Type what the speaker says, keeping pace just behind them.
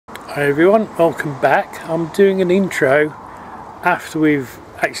Hi everyone, welcome back. I'm doing an intro after we've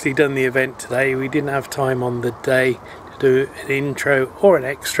actually done the event today. We didn't have time on the day to do an intro or an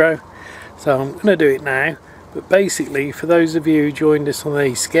extra, so I'm going to do it now. But basically, for those of you who joined us on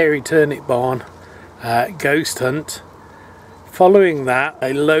the Scary Turnip Barn ghost hunt, following that,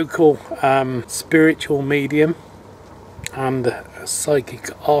 a local spiritual medium and a psychic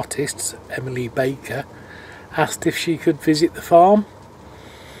artist, Emily Baker, asked if she could visit the farm.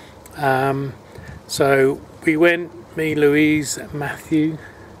 So we went, me, Louise, Matthew,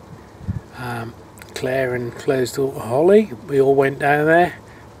 Claire and Claire's daughter Holly. We all went down there,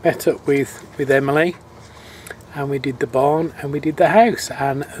 met up with Emily, and we did the barn and we did the house,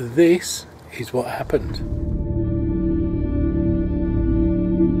 and this is what happened.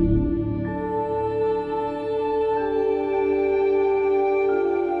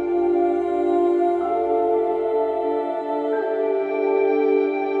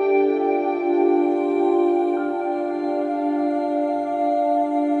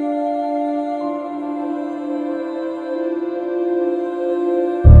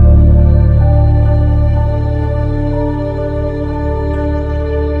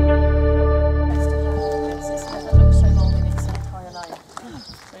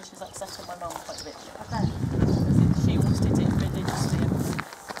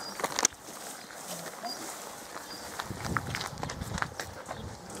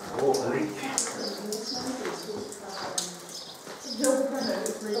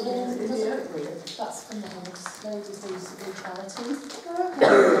 That's from the house. They just used to do charity. Some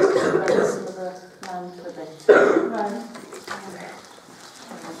of the land for a bit. Right.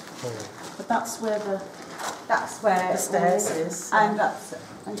 But that's where the stairs is. And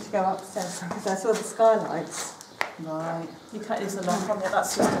to go upstairs because I saw the skylights. Right. You can't. There's a lock on there.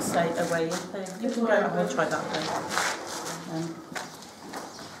 That's just a stay away thing. You can go. I'm going to try that then.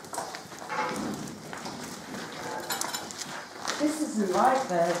 This isn't right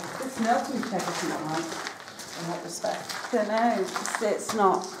though. This melting check isn't right. In what respect? I don't know. It's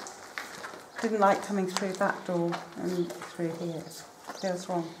not. Didn't like coming through that door and through here. It feels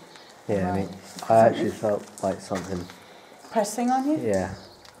wrong. Yeah, Right. I mean, I actually felt like something. Pressing on you? Yeah.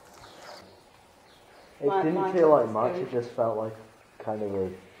 It didn't feel like much, it just felt like kind of a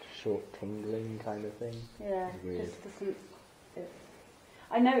short tingling kind of thing. Yeah, Weird. just doesn't.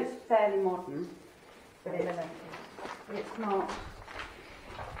 I know it's fairly modern, but it's not.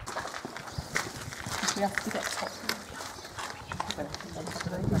 We have to get top.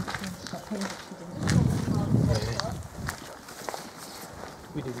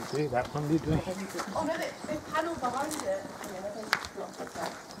 We didn't do that one, did we? Oh no, the panel behind it. Yeah, they blocked it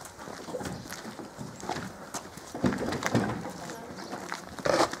back.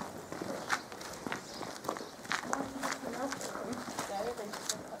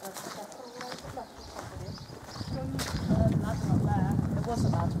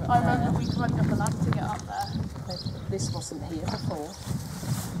 I remember we climbed up a ladder to get up there. This wasn't here before.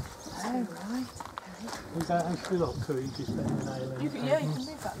 Oh, right. Okay. Was that actually locked, or you just let the nail in? You can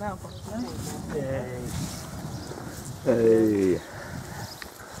move that now, possibly. Yay. Hey.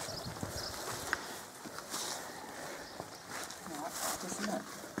 Right, isn't it?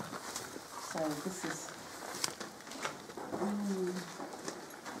 So this is.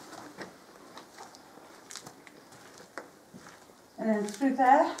 And then through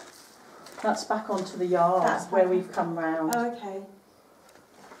there? That's back onto the yard. That's where back- we've come round. Oh, okay.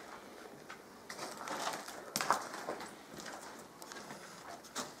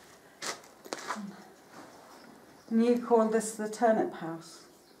 And you call this the Turnip House?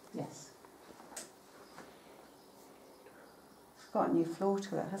 Yes. It's got a new floor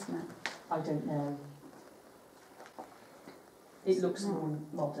to it, hasn't it? I don't know. It looks more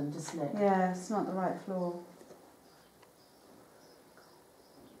modern, doesn't it? Yeah, it's not the right floor.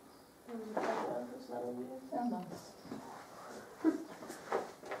 Oh, nice.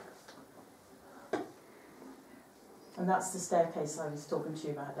 And that's the staircase I was talking to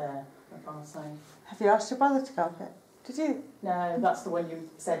you about there, at Barnside. Have you asked your brother to go up it? Did you? No, that's the one you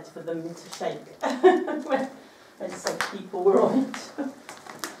said for them to shake. when you said people were on it.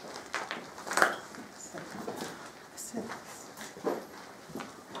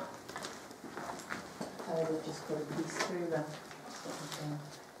 They've just got a piece through there.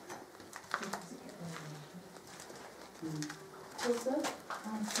 Was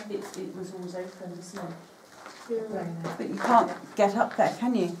it? It was always open, isn't it? Yeah. But you can't get up there,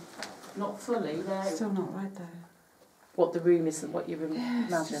 can you? Not fully, no. Still not right though. What the room isn't what you Yeah,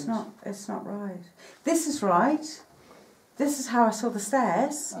 imagined. it's not right. This is right. This is how I saw the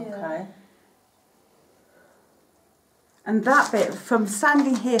stairs. Okay. And that bit, from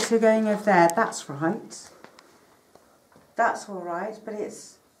standing here to going over there, that's right. That's all right, but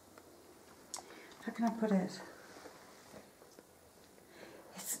it's... How can I put it?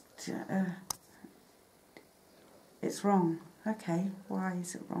 It's wrong. Okay, why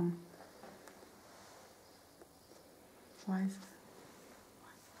is it wrong? Why is it?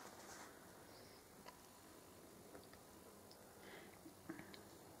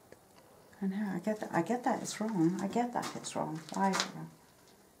 I know, I get that it's wrong. I get that it's wrong. Why is it wrong?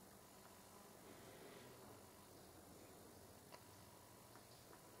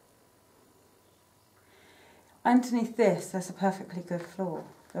 Underneath this, there's a perfectly good floor.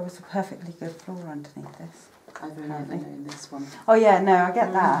 There was a perfectly good floor underneath this. I've never known this one. Oh yeah, no, I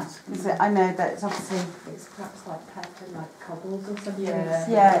get that. I know that it's obviously... It's perhaps like pattern, like cobbles or something.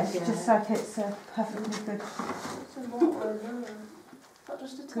 Yeah, it's just like it's a perfectly good... It's a lot over. Is that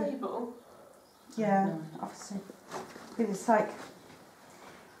just a table? Yeah, No. obviously. But it's like...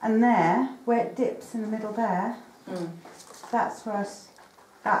 And there, where it dips in the middle there, that's where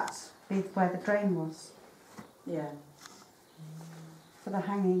that's where the drain was. Yeah. For the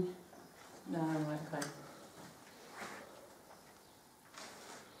hanging. No, okay.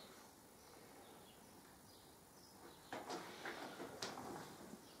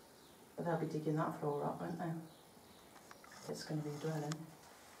 But they'll be digging that floor up, won't they? It's going to be a dwelling.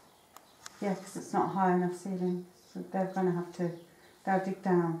 Yeah, because it's not high enough ceiling. So they're going to have to... They'll dig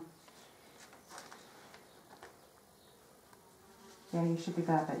down. Yeah, you should be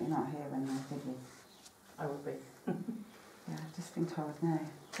glad that you're not here when they're digging. I would be. Yeah, I've just been told no.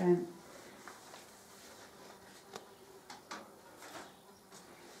 Don't.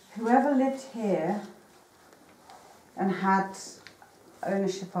 Whoever lived here and had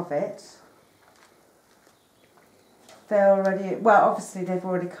ownership of it, they're already, well, obviously they've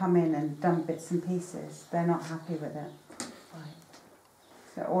already come in and done bits and pieces. They're not happy with it. Right.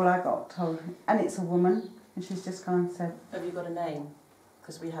 So all I got told, and it's a woman, and she's just gone and said, Have you got a name?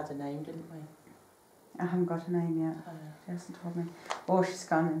 Because we had a name, didn't we? I haven't got a name yet. She hasn't told me. Or she's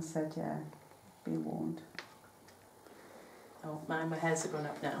gone and said, yeah, be warned. Oh, my hairs have gone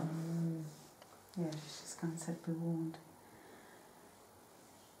up now. Yeah, she's just gone and said, be warned.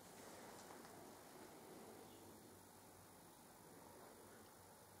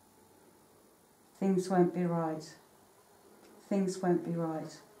 Things won't be right. Things won't be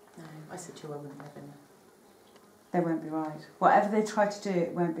right. No, I said to you I wouldn't live in there. They won't be right. Whatever they try to do,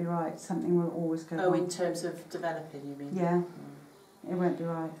 it won't be right. Something will always go wrong. In terms of developing, you mean? Yeah, it won't be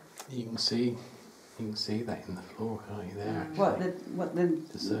right. You can see that in the floor, can't you? There, actually. What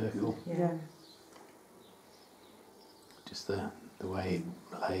the circle. Yeah. Just the way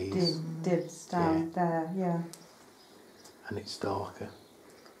it lays. Dips down there. Yeah. And it's darker.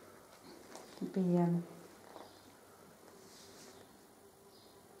 It'd be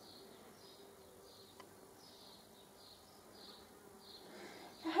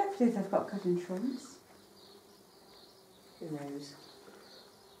hopefully they've got good insurance. Who knows?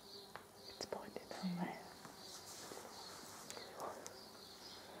 It's pointed somewhere.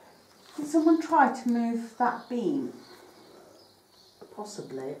 Did someone try to move that beam?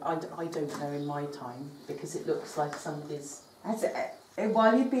 Possibly. I don't know in my time because it looks like somebody's...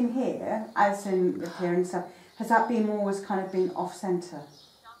 While you've been here, as in with here and stuff, has that beam always kind of been off centre?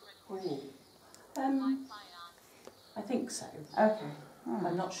 I think so. Okay. Right.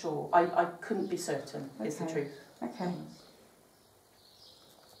 I'm not sure. I couldn't be certain, is the Okay. truth. Okay.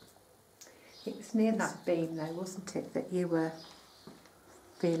 It was near that beam though, wasn't it, that you were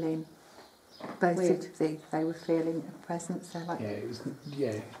feeling, both Weird. of they were feeling a presence there, like... Yeah, it was, by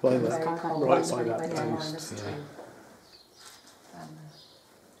It was that, kind of right like by that when you went post, down.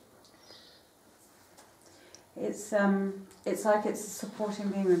 It's like it's a supporting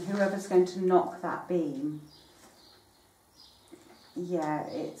beam, and whoever's going to knock that beam, yeah,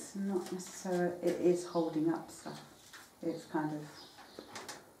 it's not necessarily, it is holding up stuff. It's kind of,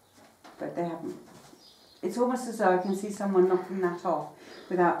 but they haven't. It's almost as though I can see someone knocking that off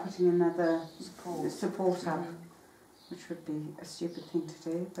without putting another support up, which would be a stupid thing to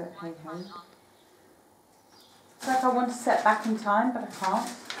do, but hey ho. It's like I want to step back in time, but I can't.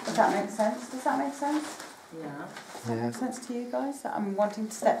 Does that make sense? Does that make sense? Yeah. Does that make sense to you guys? That I'm wanting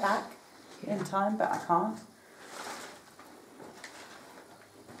to step back in time, but I can't.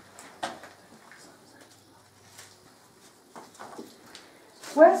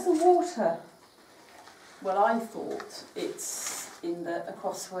 Where's the water? Well, I thought it's in the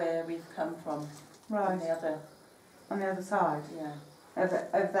across where we've come from. Right. On the other. On the other side? Yeah.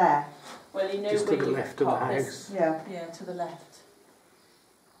 Over there? Well, you know just to where the you left of the park this- house. Yeah. Yeah, to the left.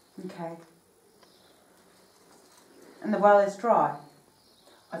 Okay. And the well is dry?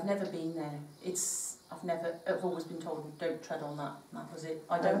 I've never been there. I've always been told don't tread on that, and that was it.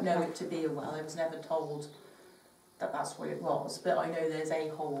 I don't know it to be a well. I was never told that that's what it was, but I know there's a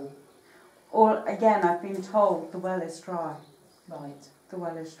hole. Or again, I've been told the well is dry. Right. The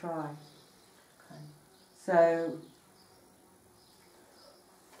well is dry. Okay. So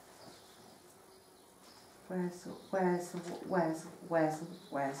where's the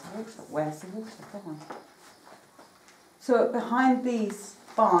water? Come on. So behind these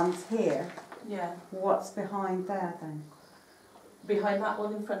barns here, Yeah. what's behind there then? Behind that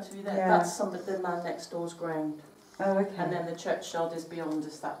one in front of you there, Yeah. that's the man next door's ground. Oh, okay. And then the churchyard is beyond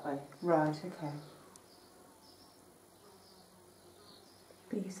us that way. Right, okay.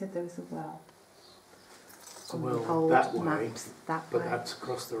 But you said there was a well. So On the well, old that way, maps, that but way. that's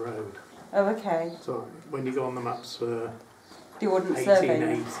across the road. Oh, okay. So when you go on the maps for The ordnance survey.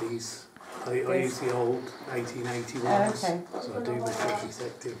 1880s, I use the old 1881s. Oh, okay. So I do the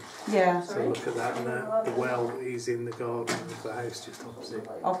detective. Yeah, So look at that, and the well is in the garden of the house just opposite.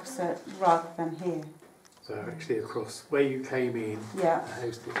 opposite rather than here. So actually across where you came in, Yeah, the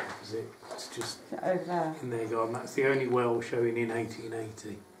house that's opposite, it's just over there. in their garden. That's the only well showing in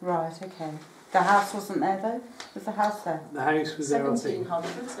 1880. Right, okay. The house wasn't there though? Was the house there? The house was there, I think.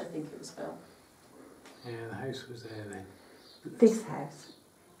 1700s, I think it was built. Yeah, the house was there then. This house.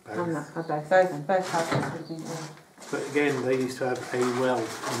 Both. I'm not, I both of them. Both houses would have been there. But again, they used to have a well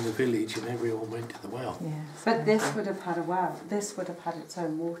in the village, and everyone went to the well. Yeah. But this would have had a well. This would have had its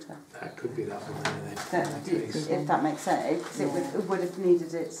own water. That could be that one there then. That, in that case. if that makes sense. Because it would have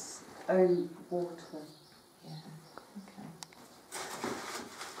needed its own water. Yeah.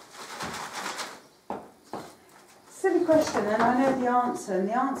 Okay. Silly question, and I know the answer, and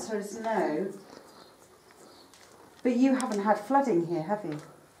the answer is no. But you haven't had flooding here, have you?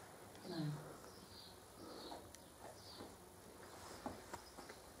 No.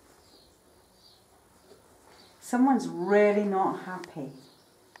 Someone's really not happy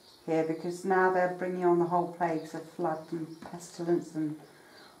here because now they're bringing on the whole plagues of flood and pestilence and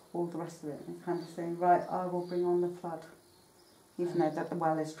all the rest of it. They're kind of saying, right, I will bring on the flood. Even though that the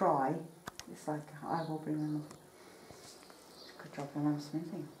well is dry, it's like, I will bring on the flood. Good job on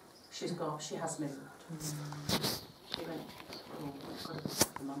smoothing. She has moved. She went for a couple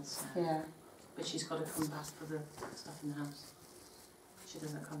of months now. Yeah. But she's got to come back for the stuff in the house. She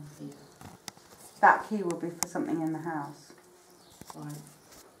doesn't come here. That key will be for something in the house. Right.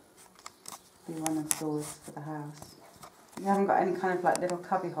 Be one of the doors for the house. You haven't got any kind of like little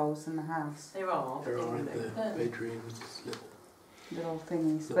cubby holes in the house. There are. There are in the Yeah. bedrooms, little. Little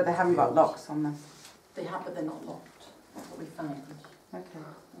thingies. Little But they haven't got cubby locks on them. They have, but they're not locked. That's what we found. Okay.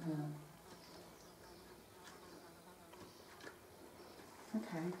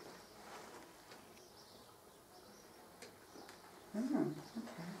 Okay. Oh,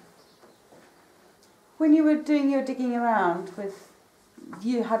 okay. When you were doing your digging around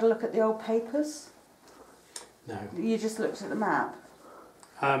you had a look at the old papers? No. You just looked at the map?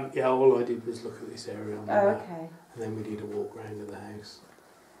 Yeah, all I did was look at this area on the Oh, map, okay. and then we did a walk round of the house.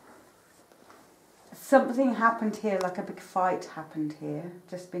 Something happened here, like a big fight happened here,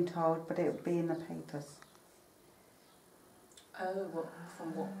 just been told, but it would be in the papers. Oh,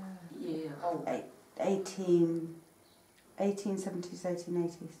 from what year? Oh, 1870s,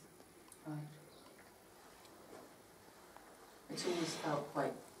 1880s. right. It's always felt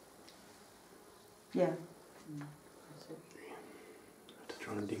quite... Yeah. That's it. To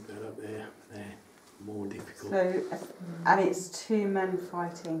try and dig that up there, they're more difficult. So, and it's two men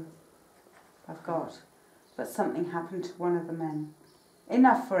fighting, I've got. But something happened to one of the men.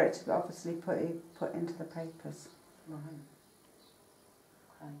 Enough for it to obviously put into the papers. Right.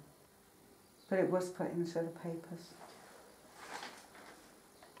 Okay. But it was put into the papers.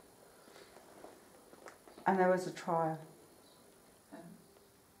 And there was a trial.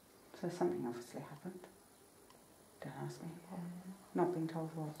 So something obviously happened. Don't ask me. Not being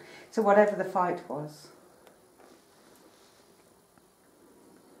told what. So whatever the fight was.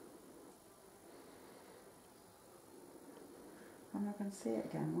 I'm not going to see it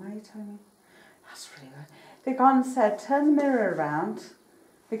again. Why are you telling me? That's really weird. The gun said, turn the mirror around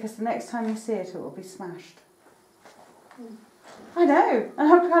because the next time you see it, it will be smashed. I know.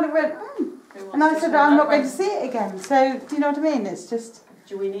 And I kind of went, And I said, I'm not going to see it again. So, do you know what I mean? It's just...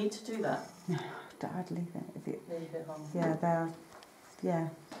 Do we need to do that? No, I'd leave it. Leave it on. Yeah, they're... Yeah.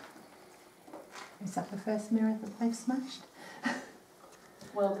 Is that the first mirror that they've smashed?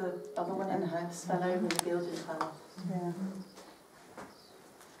 Well, the other one in the house fell over and the gilding fell off. Yeah.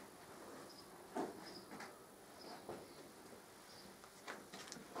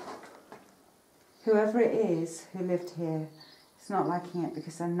 whoever it is who lived here is not liking it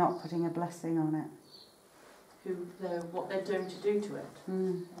because they're not putting a blessing on it. What they're doing to do to it.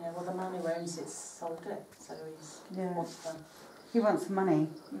 Mm. Yeah, well, the man who owns it sold it, so he wants them. He wants money,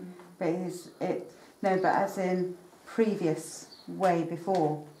 but but as in previous, way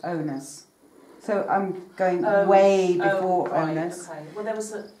before owners. So I'm going way before owners. Okay. Well, there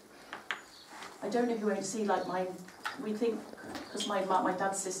was I don't know who owns. See, like we think because my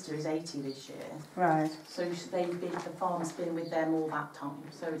dad's sister is 80 this year. Right. So the farm's been with them all that time.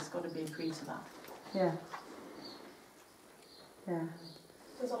 So it's got to be agreed to that. Yeah. Yeah.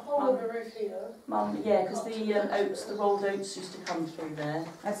 There's a hole in the roof here. Yeah, because the rolled oats used to come through there.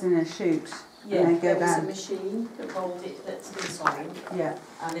 As in a shoot. Yeah, and they go there was down. a machine that rolled it to the side. Yeah.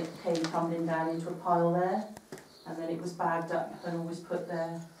 And it came tumbling down into a pile there. And then it was bagged up and always put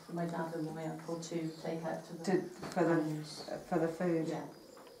there for my dad and my uncle to take out to the for the food. Yeah.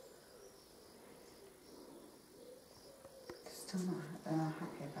 Still not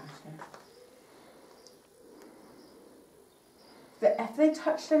happy about it. But have they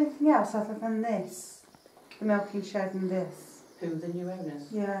touched anything else other than this? The milking shed and this? Who, the new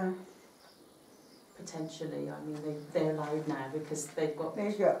owners? Yeah. Potentially. I mean, they're allowed now because they've got...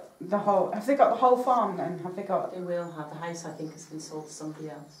 They've got the whole... Have they got the whole farm then? Have they got... They will have. The house, I think, has been sold to somebody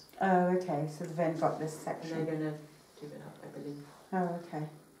else. Oh, okay. So they've only got this section. And they're going to give it up, I believe. Oh, okay.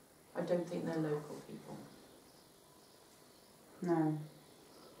 I don't think they're local people. No.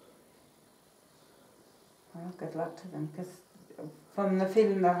 Well, good luck to them, because from the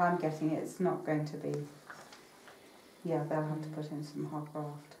feeling that I'm getting, it's not going to be... Yeah, they'll have to put in some hard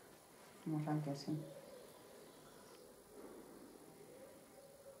graft, from what I'm getting.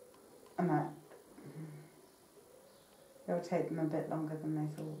 And that... It'll take them a bit longer than they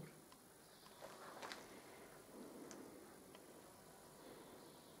thought.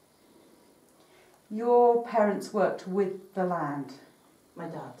 Your parents worked with the land. My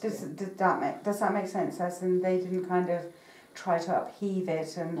dad. Does that make sense? As in they didn't kind of try to upheave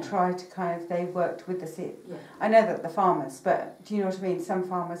it and try to kind of, they worked with the sea. Yeah. I know that the farmers, but do you know what I mean? Some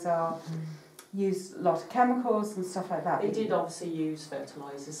farmers use a lot of chemicals and stuff like that. They did obviously use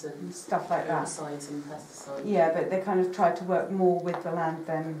fertilisers and stuff like that. herbicides and pesticides. Yeah, but they kind of tried to work more with the land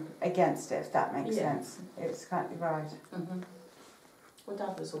than against it, if that makes sense. It's kind of right. Mm-hmm. Well,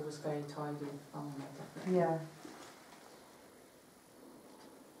 Dad was always very tidy. Definitely. Yeah.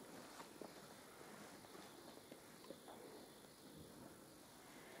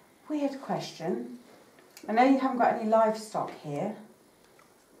 Weird question. I know you haven't got any livestock here.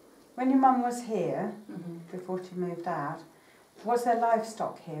 When your mum was here, before she moved out, was there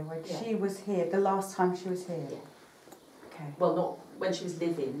livestock here when she was here, the last time she was here? Yeah. Okay. Well, not when she was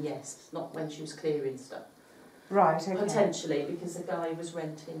living, yes. Not when she was clearing stuff. Right, okay. Potentially, because the guy was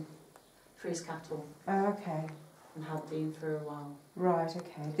renting for his cattle. Oh, okay. And had been for a while. Right,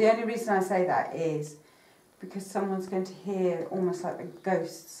 okay. The only reason I say that is because someone's going to hear almost like the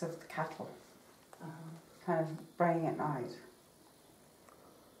ghosts of the cattle, kind of braying at night.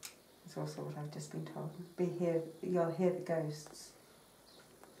 That's also what I've just been told. You'll hear the ghosts.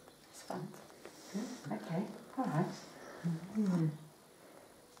 It's fun. Okay, all right. Mm-hmm.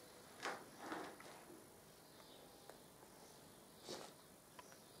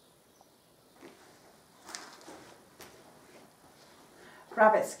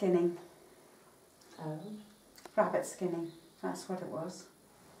 Rabbit skinning. Oh. Rabbit skinning. That's what it was.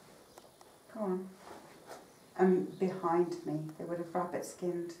 Go on. And behind me, they would have rabbit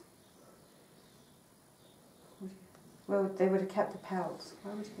skinned. Well, they would have kept the pelts.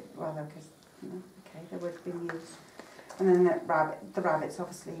 Why would you? Well, because okay, they would have been used. And then the rabbits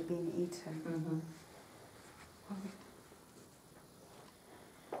obviously been eaten. Mm-hmm.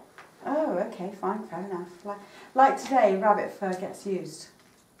 Oh, okay, fine, fair enough. Like today, rabbit fur gets used.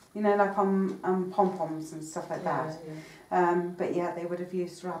 You know, like on pom-poms and stuff like that. Yeah. But yeah, they would have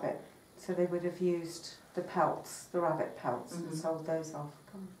used rabbit. So they would have used the pelts, the rabbit pelts, and sold those off.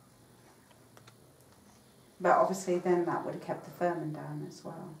 But obviously then that would have kept the vermin down as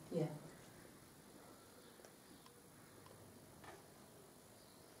well. Yeah.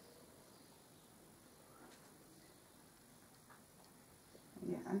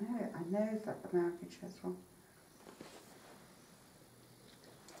 Yeah, I know that the American show's wrong.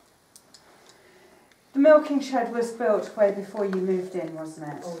 The milking shed was built way before you moved in, wasn't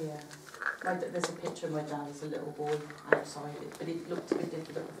it? Oh yeah. There's a picture of my dad as a little boy outside it, but it looked a bit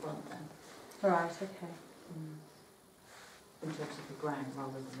different at the front then. Right, okay. In terms of the ground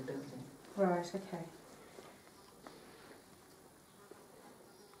rather than the building. Right, okay.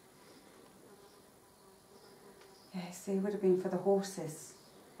 Yeah, see, it would have been for the horses.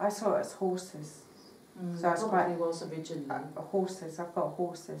 I saw it as horses. So I was Probably was originally. horses. I've got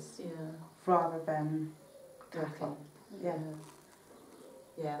horses Yeah. rather than cattle. Cattle. Yeah.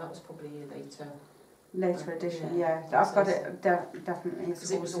 Yeah, that was probably a later. Later edition. Yeah. Yeah. I've got it definitely as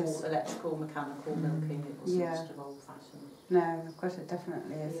Because it was horses. all electrical, mechanical milking. It wasn't Yeah. sort of old fashioned. No, I've got it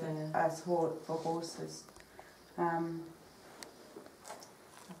definitely Yeah. as for horses.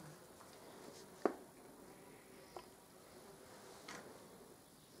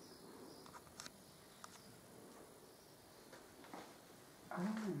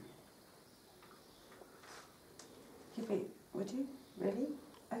 Would you? Really?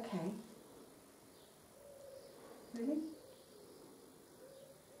 Okay. Really?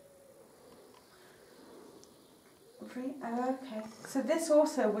 Oh, okay. So this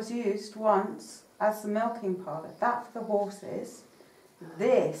also was used once as the milking parlour. That for the horses.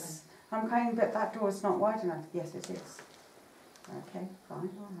 This, I'm going, but that door's not wide enough. Yes, it is. Okay, fine,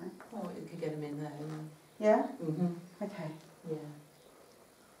 all right. Well, you could get them in there. Yeah? Mhm. Okay. Yeah.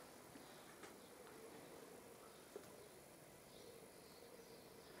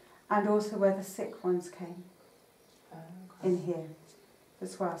 And also where the sick ones came, Okay. in here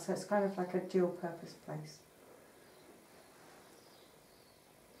as well. So it's kind of like a dual purpose place.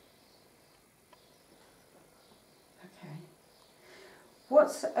 Okay.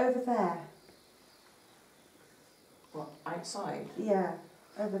 What's over there? What, outside? Yeah,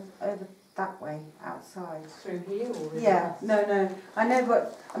 over that way, outside. Through here or? in Yeah, the- no. I know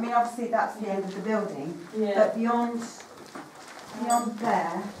what, I mean obviously that's the end of the building, Yeah. but beyond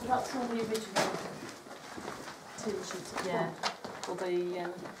there, That's all the original tin sheets. Yeah. Or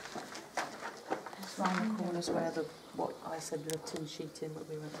the it's round the corners where the what I said the tin sheeting that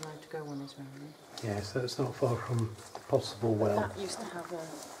we weren't allowed to go on is round there. Yeah, so it's not far from possible well. That used to have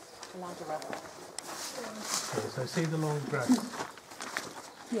a ladder up. Yeah, so see the long grass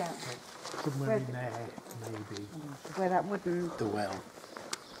Yeah. somewhere in there, maybe where that wooden the well.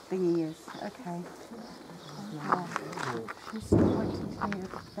 thingy is. Okay. Yeah. She's pointing to me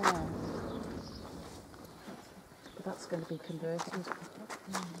there. But that's going to be converted.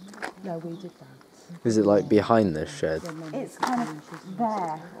 No, we did that. Is it like behind this shed? It's kind of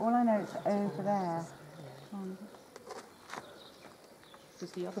there. All I know is over there.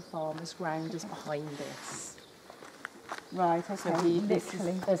 Because the other farmer's ground is behind this. Right, okay. So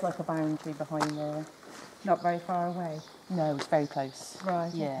Literally. there's like a boundary behind there. Not very far away. No, it's very close.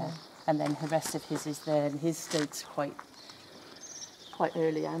 Right, Yeah. okay. And then the rest of his is there, and his date's quite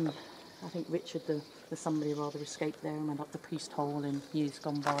early. And I think Richard, the somebody rather, escaped there and went up the priest hole in years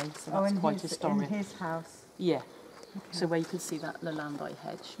gone by. So that's quite historic. In his house. Yeah. Okay. So where you can see that the landai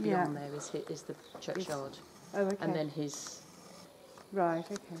hedge beyond there is the churchyard, Oh, okay. and then his. Right,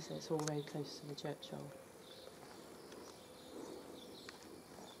 okay. So it's all very close to the churchyard.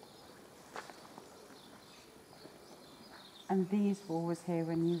 And these walls here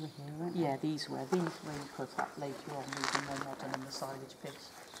when you were here, weren't they? Yeah, these were put up later on, moving more modern in the silage pit,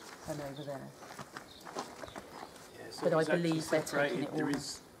 and over there. Yeah, so But I it's actually believe they're taking separated. it all. There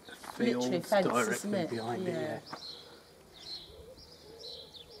is a Literally field fence, directly isn't it? behind it. Yeah.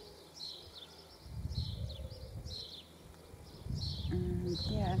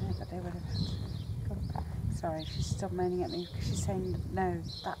 Yeah, I know, but they would have had to. Sorry, she's still moaning at me because she's saying, no,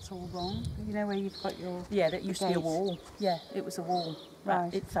 that's all wrong. You know where you've got your... Yeah, that used to be a gate? wall. Yeah, it was a wall.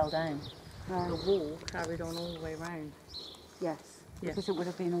 Right. It fell down. Right. The wall carried on all the way round. Yes, Yeah. because it would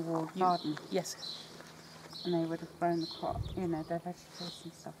have been a walled garden Yes. and they would have grown the crop, you know, their vegetables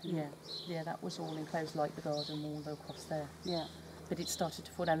and stuff. in Yeah. it. Yeah, that was all enclosed like the garden wall across there. Yeah. But it started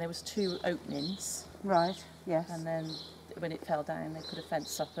to fall down. There was 2 openings, Right, yes. and then when it fell down, they put a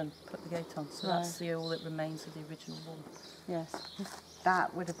fence up and put the gate on. So that's all that remains of the original wall. Yes, because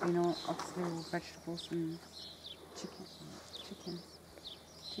that would have been all, obviously all vegetables and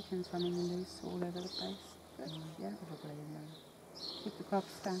chickens running loose all over the place. But, yeah, Probably in there. keep the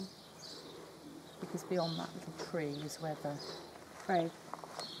grubs down. Because beyond that little tree is where Brave.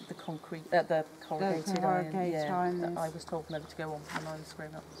 the concrete, the corrugated iron, corrugated iron that is. I was told never to go on when I was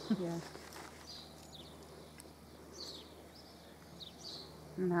growing up. Yeah.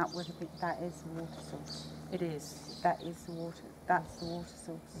 And that would have been, that is the water source. It is. That is the water, that's the water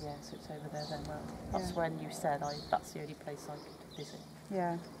source. Yeah, so it's over there then. Well, that's Yeah. when you said that's the only place I could visit.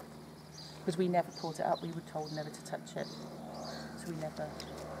 Yeah. Because we never brought it up. We were told never to touch it, so we never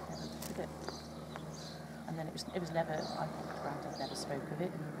did it. And then it was never. I think Grandad never spoke of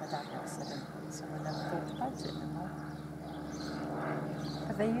it, and my dad never said anything, so I never thought about it.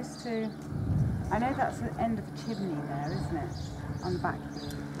 But they used to, I know that's the end of the chimney there, isn't it? On the back.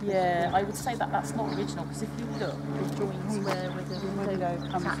 Yeah, I would say that that's not original, because if you look, the joins where the window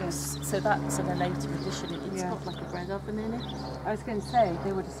comes taps, so that's in a later edition. It's Yeah. got like a bread oven in it. I was going to say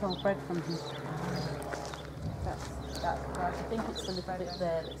they would have sold bread from here. That's right. I think it's the little bit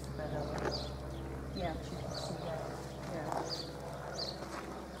there that's the bread oven. Yeah. Which you can see there. Yeah.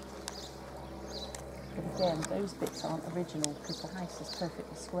 But again, those bits aren't original because the house is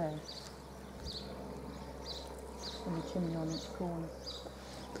perfectly square. And the chimney on each corner.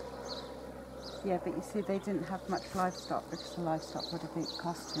 Yeah, but you see, they didn't have much livestock because the livestock would have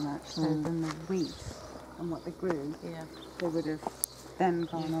cost too much. So then the wheat and what they grew, Yeah. they would have then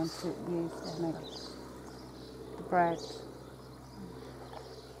gone on to use to make the bread.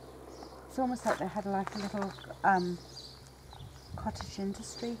 It's almost like they had like a little cottage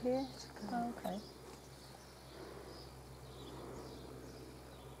industry here. Oh, okay.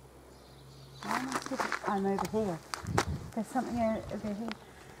 I'm over here. There's something over here.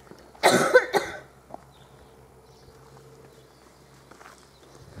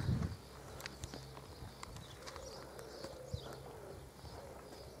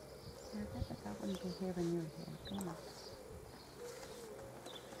 That wouldn't be here when you were here. Go on.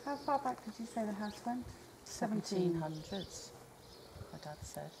 How far back did you say the house went? 1700s, my dad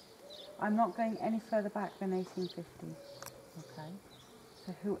said. I'm not going any further back than 1850. Okay.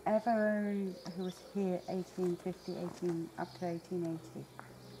 So whoever owned, who was here 1850, up to 1880.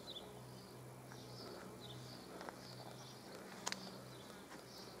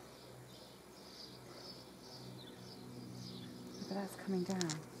 But that's coming down.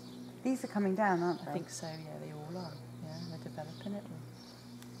 These are coming down, aren't they? I think so, yeah, they all are. Yeah, they're developing it.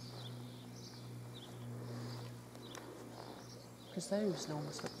 Because those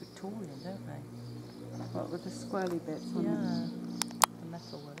almost look Victorian, don't they? What, with the squirrely bits on them? Yeah, the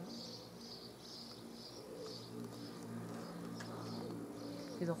metalwork.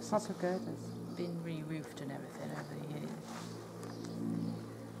 It's obviously Proper girders. been re-roofed and everything over the years.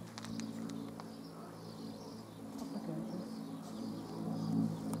 Proper girders.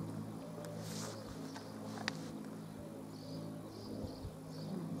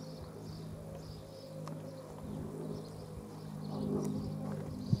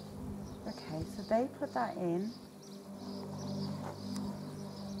 Okay, so they put that in.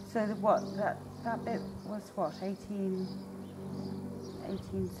 So that bit was what,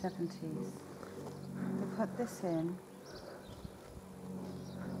 1870s. They put this in.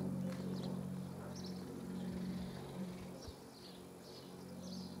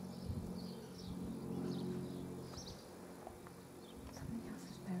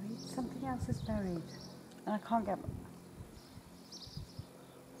 Something else is buried. And I can't get...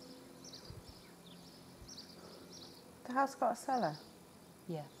 The house got a cellar.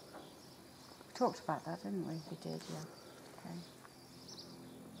 Yeah, We talked about that, didn't we? we did, yeah. Okay.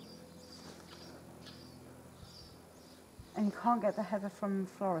 And you can't get the heather from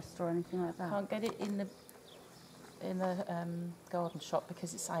florist or anything like that? Can't get it in the garden shop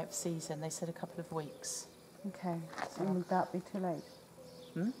because it's out of season. They said a couple of weeks. Okay. And would that be too late?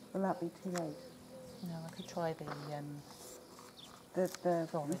 Will that be too late? No, I could try the The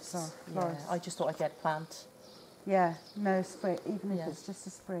florist. florist. Yeah, I just thought I'd get a plant. Yeah, no sprig, even if Yeah. it's just a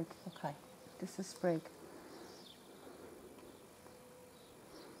sprig. Okay. Just a sprig.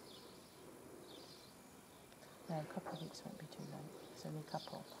 No, a couple of weeks won't be too late. It's only a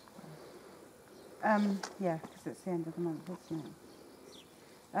couple. Yeah, because it's the end of the month, isn't it?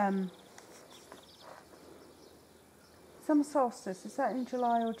 Summer solstice, is that in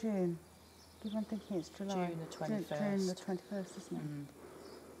July or June? I'm thinking it's July. June the 21st. June the 21st, isn't it?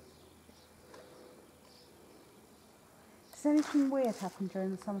 Does anything weird happen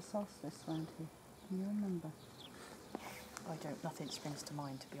during the summer solstice around here? Can you remember? Nothing springs to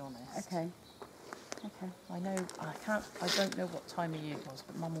mind, to be honest. Okay. Okay. I don't know what time of year it was,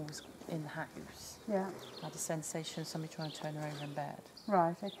 but Mum was in the house. Yeah. I had a sensation of somebody trying to turn her over in bed,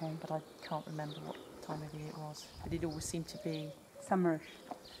 Right, okay. but I can't remember what time of year it was. But it always seemed to be Summerish.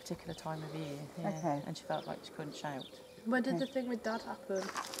 a particular time of year. Yeah. Okay. And she felt like she couldn't shout. When did the thing with Dad happen?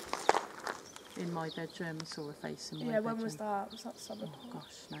 In my bedroom, I saw her face in my Yeah, bedroom. when was that? Was that summer? Oh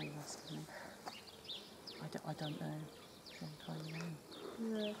gosh, now you're asking me. I don't know. Long time ago.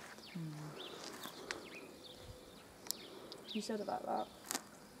 Yeah. You said about that.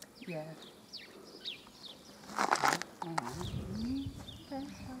 Yeah. Okay.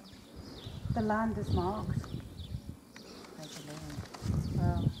 The land is marked. How do you mean?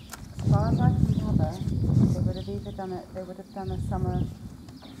 Well, as far as I can gather, they would have either done it. They would have done a summer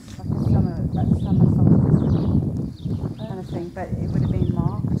solstice kind of thing, but it would have been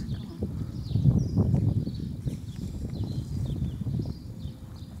marked. Come on.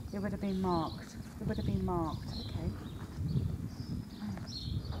 marked. It would have been marked. Okay.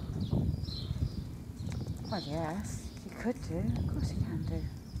 Well, yes, you could do. Of course you can do.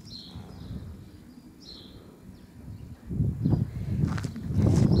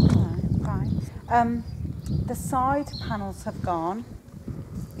 Okay, fine. The side panels have gone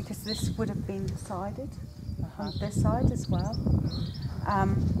because this would have been decided on this side as well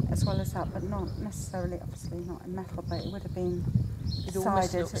as that, but not necessarily, obviously not in metal, but it would have been It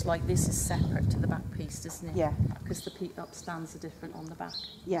almost decided. looks like this is separate to the back piece, doesn't it? Yeah, Because the up stands are different on the back.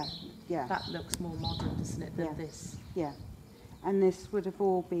 yeah, yeah, That looks more modern, doesn't it, than Yeah. this? yeah. And this would have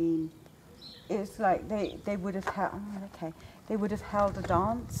all been, it's like they would have held, they would have held a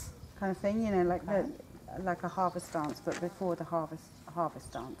dance kind of thing, you know, like a harvest dance, but before the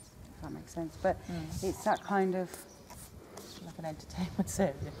harvest dance, if that makes sense. But it's that kind of, Like an entertainment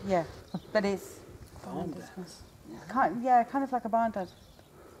area. yeah, but it's Barn kind of like a barn dance.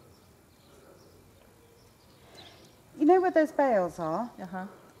 You know where those bales are? Uh-huh.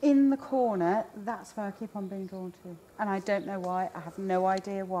 In the corner, that's where I keep on being drawn to. And I don't know why, I have no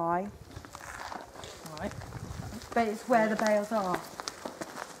idea why, Right. but it's where the bales are. I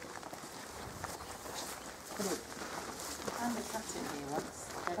found a cat in here once.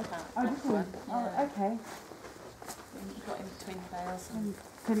 Dead cat. Oh, black did you? one. Oh, Yeah. okay. He got in between the bales and...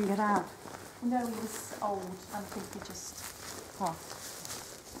 Couldn't get out. No, he was old. I think he just... Oh.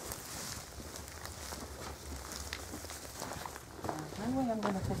 No way I'm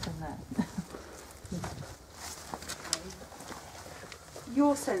going to fit in there.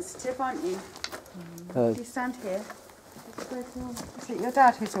 You're sensitive, aren't you? I You stand here. Is it your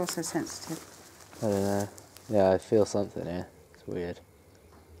dad who's also sensitive? don't know. Yeah, I feel something here. It's weird.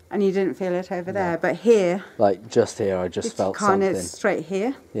 And you didn't feel it over No. there, but here, Like just here, I just it's felt kind something. of straight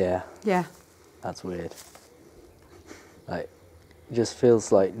here. Yeah, Yeah. that's weird. Like, it just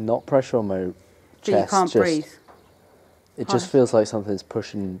feels like not pressure on my But chest. you can't just, breathe. It just feels like something's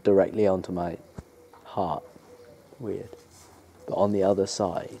pushing directly onto my heart. Weird. But on the other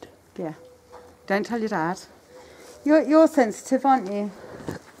side, Yeah. Don't tell your dad. You're sensitive, aren't you?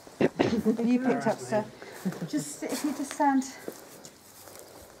 Have you picked up stuff? Just if you just stand.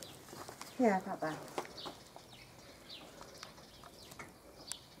 Yeah, about that.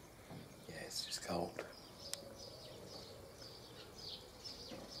 Yeah, it's just cold.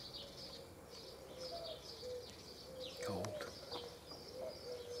 Cold.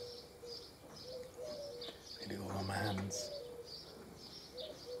 Really all on my hands.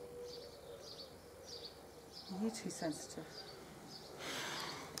 You're too sensitive.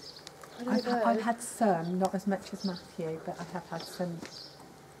 I've had some, not as much as Matthew, but I have had some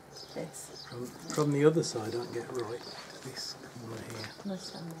this. From the other side, I don't get right to this corner here.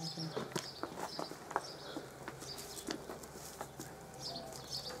 Most amazing.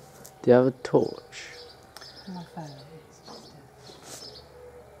 do you have a torch? My phone.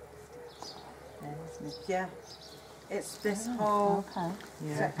 Yeah. It's this whole. Okay.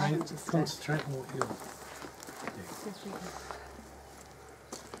 Yeah. Concentrate on what you're doing.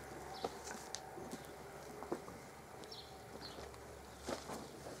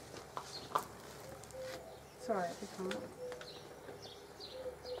 It's alright, we can't.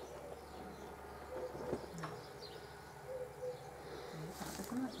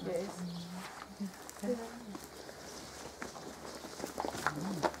 It is.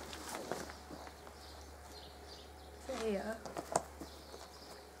 Here.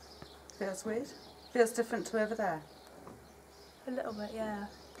 Feels weird. Feels different to over there. A little bit, yeah.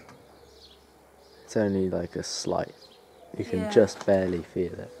 It's only like a slight. You can Yeah. just barely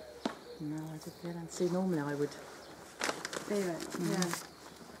feel it. No, I did feel it. See, normally I would... Feel it. Yeah.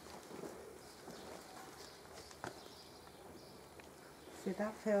 See,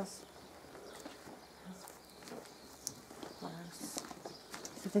 that feels.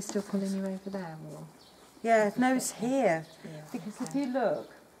 So they're still pulling you over there, or? Yeah, no, it's here. Yeah. Because if you look,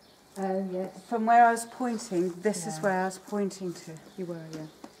 Oh yeah. from where I was pointing, this is Yeah. where I was pointing to. You were, yeah.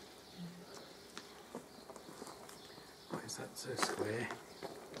 Why is that so square?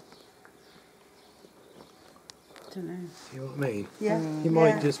 Don't know. See what I mean? Yeah. It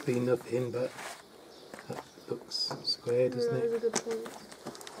might just be nothing, but that looks square, doesn't That's it? a good point.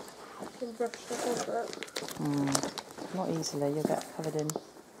 Can brush stuff off it. Not easily, you'll get covered in...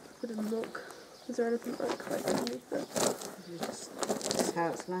 Bit of muck. Is there anything like underneath it? That's how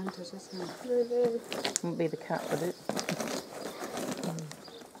it's landed, isn't it? Maybe. Wouldn't be the cat, would it?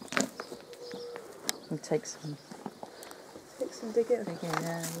 We'll take some Take some digging. digging,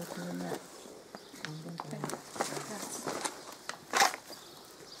 yeah, we'll do that.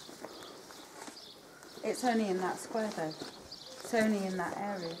 It's only in that square though. It's only in that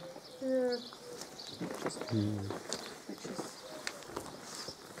area. Yeah. Which is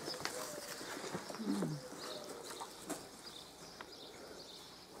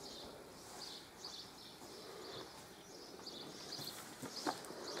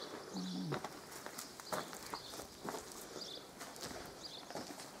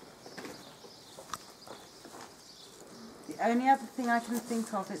the only other thing I can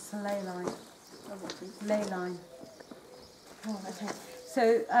think of is the ley line. Ley line. Oh, okay.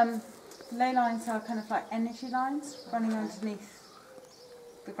 So ley lines are kind of like energy lines running underneath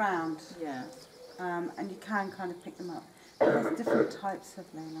the ground. Yeah. And you can kind of pick them up. But there's different types of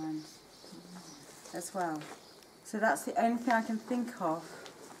ley lines as well. So that's the only thing I can think of,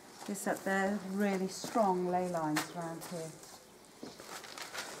 is that they're really strong ley lines around here.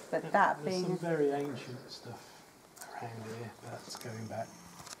 But that There's being... some very ancient stuff around here, that's going back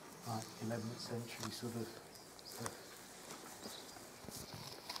like 11th century sort of stuff.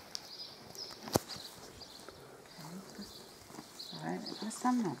 Right, let's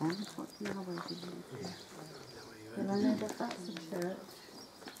stand that one. What's the other way to do it? Well, I know that that's a church.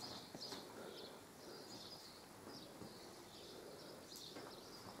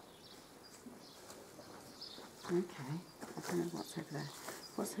 Okay, I don't know what's over there.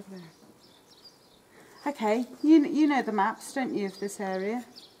 What's over there? Okay, you know the maps, don't you, of this area?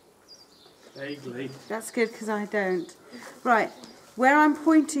 Vaguely. That's good, because I don't. Right, where I'm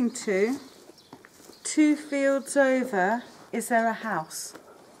pointing to, 2 fields over, is there a house?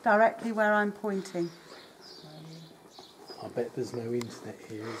 Directly where I'm pointing. I bet there's no internet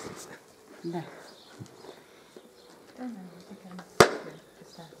here, is there? No. Don't know.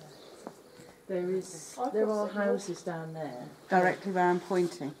 There are houses down there. Directly where I'm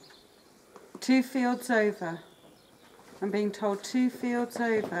pointing. 2 fields over. I'm being told 2 fields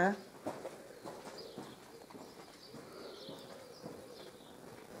over.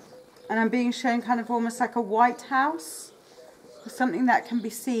 And I'm being shown kind of almost like a white house. Or something that can be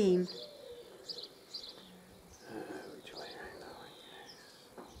seen. Which way around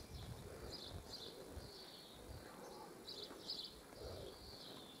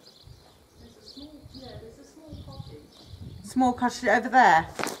There's a small cottage. Small cottage over there.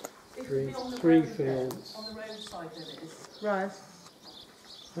 Three fields. On the roadside there is. Right.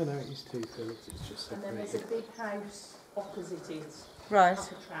 Oh no, it's 2 fields, it's just And then there's a separated. big house opposite it. Right.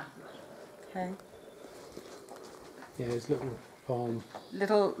 Like a trap. Okay. Yeah, there's little farm.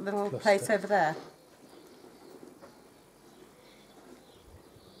 Little Cluster. place over there.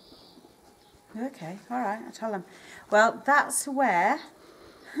 Okay, all right, I'll tell them. Well, that's where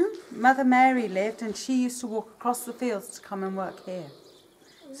Mother Mary lived, and she used to walk across the fields to come and work here.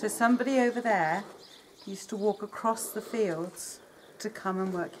 So somebody over there used to walk across the fields to come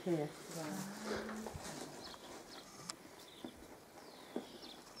and work here.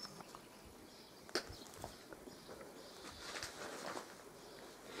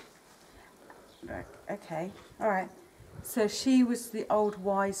 Right, okay, all right. So she was the old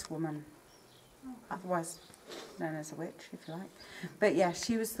wise woman, otherwise known as a witch, if you like. But yeah,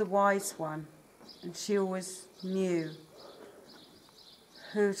 she was the wise one, and she always knew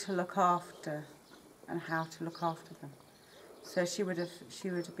who to look after and how to look after them. So she would have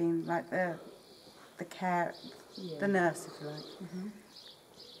been like the care, the nurse, if you like. Mm-hmm.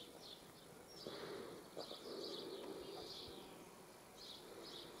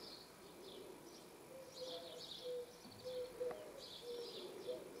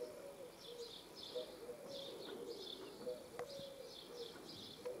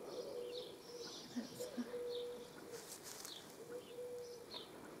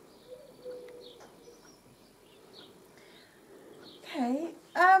 Okay.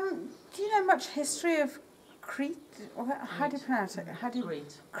 Do you know much history of Crete? Or how do you pronounce it? How do you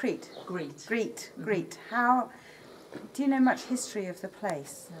Greet. Crete? Greet. Crete. How? Do you know much history of the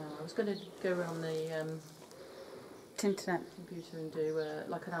place? No, I was going to go around the Internet computer and do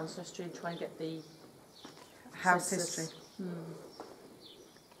like an ancestry and try and get the house census. history.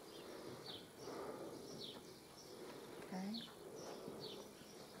 Okay.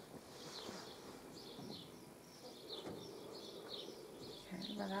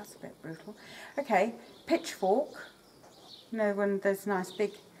 Okay, well that's a bit brutal. Okay, pitchfork. You know, when there's nice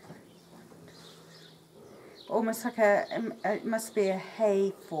big, almost like it must be a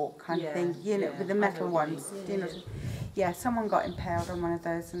hay fork kind of thing, you know, with the metal ones. Do you know? Yeah, someone got impaled on one of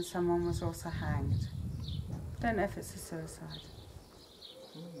those, and someone was also hanged. Don't know if it's a suicide.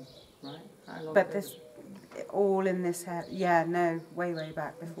 Right. How long But ago? there's all in this area. Yeah, no, way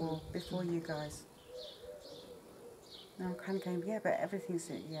back before you guys. No, I'm kind of going, yeah, but everything's,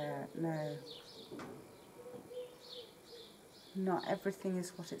 yeah, no. not everything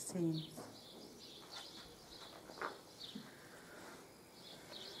is what it seems.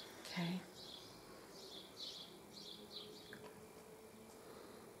 Okay.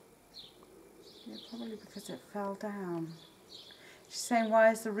 Yeah, probably because it fell down. She's saying, why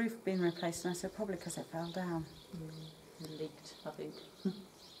has the roof been replaced? And I said, probably because it fell down. It leaked, I think.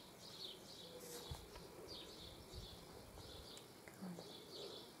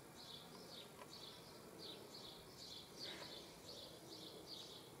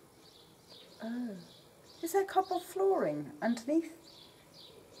 Oh. Is there cobbled flooring underneath?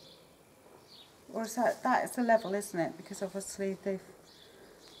 Or is that is the level, isn't it? Because obviously they've...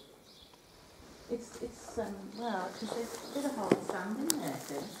 It's well, because there's a bit of hard sand in there,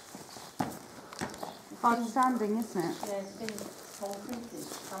 too. hard standing, isn't it? Yeah, it's been concreted,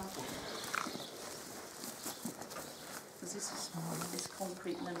 sampled. Because this is this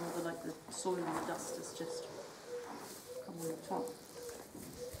concrete and then all the soil and the dust has just come on the top.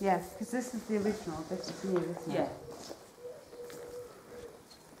 Yes, because this is the original, this is new, isn't it? Yeah.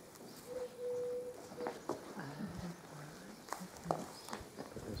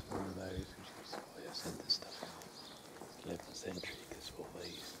 There's one of those which is why I said this stuff 11th century, because all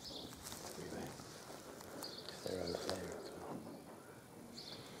these they're over there as well.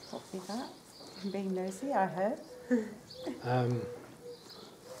 Copy that. I'm being nosy, I heard.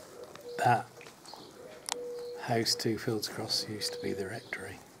 That house 2 fields across used to be the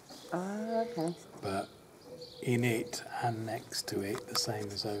rectory, Oh, okay. but in it and next to it, the same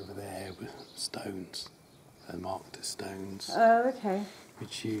as over there, were stones. They're marked as stones, Oh, okay.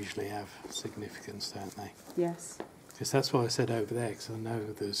 which usually have significance, don't they? Yes. Because that's why I said over there, because I know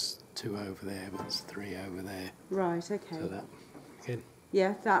there's 2 over there, but there's 3 over there. Right, okay. So that, again,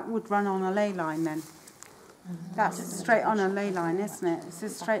 Yeah, that would run on a ley line then. That's straight on a ley line, isn't it? Is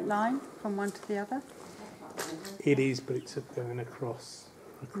this a straight line from one to the other? it is, but it's going across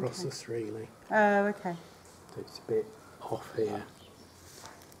Okay. the 3 lane. Oh, okay. So it's a bit off here.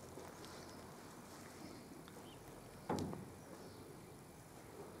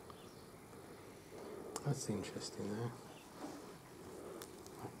 That's interesting there.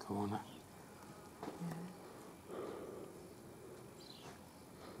 That corner.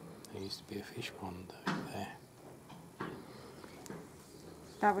 There used to be a fish pond over there.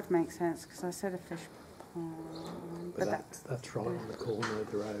 That would make sense because I said a fish pond. But that's right on the corner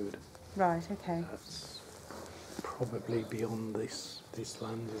of the road. Right, okay. That's probably beyond this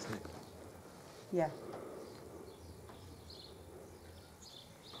land, isn't it? Yeah.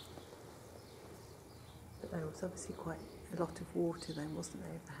 But there was obviously quite a lot of water then, wasn't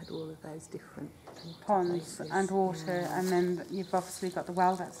there? If they had all of those different Ponds places. and water, Yeah. and then you've obviously got the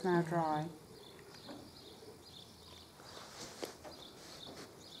well that's now dry.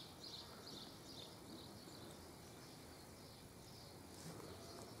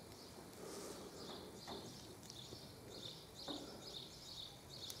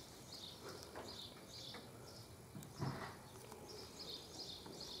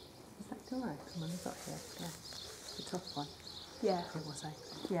 Was that door open when we got here? Yeah. The top one. Yeah. It was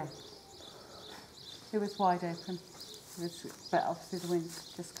open. Yeah. It was wide open. But obviously the wind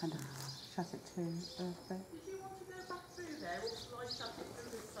just kind of shut it to a bit. Did you want to go back through there, or shall I shut it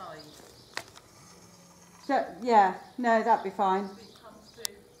through this side? Yeah, no, that'd be fine. It comes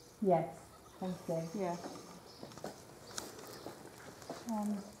through. Yes. Thank you. Yeah.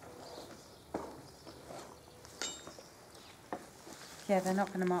 Yeah, they're not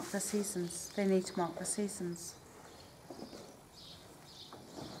going to mark the seasons. They need to mark the seasons.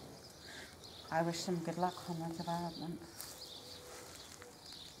 I wish them good luck on their development.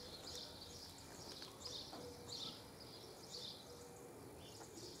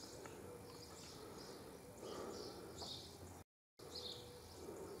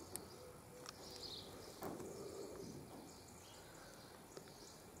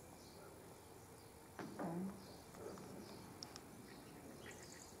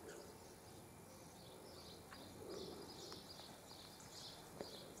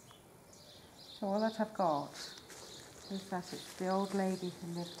 So all that I've got is that it's the old lady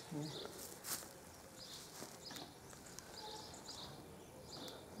who lived here.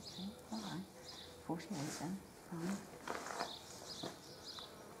 Okay, alright. 48 then, fine.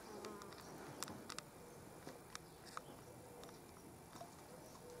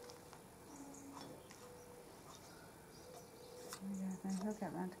 Yeah, then he'll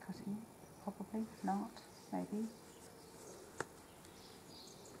get round to cutting it. Probably not, maybe.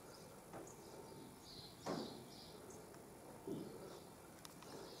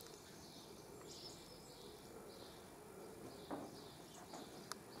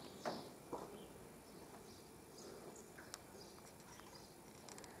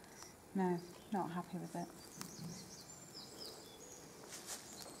 No, not happy with it.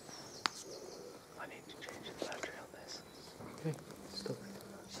 I need to change the battery on this. Okay, stop.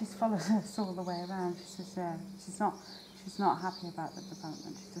 She's followed us all the way around. She says, yeah, she's not happy about the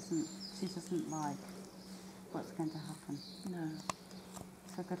development. She doesn't like what's going to happen. No.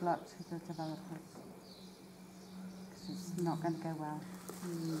 So good luck to the developers, because it's not going to go well.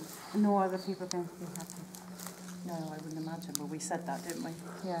 Nor are the people going to be happy. No, I wouldn't imagine. Well, we said that, didn't we?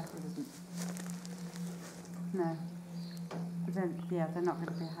 Yeah. No. They're not going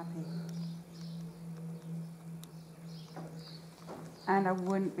to be happy. And I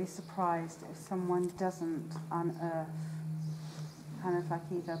wouldn't be surprised if someone doesn't unearth kind of like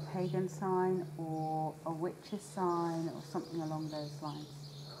either a pagan sign or a witch's sign or something along those lines.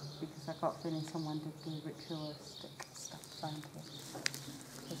 Because I got a feeling someone did do ritualistic stuff around here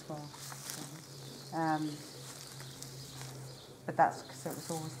as well. But that's because it was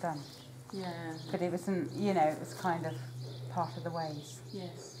always done. Yeah. But it wasn't, it was kind of part of the ways.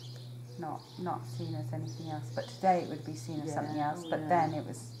 Yes. Not seen as anything else. But today it would be seen as something else. But then it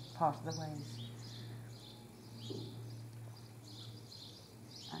was part of the ways.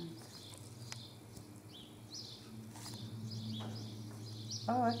 And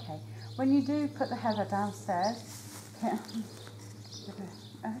oh, okay. When you do put the heather downstairs, okay,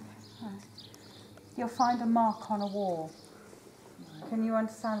 right, you'll find a mark on a wall. Can you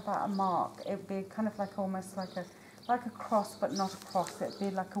understand about a mark? It would be kind of like almost like a cross, but not a cross. It'd be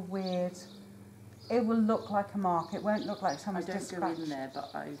like a weird. It will look like a mark. It won't look like someone's I don't just go scratched. in there,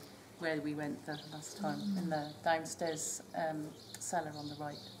 but where we went the last time in the downstairs cellar on the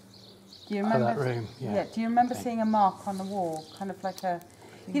right. Do you remember that room? Yeah. Do you remember seeing a mark on the wall, kind of like a,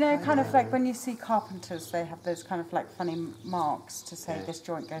 kind of like when you see carpenters, they have those kind of like funny marks to say this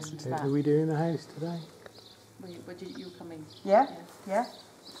joint goes into that. Are we doing the house today? Where did you come in? Yeah. Yeah.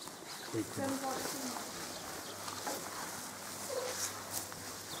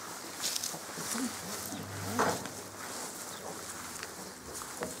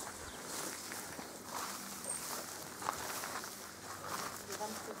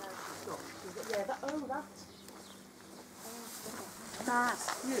 That.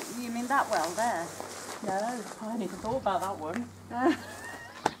 You mean that well there? No, I hadn't even thought about that one.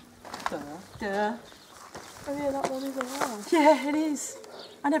 Duh. Oh yeah, that one is a wow. Yeah, it is.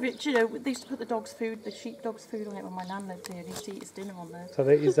 I never, they used to put the sheep dog's food on it when my nan lived here. He used to eat his dinner on there. So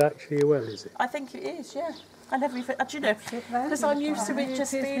that is actually a well, is it? I think it is, yeah. I never even, because I'm used to it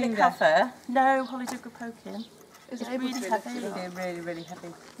just Who's being been a there? cover. No, Holly took a poke in. Is It's it able really to heavy. They're really, really heavy.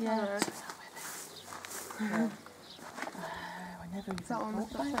 Yeah. Yeah. I never even Is that one thought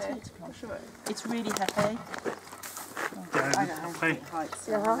the about buffet? it. For sure. It's really heavy. I don't know how to keep heights,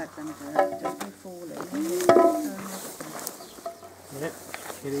 so Yeah. I'll let them do it. Don't be falling. Yeah,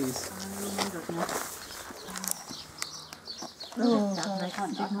 it is. Oh, I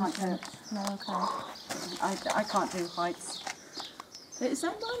can't do it. No, okay. I can't do heights. Is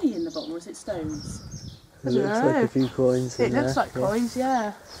that money in the bottom or is it stones? It looks like a few coins in It there. looks like coins,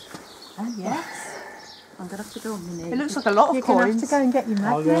 yeah. Oh, yes. I'm going to have to go on my knee. It looks like a lot of You're going to have coins. to go and get your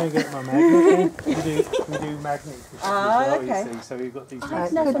I'll magnet. go and get my magnet. we do magnets as well, okay. you see. So we've got these.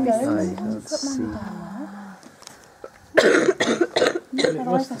 I've never known. I can't see. It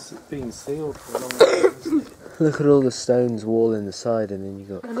must have been sealed for a long time, isn't it? Look at all the stones wall in the side, and then you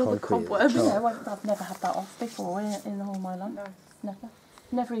got And all the concrete. cobwebs. No, I've never had that off before in all my life. No.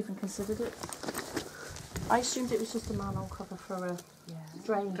 Never even considered it. I assumed it was just a manhole cover for a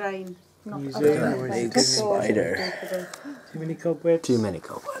drain. Drain. Not Use a it. drain. Big Big spider. Too many cobwebs? Too many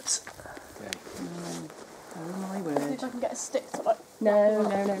cobwebs. Okay. Oh my See word. if I can get a stick to like. No.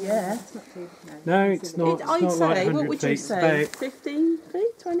 Yeah. No, it's not. It's I'd not like say, 100 what would feet. you It's say? about, 15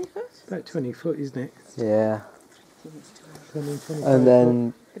 feet, 20 foot? about 20 foot, isn't it? Yeah. 20, 25 And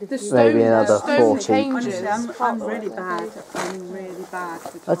then The stone, maybe another stone 4 feet. changes. Honestly, I'm really bad. I'm really bad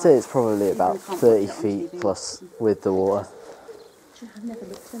with I'd say it's heights. probably about 30 feet plus with the water. I've never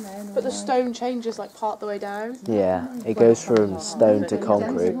looked in there. But the stone changes like part the way down. Yeah, it goes from stone to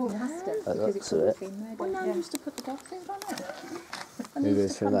concrete. Plastic, That because looks it's all it. been there. Well, now I used to put the dog food on it. And It they goes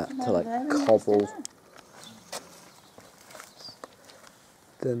used from come that to over like there and used cobble. it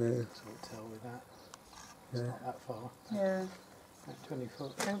there. Dunno. Sort of tell with that. It's not that far. Yeah. About 20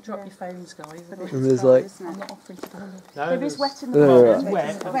 foot. Don't drop your phones, guys. And there's like, I'm not offering to do it. No, There is wet in the No, Well, no, it's no.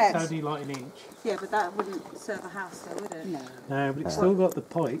 wet, but Wet. it's only like an inch. Yeah, but that wouldn't serve a house though, would it? No. No, but it's still got the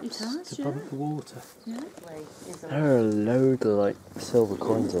pipes has, to pump the water. there are a load of like silver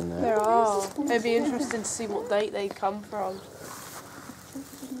coins in there. There are. It'd be interesting to see what date they come from.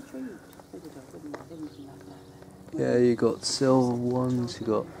 Yeah, you got silver ones, you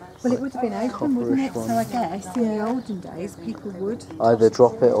got Well, it would have been open, wouldn't it? copperish So I ones. guess in the olden days, people would Either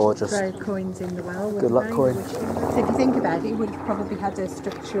drop it or just throw coins in the well. good wouldn't luck they? coin. So if you think about it, it would have probably had a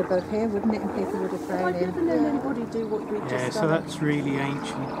structure above here, wouldn't it? And people would have thrown I've never in. known anybody do what we just Yeah, done. so that's really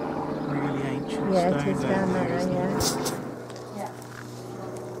ancient Yeah, stone it is down there, isn't it? yeah. Yeah.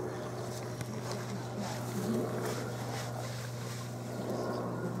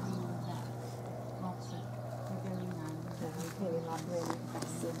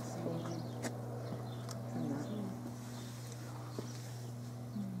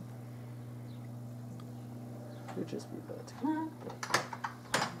 Could just be vertical.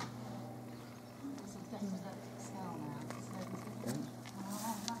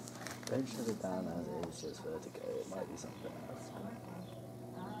 Don't shut it down as it is, just vertical. It might be something else.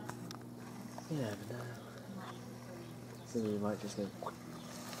 You never know. So you might just go.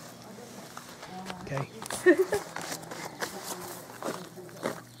 Okay. 3, 2,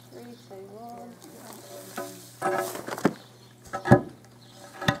 1.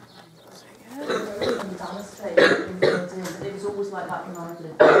 It was always like that when I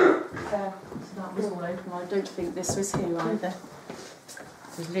lived there. So that was all open. I don't think this was here either.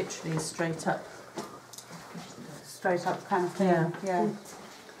 It was literally straight up. Straight up kind of thing. Yeah.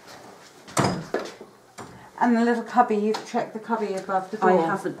 And the little cubby, you've checked the cubby above the I door?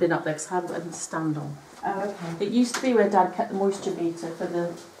 haven't been up there because I haven't had a stand on. Oh, okay. It used to be where Dad kept the moisture meter for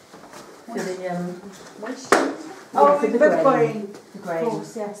the Moisture? Oh, for the grain. grain. The Of grain.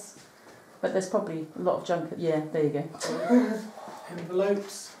 course, yes. But there's probably a lot of junk. Yeah, there you go.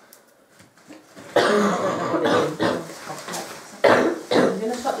 Envelopes. I don't know what it is. I'm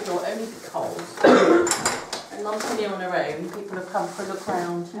going to shut the door only because and Mum's here on her own. People have come for a look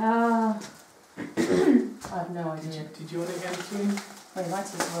round. Ah, I have no idea. Did you want to go to? Well, you might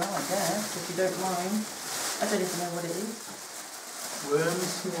as well, I guess, if you don't mind. I don't even know what it is. Worms,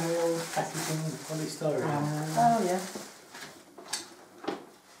 snails, packaging, polystyrene. Oh, yeah.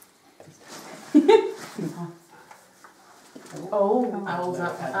 Oh, old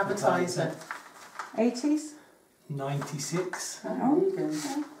advertiser. 80s? 96. Oh, there you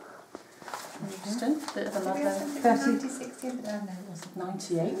go. Interesting. Bit of a love letter. 96 the other day, no, it wasn't.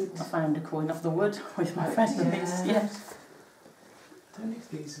 98. I found a coin off the wood with my friend. Yeah. I don't know if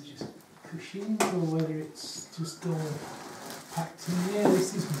these are just cushions or whether it's just all packed in. Yeah,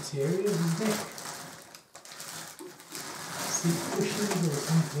 this is material, isn't it? Seat cushions or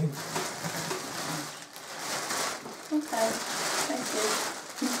something. Okay. Thank you.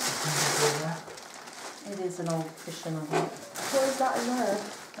 It is an old cushion, I think. What is that in there?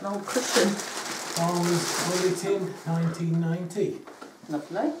 An old cushion. Farmers Bulletin, 1990.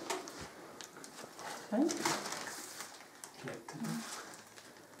 Lovely. Okay. Collected.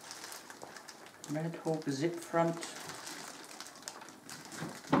 Red Hawk zip front.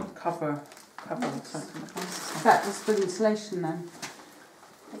 Cover. Is that just for insulation then?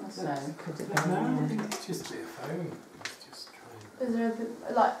 So, No, I think it's just a bit of foam. It's just trying. Is there a bit,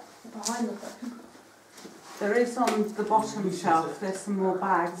 like, behind the phone? There is on the bottom shelf, there's some more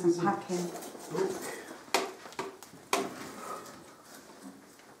bags and packing. Look.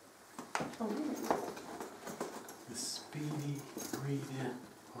 The Speedy Reader.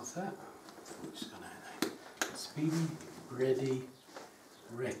 What's that? It's just gone out now. Speedy Ready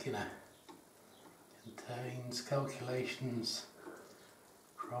Reckoner. Contains calculations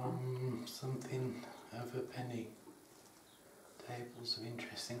from something over a penny. Tables of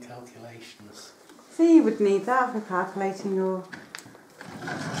interesting calculations. See, you would need that for calculating your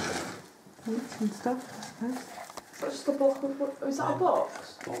weights and stuff, I suppose. What's just a box? Is that a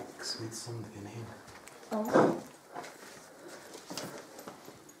box? Box with something in. Oh.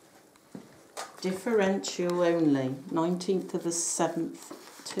 differential only. 19th of the 7th,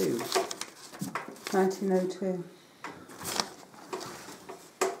 2. 1902.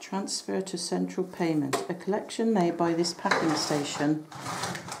 Transfer to central payment. A collection made by this packing station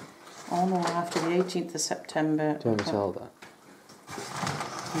on or after the 18th of September. Do you want me to hold that?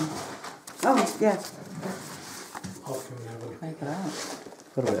 Oh, yes. I'll come and have a look. Take it out.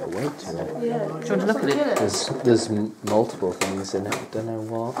 Got a bit of weight to it. Yeah. Do you want to look at it? There's multiple things in it. Don't know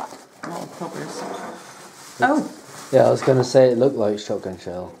what. Not a progress. Oh! Yeah, I was going to say it looked like shotgun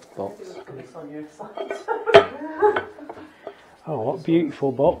shell box. It's on your side. Oh, what a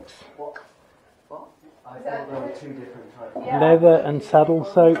beautiful box. I thought there were two different types. Leather and saddle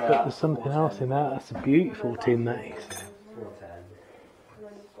soap, but there's something else in that. That's a beautiful tin, that is.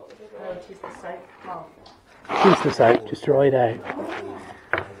 It is the same. Oh. It is the soap, just dried out.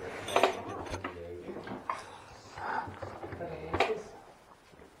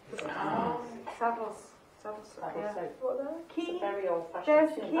 Saddle soap. Yeah. What there? Key. Very old-fashioned.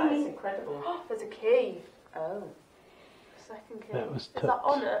 There's a thing. key. That is incredible. There's a key. Oh. Second key. That was Is that tucked.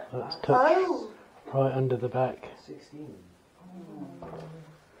 on it? That's tucked Oh. right under the back. 16.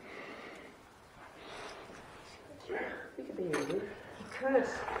 You could be here, would you? You could.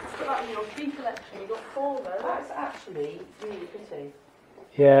 Put that in your key collection. You've got 4 though. That's actually really pretty.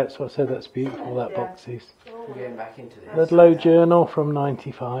 Yeah, that's what I said. That's beautiful. That Yeah. box is. Oh, We're getting back into this. Ludlow Journal from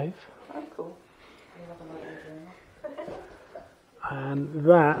 '95, Oh, cool. You have a little journal. and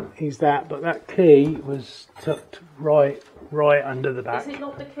that is that. But that key was tucked right under the back. Is it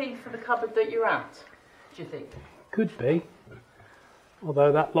not the key for the cupboard that you're at, do you think? Could be.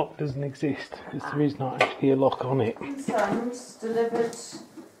 Although that lock doesn't exist because there is not actually a lock on it. Sons delivered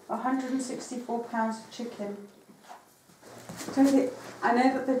 £164 of chicken. I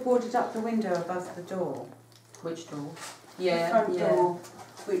know that they boarded up the window above the door. Which door? The front door,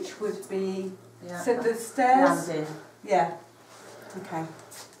 which would be... Yeah. So the stairs... Landing. Yeah. Okay.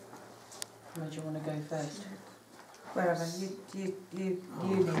 Where do you want to go first? Wherever. You need.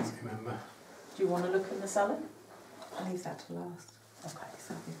 Remember. Do you want to look in the cellar? I'll leave that to last. Okay.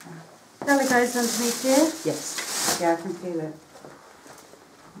 So that'll be fine. Cellar goes underneath here? Yes. Yeah, I can feel it.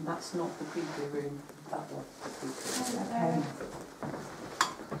 That's not the preview room. That one. The preview. Okay.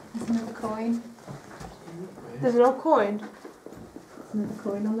 There's another coin. There's an old coin. There's another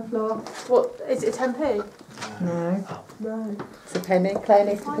coin on the floor. What? Is it 10p? No. No. It's a penny. Claire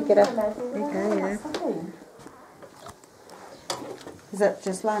needs to pick it up. There you go, yeah. Is that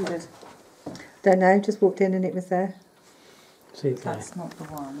just landed? Don't know, just walked in and it was there. See it there. That's not the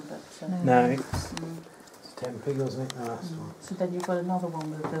one, but... No, it's 10p, wasn't it? The last one. So then you've got another one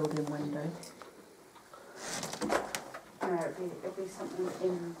with a built-in window. No, it'll be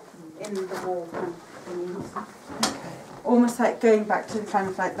something in the wall kind of thing. Okay. Almost like going back to kind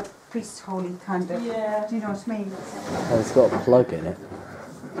of like the priest holy kind of. Yeah. Do you know what I mean? Oh, it's got a plug in it.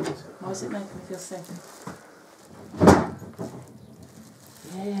 Why is it making me feel sick?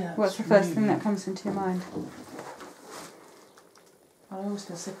 Yeah. What's the first thing that comes into your mind? I always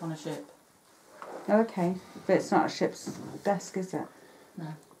feel sick on a ship. Okay, but it's not a ship's desk, is it? No.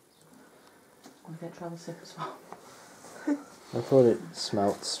 I get travel sick as well. I thought it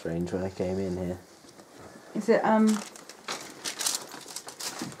smelt strange when I came in here. Is it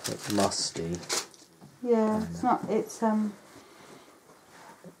Like musty. Yeah, it's not. It's It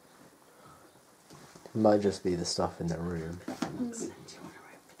might just be the stuff in the room. Do you want to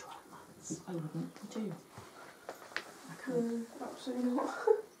room for 12 months? I wouldn't, would you? I can't. Absolutely not.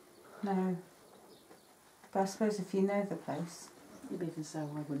 no. But I suppose if you know the place. Even so,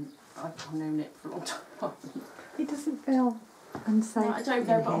 I wouldn't. I've known it for a long time. It doesn't feel unsafe. No, I don't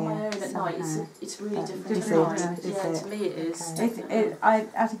go in but on my here own at night. somehow. It's really different Is at it? night. Is Yeah, it? to me it is. Okay.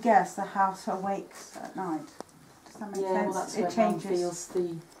 At a guess, the house awakes at night. Does that make Yeah, sense? well that's it where changes. Mum feels the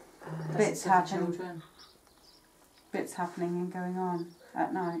Bits presence of the happen. children. Bits happening and going on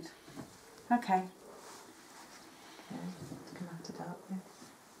at night. Okay. Yeah, come after dark then.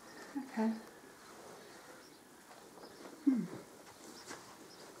 Okay.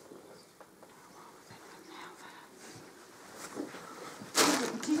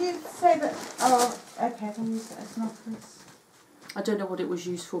 Did you say that? Oh, okay. Then use it as an office. I don't know what it was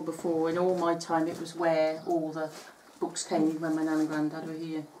used for before. In all my time, it was where all the books came in when my nan and granddad were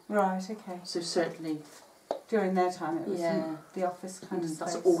here. Right. Okay. So certainly, During their time, it was Yeah. the office kind of space.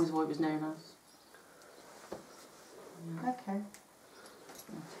 that's always what it was known as. Okay.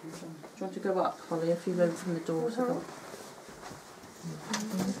 Do you want to go up, Holly? A few rows from the door. So go up.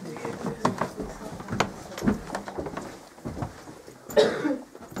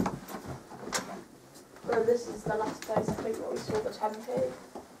 Well, this is the last place I think where we saw the 10p.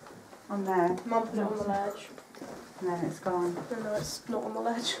 On there. Mum put it on the ledge. And then it's gone. No, it's not on the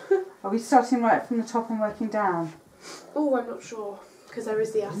ledge. Are we starting right from the top and working down? Oh, I'm not sure. Because there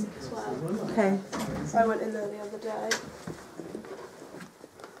is the attic as well. Okay. I went in there the other day.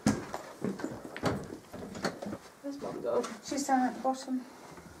 Where's Mum gone? She's down at the bottom.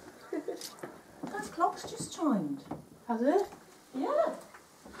 That clock's just chimed. Has it? Yeah.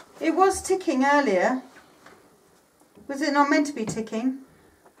 It was ticking earlier. Was it not meant to be ticking?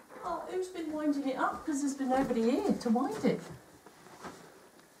 Oh, who's been winding it up? Because there's been nobody here to wind it.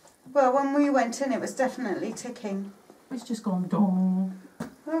 Well, when we went in, it was definitely ticking. It's just gone dong.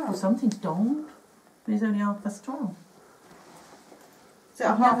 Or Oh. something's donged. But it's only 12:30. Is it a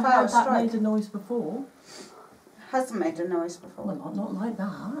I've never half-hour heard that strike? made a noise before. Hasn't made a noise before. Well, not like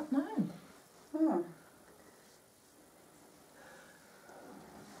that, no. Oh.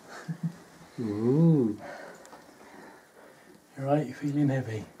 Ooh. You're right, you're feeling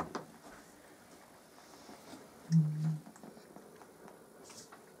heavy.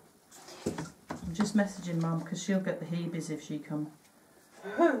 just messaging Mum because she'll get the heebies if she come.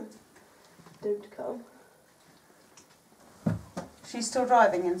 Don't come. She's still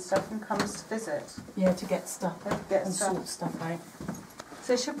driving and stuff and comes to visit. Yeah, to get stuff Get and stuff. sort stuff out.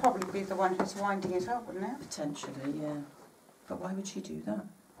 So she'll probably be the one who's winding it up, wouldn't it? Potentially, yeah. But why would she do that?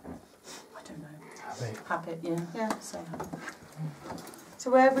 I don't know. Habit. Habit, yeah. Yeah. Say habit. So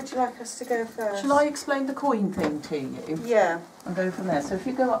where would you like us to go first? Shall I explain the coin thing to you? Yeah. And go from there. So if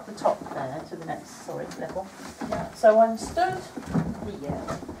you go up the top there to the next level. Yeah. So I'm stood here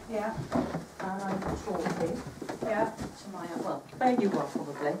Yeah. and I'm talking Yeah. to my well, where you are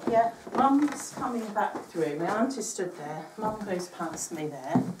probably. Yeah. Mum's coming back through. My auntie stood there. Mum goes past me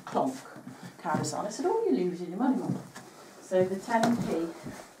there. Clonk. Carries on. I said, "Oh, you're losing your money, Mum." So the 10p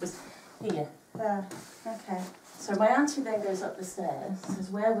was here. There. Okay. So my auntie then goes up the stairs, says,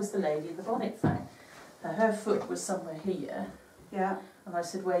 "Where was the lady in the bonnet found?" Her foot was somewhere here. Yeah. And I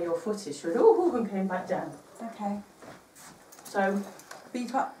said, "Where your foot is?" She went, "Oh," and came back down. Okay. So, But you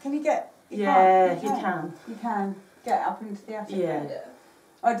can't, can you get... yeah, can't- you can. You can get up into the attic. Yeah.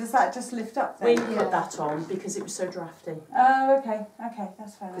 Oh, does that just lift up then? We put that on because it was so drafty. Oh, okay. Okay,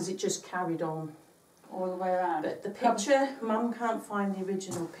 that's fair enough. Because it just carried on. All the way around. But the picture, Mum can't find the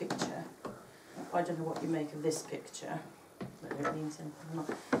original picture. I don't know what you make of this picture. Whether it means anything or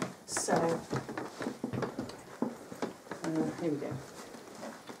not. So, here we go.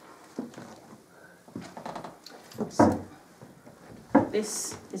 So,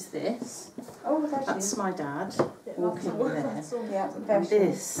 this is this. Oh, there she That's is. my dad Yeah, walking there. Yeah, there And she is.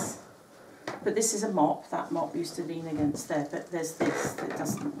 this, but this is a mop. That mop used to lean against there. But there's this that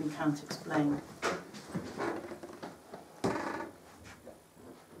doesn't. We can't explain.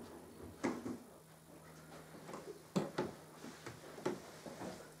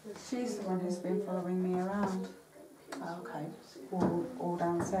 She's the one who's been following me around. Oh, okay. All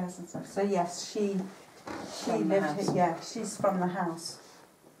downstairs and stuff. So yes, she From the lived house. here. Yeah, she's from the house.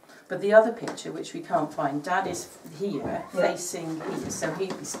 But the other picture, which we can't find, Dad is here, Yeah. facing here, so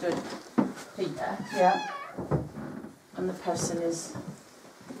he'd be stood here, Yeah. and the person is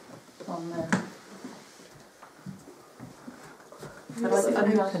on there. But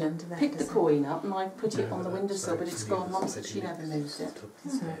I picked the coin up and I put it on the windowsill, but it's gone. Mum said she never moves it.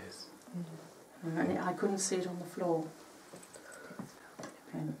 And I couldn't see it on the floor.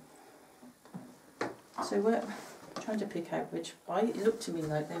 So we're trying to pick out which. It looked to me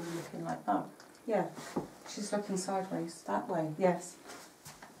like they were looking like that. Yeah. She's looking sideways. That way. Yes.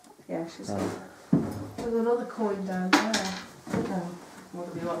 Yeah, she's. There's another coin down there. Oh,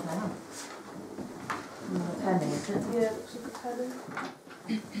 what do we want now? A penny, is it? Yeah, it looks like a penny.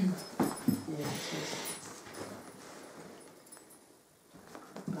 Yeah, it is.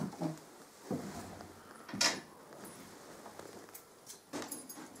 That one.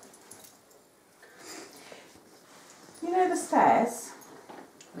 You know the stairs?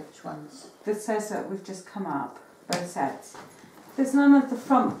 Which ones? The stairs that we've just come up, both sets. There's none of the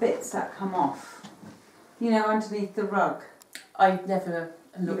front bits that come off. You know, underneath the rug. I've never looked.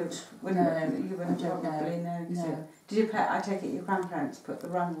 You No, wouldn't I don't probably know. know. No. Did you? I take it your grandparents put the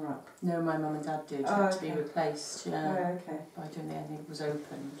runner up. No, my mum and dad did. It Oh, had to be okay. replaced. Oh, Yeah. okay. I don't think anything was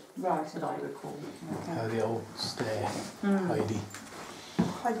opened, Right. that I recall. Okay. The old stair, Mm. Heidi.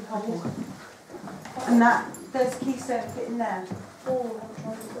 Heidi Hubble. And there's key safe fit in there. Oh, I'm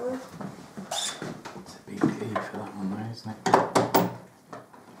trying to go. It's a big key for that one though, isn't it?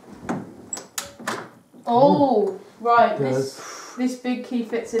 Oh, right. Does. This big key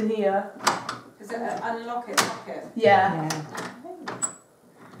fits in here. Is it unlock it, lock it? Yeah.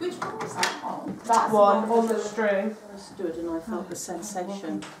 Which one was that on? That the one one on with the the- string. I stood and I felt the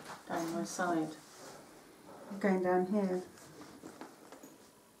sensation down my side. Going down here.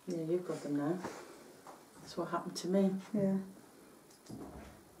 Yeah, you've got them now. That's what happened to me. Yeah.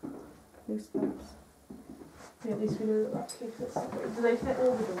 Goosebumps. Yeah, at least we know that key fits. Do they fit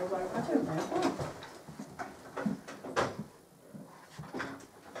all the doors out? I don't know.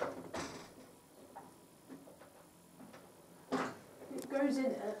 It goes in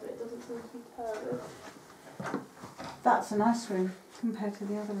it, but it doesn't seem to be turning. That's a nice room compared to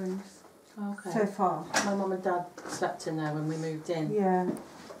the other rooms Okay. so far. My mum and dad slept in there when we moved in. Yeah.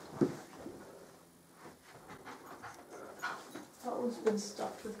 That one's been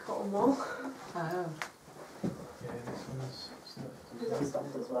stuffed with cotton wool. Oh. Yeah, this one's Is that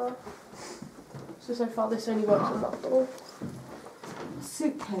stuffed as well? So far this only works on that door.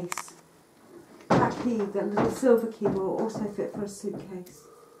 Suitcase. That key, the little silver key, will also fit for a suitcase.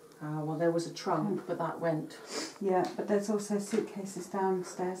 Well, there was a trunk, but that went. Yeah, but there's also suitcases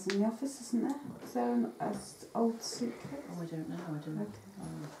downstairs in the office, isn't there? Is there an old suitcase? Oh, I don't know. I don't know. Okay.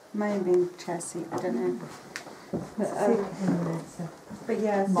 May have been chair seat, I don't know. But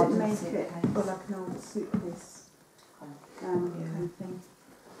yeah, so it may fit for like an old suitcase kind of thing.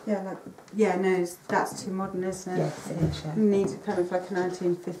 Yeah, like no, that's too modern, isn't it? Yes, it is. Yeah. You need kind of like a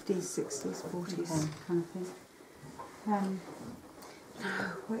 1950s, 60s, 40s kind of thing.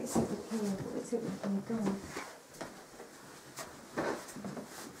 What is it with here? What is it with me going?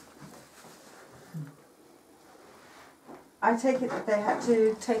 I take it that they had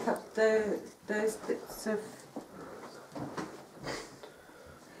to take up those bits of.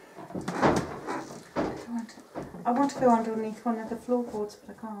 I want to go underneath one of the floorboards,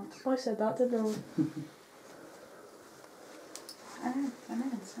 but I can't. I said that, didn't I? I know.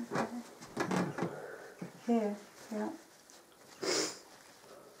 It's okay. Here, yeah.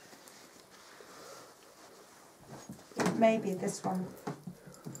 Maybe this one.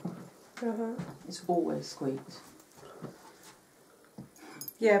 It's always squeaked.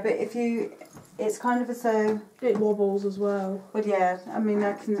 Yeah, but it's kind of as though. It wobbles as well. Well, yeah. I mean,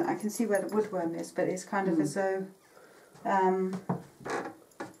 I can see where the woodworm is, but it's kind of as though.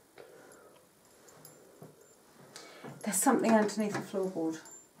 There's something underneath the floorboard.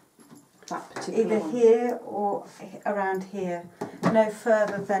 That particular Either one. here or around here. No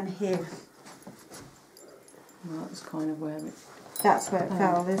further than here. Well, that's kind of where it. That's where it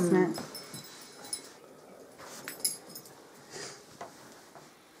fell, isn't it?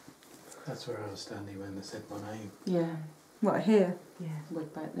 That's where I was standing when they said my name. Yeah. What, here? Yeah. Way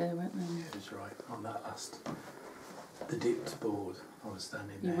back there, weren't they? Yeah, it was right on that last, the dipped board. I was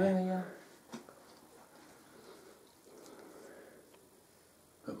standing You there. were, yeah.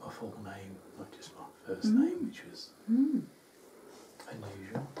 But my full name, not just my first name, which was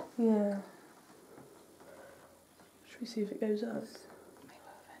unusual. Yeah. Should we see if it goes up?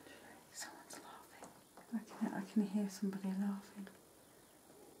 Someone's laughing. I can hear somebody laughing.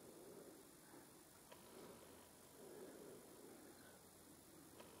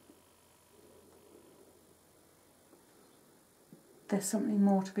 There's something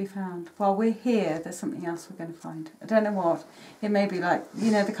more to be found. While we're here, there's something else we're going to find. I don't know what. It may be like,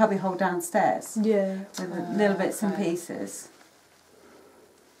 the cubby hole downstairs. Yeah. With little bits and pieces.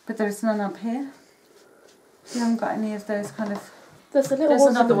 But there's none up here. You haven't got any of those kind of. There's a little There's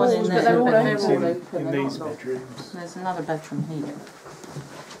ones another on the one in walls, there, but they're all but they're open. all open. In They're these not locked. bedrooms. There's another bedroom here.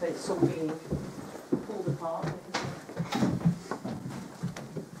 But it's all being pulled apart.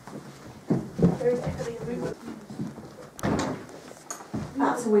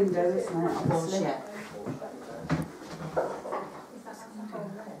 That's a window, isn't it? It was, yeah.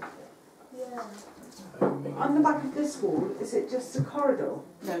 On the back of this wall, is it just a corridor?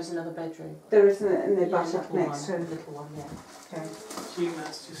 There's another bedroom. There isn't, and they Yeah, back up little next to one, it. little one, yeah. Okay. Assume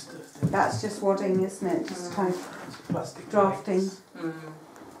that's just a thing. That's just wadding, isn't it? Just kind of Plastic drafting. bags. Because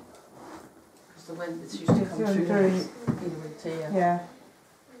the wind that's used to come through inwards here. Yeah.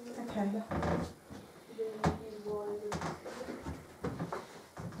 Okay.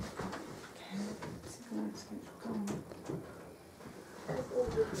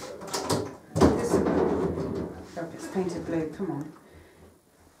 Oh, it's painted blue, come on.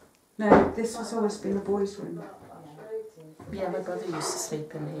 No, this has always been a boys' room. Yeah, my brother used to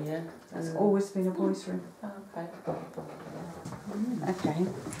sleep in here. It's always been a boys' room. Oh, okay. Okay,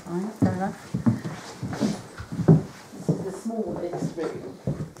 fine, fair enough. This is the smallest room.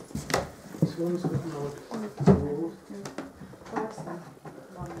 This one's got an odd wall.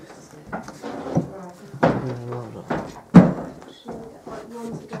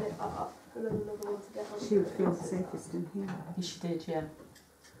 One to get it up, and then another one to get on. She would feel the safest in here. Yes, she did, yeah.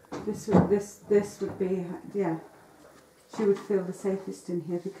 This would be, yeah. She would feel the safest in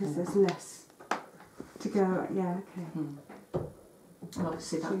here because there's less to go. Yeah, okay. Well,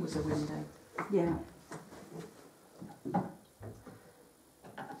 obviously that was a window. Yeah.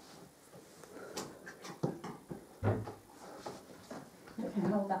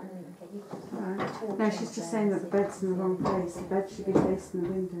 Hold that minute and get you. Right. No, she's just saying that the bed's in the wrong place. The bed should be facing the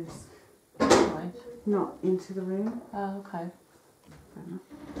windows, Right. not into the room. Oh, okay.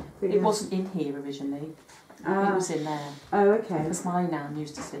 But It yeah. wasn't in here originally. It Ah. was in there. Oh, okay. Because my nan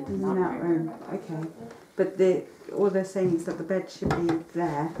used to sleep in In that that room. Okay. But all they're saying is that the bed should be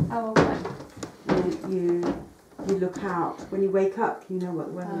there. Oh, okay. You look out when you wake up. You know what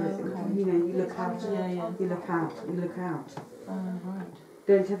the weather is. Okay. You look out. Yeah, yeah. You look out. You look out. Oh, right.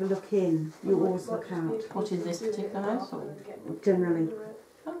 Don't ever look in. You always look out. What in this particular house? Or? Generally.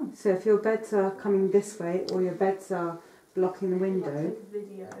 Oh. So if your beds are coming this way or your beds are blocking the window,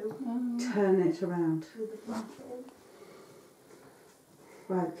 turn it around.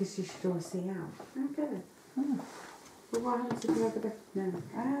 Right, because you should always see out. Okay. Oh. Well, what happens if you have the back? No.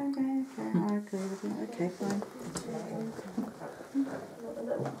 Okay, I agree with you. Okay, fine. A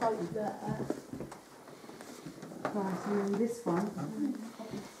little pipe there. Right, and then this one.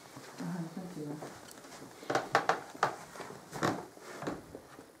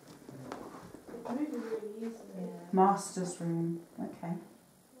 Master's room. Okay.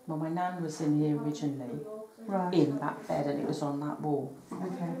 Well, my nan was in here originally, Right. in that bed, and it was on that wall.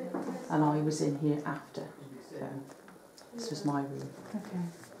 Okay. And I was in here after. So this was my room. Okay.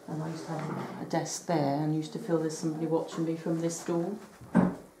 And I used to have a desk there and used to feel there's somebody watching me from this door.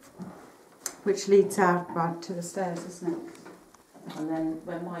 Which leads out right to the stairs, isn't it? And then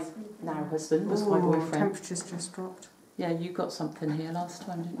when my now husband was my boyfriend. Temperature's just dropped. Yeah, you got something here last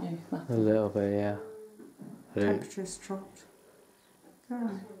time, didn't you? A little bit, yeah. Temperature's dropped. Go on.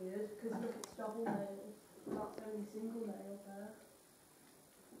 That's weird, because look, it's double nail. That's only single nail there.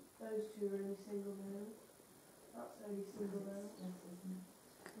 Those two are only single nail. That's only single nail.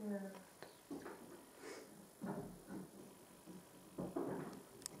 Yeah.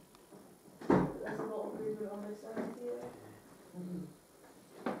 There's a lot of movement on this end here.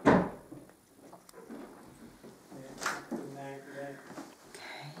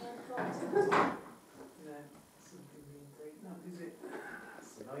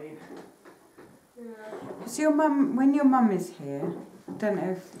 So your mum, when your mum is here, I don't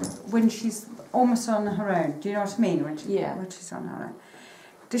know if, when she's almost on her own, do you know what I mean? When she's on her own.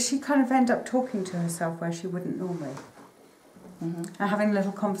 Does she kind of end up talking to herself where she wouldn't normally? Mm-hmm. And having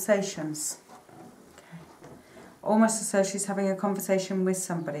little conversations? Okay. Almost as though she's having a conversation with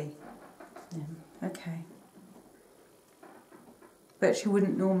somebody? Yeah. Okay. But she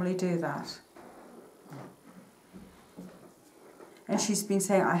wouldn't normally do that? And she's been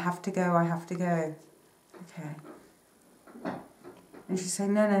saying, I have to go, I have to go. Okay. And she's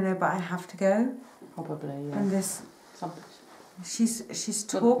saying, no, but I have to go. Probably, yeah. And this, she's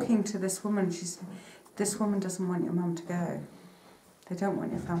talking to this woman. This woman doesn't want your mum to go. They don't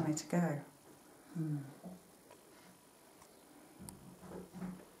want your family to go. Mm.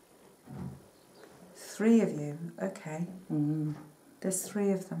 3 of you, okay. Mm. There's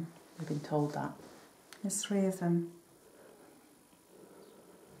 3 of them. We've been told that. There's 3 of them.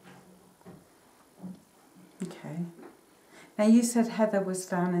 Okay. Now you said Heather was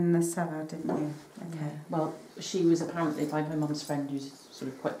down in the cellar, didn't you? Okay. Yeah. Well, she was apparently by my mum's friend, who's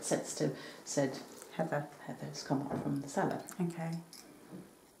sort of quite sensitive, said Heather's come up from the cellar. Okay.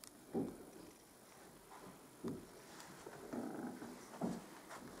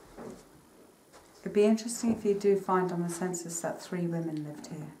 It'd be interesting if you do find on the census that 3 women lived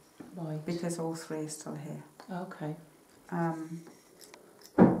here. Right. Because all 3 are still here. Okay.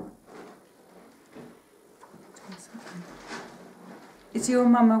 Is your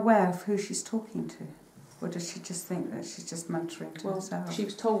mum aware of who she's talking to? Or does she just think that she's just muttering to herself? She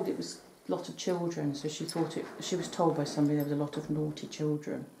was told it was a lot of children, so she was told by somebody there was a lot of naughty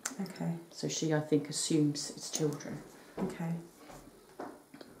children. Okay. So she, I think, assumes it's children. Okay.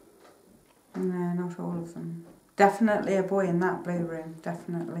 No, not all of them. Definitely a boy in that blue room,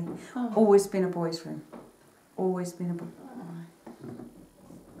 definitely. Oh. Always been a boy's room. Always been a boy.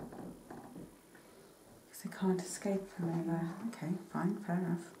 Because they can't escape from anywhere. Okay, fine, fair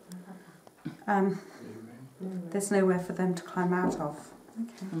enough. There's nowhere for them to climb out of.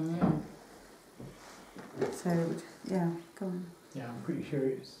 Okay. Mm. So, yeah, go on. Yeah, I'm pretty sure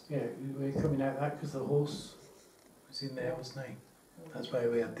it's, we're coming out of that because the horse was in there, wasn't he? That's where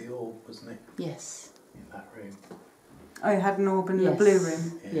we had the orb, wasn't it? Yes. In that room. Oh, you had an orb in the Yes. blue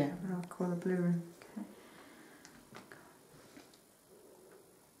room? Yeah. I'll call the blue room. Okay.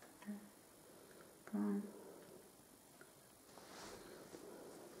 Go on.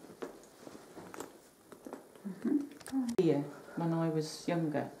 Go on. Here, when I was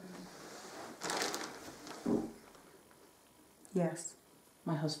younger, Yes.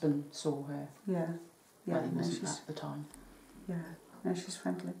 my husband saw her. Yeah. Yeah. Well, he No, wasn't she's, at the time. yeah. No, she's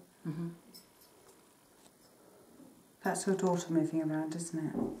friendly. Mm-hmm. That's your daughter moving around, isn't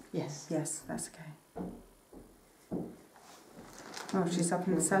it? Yes. Yes, that's okay. Oh, she's up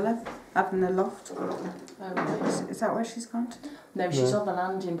in the cellar? Up in the loft? Oh, right. Is that where she's gone to? No, she's on the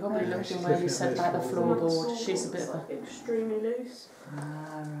landing, probably Yeah, looking she's where you looking said at about the this floorboard. She's a bit of a... extremely loose.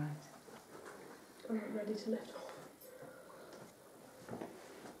 Ah, right. I'm not ready to lift off.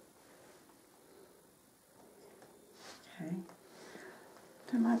 Okay.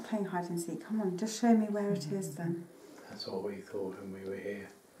 Don't like playing hide and seek. Come on, just show me where it is then. That's what we thought when we were here,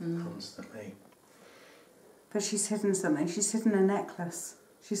 constantly. But she's hidden something. She's hidden a necklace.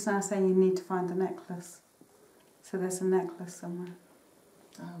 She's now saying you need to find the necklace. So there's a necklace somewhere.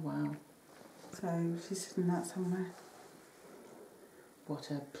 Oh, wow. So she's hidden that somewhere. What,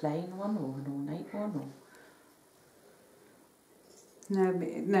 a plain one or an ornate one? Or? No,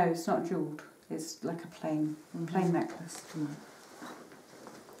 it's not jewelled. It's like a plain necklace. Mm.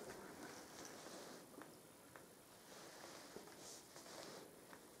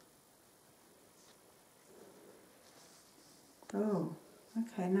 Oh,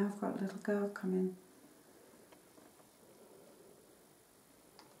 okay, now I've got a little girl coming.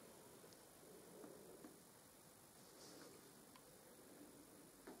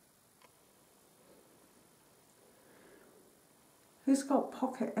 Who's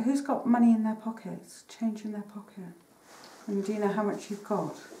got money in their pockets, change in their pocket? And do you know how much you've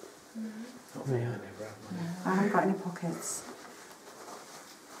got? Not me, I never have money. I haven't got any pockets.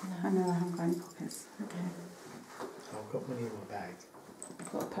 No. I know I haven't got any pockets. Okay. I've got money in my bag.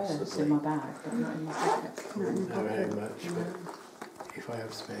 I've got a purse Possibly. in my bag, but not in my pocket. Not in your Not very pocket. much, but if I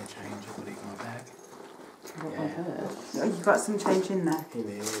have spare change, I'll put it in my bag. What, my purse? Oh, you've got some change in there. In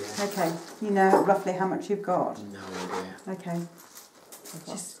here, yeah. Okay. You know roughly how much you've got. No idea. Okay. I've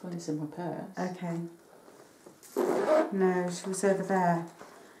got coins in my purse. Okay. No, she was over there.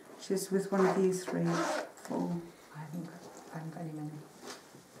 She was with one of you three. Four. I haven't got any money.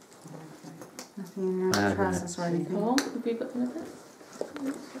 Nothing in I your haven't. trousers or anything. Paul, have you got anything?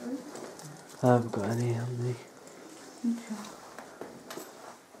 I haven't got any on me. Okay.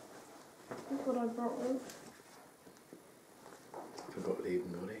 That's what I brought with. Forgot to leave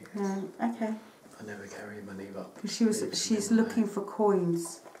money. No. Okay. I never carry money, but She's looking for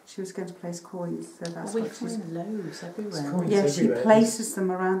coins. She was going to place coins, so that's We what she's. find loads everywhere. coins. Yeah, she everywhere. places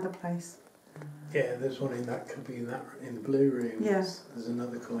them around the place. Yeah, there's one in that cubby in the blue room. Yeah. There's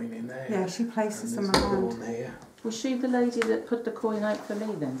another coin in there. Yeah, she places and them there's another around. one here. Was she the lady that put the coin out for me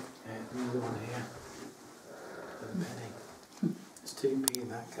then? Yeah, another one here. And a penny. There's 2p in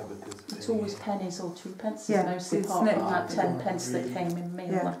that cupboard. There's a It's penny always here. pennies or 2 pence, Yeah, mostly it's apart no- from that Oh, 10 God, pence that really? came in me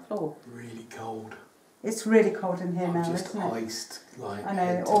Yeah. on that floor. Really cold. It's really cold in here I'm now, just isn't it? iced, like I know.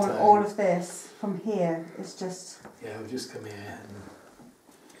 head to All toe. of this from here is just. Yeah, I've just come here and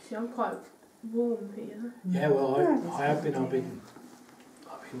See, I'm quite warm here. yeah, well, Yeah, I have been. I've been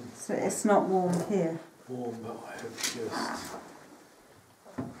So it's not warm here. warm, but I have just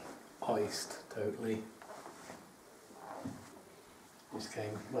iced totally.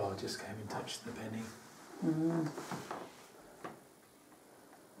 I just came and touched the penny. Mm.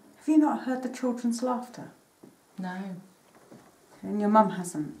 Have you not heard the children's laughter? No, And your mum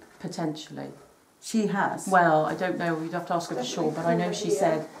hasn't. potentially. She has. Well, I don't know, we'd have to ask her for sure, but I know she Yeah.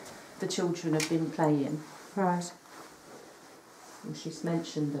 said the children have been playing Right. and she's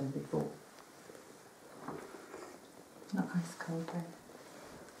mentioned them before. Not ice cold there.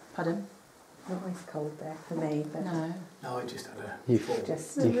 Pardon? Not ice cold there for me, but No. No, I just had a You full,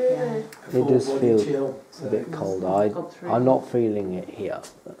 just Really? yeah. full does body feel chill. a bit so- cold. Got through. I'm not feeling it here.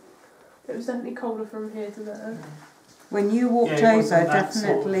 It was definitely colder from here to there. When you walked Yeah, it over, wasn't that sort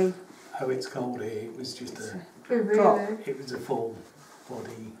of- definitely. Oh, it's cold here. It was just a. Oh, really? Drop. It was a full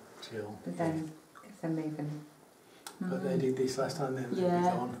body chill. But then if they're moving, But they did this last time. Then they'd be Yeah.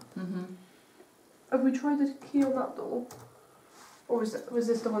 gone. Mm-hmm. Have we tried the key on that door? Or was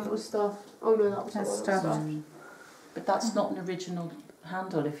this the one that was stuffed? Oh no, that was That's the one stuffed. that was stuffed. But that's not an original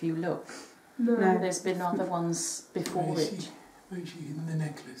handle if you look. No. No. There's been other ones before Where is it. she? Where's she in the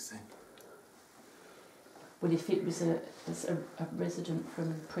necklace then? Well, if it was a resident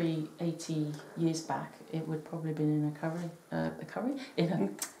from pre-80 years back, it would probably have been in in a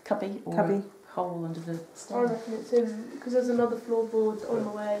cubby or Cubby. a hole under the I stair. reckon it's in, because there's another floorboard on the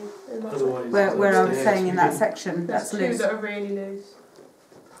way. In that Otherwise- section. Where I was Upstairs, saying in we that didn't- section, There's that's two loose. that are really loose.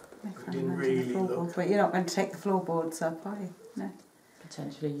 We didn't really look. But you're not going to take the floorboards up, are you? No.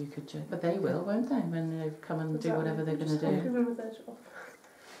 Potentially you could check. But they will, won't they, when they come and do Exactly. whatever they're going Just to take do. them with their job.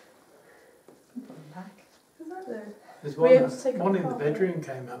 put them back. Exactly. There's We able to take one it in the apart? bedroom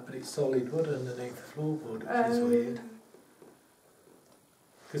came up, but it's solid wood underneath the floorboard, which is weird.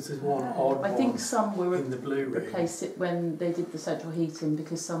 Because there's one odd I think one some were in the blue room. replaced it when they did the central heating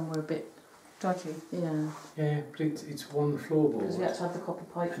because some were a bit, Dodgy. yeah, Yeah, but it's one because floorboard. we had to have the copper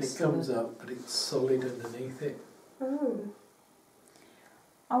pipes. And it for comes the- up, but it's solid underneath it. Oh.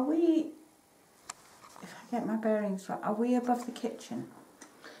 Are we, if I get my bearings right, are we above the kitchen?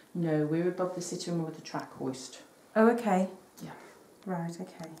 No, we're above the sitting room with the track hoist. Oh, okay. Yeah. Right,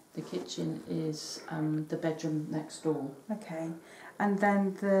 okay. The kitchen is the bedroom next door. Okay. And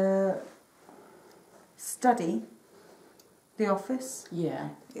then the study, the office, Yeah.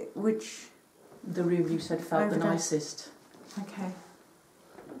 which The room you said felt Over the there. nicest. Okay.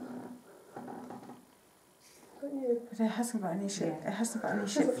 Don't you? But it hasn't got any shit. Yeah. It hasn't got any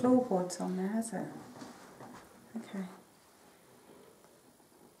shit floorboards on there, has it? Okay.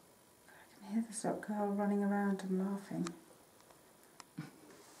 I can hear this little girl running around and laughing.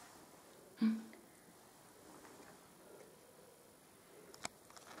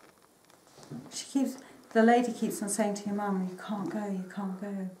 The lady keeps on saying to your mum, you can't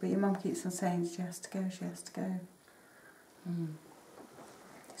go. But your mum keeps on saying she has to go.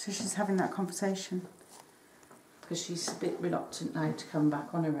 So she's having that conversation. Because she's a bit reluctant now to come back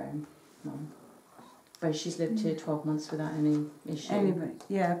on her own, Mum. But she's lived here 12 months without any issue. Anyway,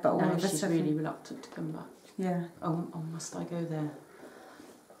 yeah, but all now of a she's sudden... really reluctant to come back. Yeah. Oh, must I go there?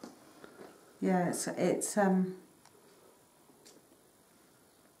 Yeah,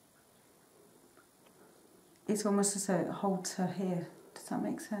 it's almost as though it holds her here. Does that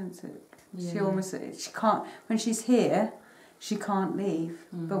make sense? She can't, when she's here, she can't leave.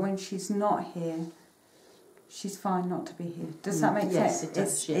 But when she's not here, she's fine not to be here. Does that make sense? Yes, it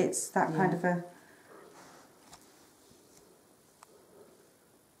does. It's that kind of a...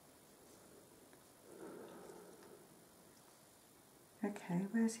 Okay,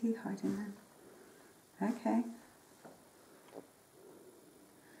 where's he hiding then? Okay.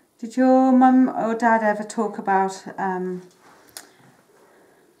 Did your mum or dad ever talk about...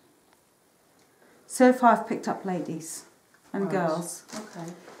 so far I've picked up ladies and girls.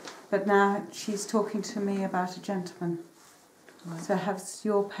 Okay. But now she's talking to me about a gentleman. Right. So have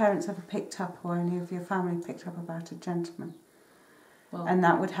your parents ever picked up, or any of your family picked up about a gentleman? Well, And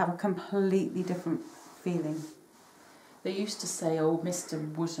that would have a completely different feeling. they used to say, oh,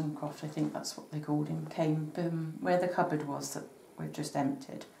 Mr. Wozencroft, I think that's what they called him, came where the cupboard was that we've just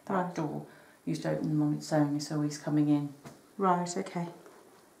emptied. That Right. door used to open on its own, so he's coming in. Right, okay.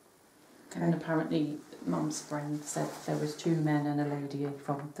 And apparently Mum's friend said there was 2 men and a lady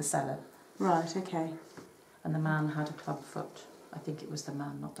from the cellar. Right, okay. And the man had a club foot. I think it was the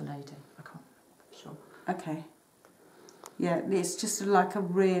man, not the lady. I can't remember for sure. Okay. Yeah, it's just like a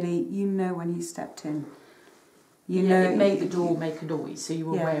really, you know when you stepped in. You know it made the door make a noise, so you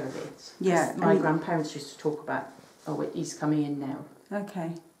were Yeah. aware of it. 'Cause Yeah, my and- grandparents used to talk about, oh, he's coming in now,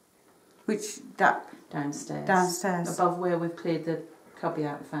 Okay. Which, that, downstairs. downstairs. Above where we've cleared the cubby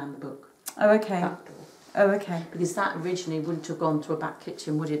out and found the book. Oh, okay. That door. Oh, okay. Because that originally wouldn't have gone to a back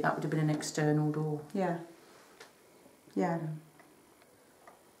kitchen, would it? That would have been an external door. Yeah. Yeah.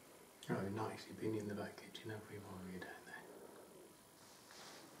 Oh, nice. You've been in the back kitchen, have we, while we were down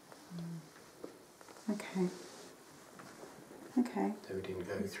there? Okay. Okay. So we didn't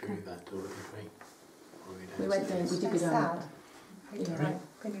go through that door, did we? While We went down, we did go So down. sad. Really, Yeah.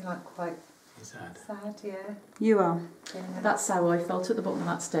 really like quite Is that? sad, yeah. You are. Yeah. That's how I felt at the bottom of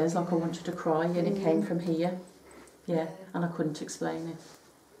that stairs, like I wanted to cry, and it came from here. Yeah, and I couldn't explain it.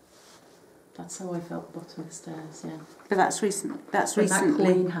 That's how I felt at the bottom of the stairs, yeah. But that's recent. That's When that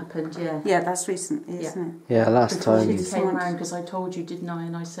recently. clean happened, yeah. Yeah, that's recently, isn't it? Yeah, last Before time. you came around, because I told you, didn't I?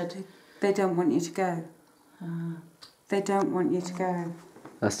 And I said, They don't want you to go. uh, They don't want you to go.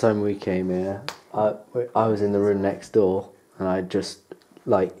 Last time we came here, I was in the room next door, and I just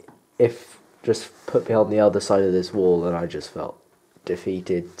just put me on the other side of this wall, and I just felt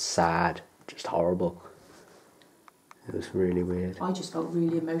defeated, sad, just horrible. It was really weird. I just felt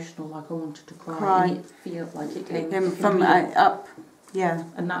really emotional, like I wanted to cry. Cry. And it felt like it came From here. up. Yeah.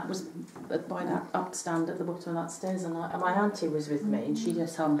 And that was by that upstand at the bottom of that stairs, and my auntie was with me, and she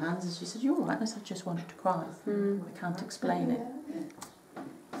just held my hands and she said, "You're all right." And I said, "I just wanted to cry. I can't explain it."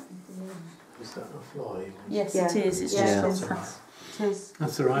 Is that a fly? Yes, Yeah. it is. It's Yeah. just That's all that's, It is.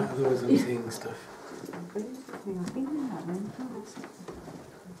 That's all right. Otherwise, I'm seeing stuff. I've been in that room.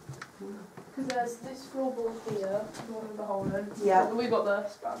 Because there's this floorboard here, the one with the hole in. Yeah. We got the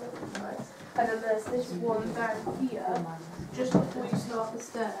spanner, right? And then there's this one down here, just before you start the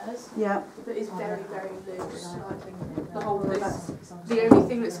stairs, Yeah. that is very, very loose. Like, the whole is the only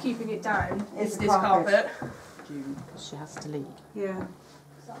thing that's keeping it down It's is this carpet. carpet. June, because she has to leave. Yeah.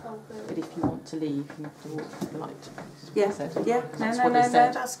 That whole thing. But if you want to leave, you have to walk to the light. Yeah. Said. Yeah. That's No, what they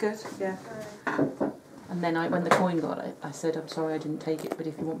said. that's good. Yeah. And then when the coin got it, I said, "I'm sorry I didn't take it, but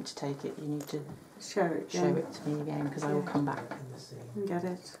if you want me to take it, you need to Show it. show it to me again, because I will come back," And get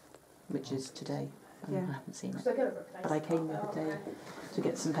it. which is today. And Yeah. I haven't seen it. So they're gonna replace But I came the other day to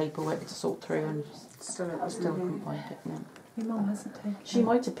get some paperwork to sort through, and Still, I still couldn't find it. No. Your mum hasn't taken She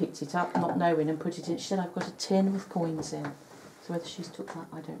might have picked it up, not knowing, and put it in. She said, "I've got a tin with coins in." So whether she's took that,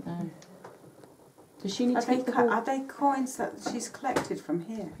 I don't know. Does she need to take the whole? Are they coins that she's collected from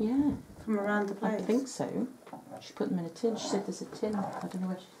here, Yeah, from around the I place? think so. She put them in a tin. She said there's a tin. I don't know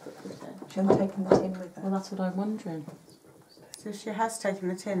where she's put the tin. She hasn't taken the tin with her. Well, that's what I'm wondering. So if she has taken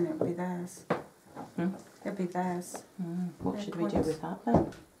the tin, it'll be theirs. It'll be theirs. What should we do with that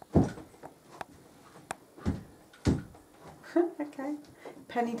then? Okay.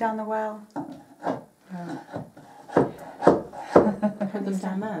 Penny down the well. Put them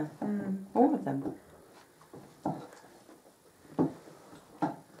down there? All of them?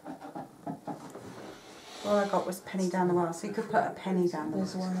 All I got was penny down the well, so you could put a penny down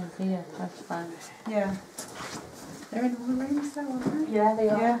There's there. one in here, I've found. Yeah. They're in all the rooms though, aren't they? Yeah, they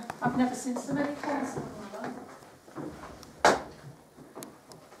are. Yeah. I've never seen so many cans.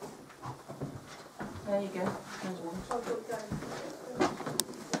 There you go. There's one.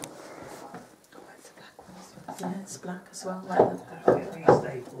 Yeah, it's black as well. Like the... Get these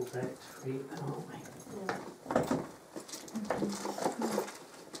staples out for you, aren't we?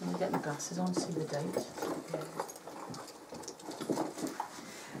 Can I get my glasses on, see the date?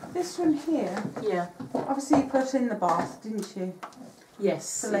 This one here, Yeah. obviously you put in the bath, didn't you?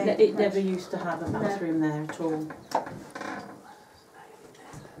 Yes. The lady It never used to have a bathroom there at all.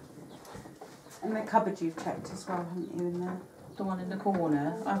 And the cupboard you've checked as well, haven't you, in there? The one in the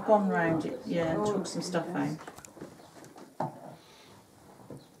corner. I've gone round it, yeah, and took some stuff out.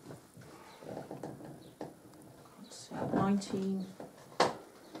 Let's see,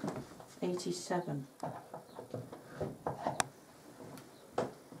 1987.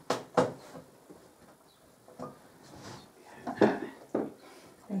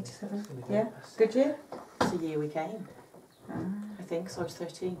 Yeah. Good year? It's the year we came, I think, so I was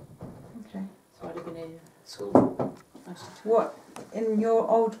 13. Okay. So I'd have been in school most of the time. What, in your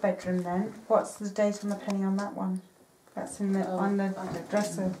old bedroom then, what's the date on the penny on that one? That's in the, on the I don't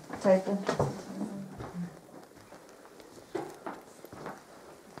dresser table.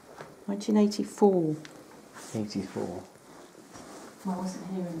 1984. 84. I wasn't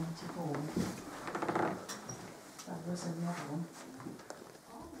here in 84. That was another one.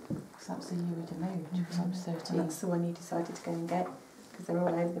 Because that was the year we'd moved, because I was 13. That's the one you decided to go and get, because they're all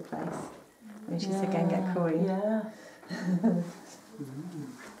over the place. And she said, go and get Corey. Yeah.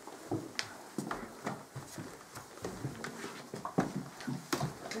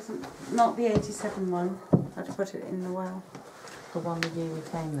 Not the 87 one. I'd put it in the well. The one the year we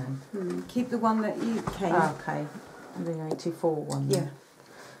came then. Keep the one that you came. Okay. The 84 one. Then. Yeah.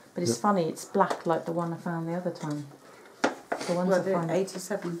 But it's funny, it's black like the one I found the other time. The ones Well, I the found.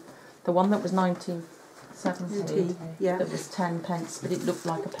 87. The one that was 1970. Yeah. That was 10 pence, but it looked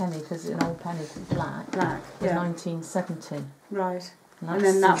like a penny because an old penny was black. Black. Was Yeah. 1970. Right. And And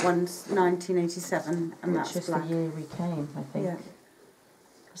then that's that one's 1987, and which that's is black. the year we came, I think. Yeah.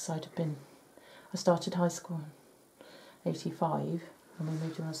 Because I started high school in 85 and we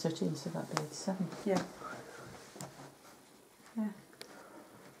moved when I was 13, so that'd be 87. Yeah. Yeah.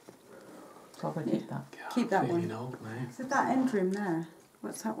 So I'm going to keep that. Keep that Feeling one. old now. So that end room there,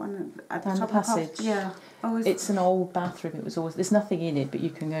 what's that one at the Down the top of the passage. Yeah. Oh, is It's an old bathroom, it was always, there's nothing in it, but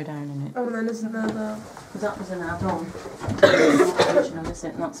you can go down in it. Oh, and then isn't there the... Because that was an add-on. It's not original, is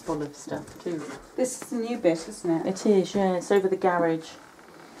it? And that's full of stuff too. This is the new bit, isn't it? It is, yeah, it's over the garage.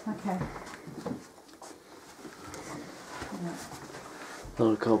 Okay. A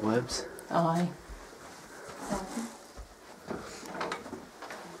lot of cobwebs. Aye.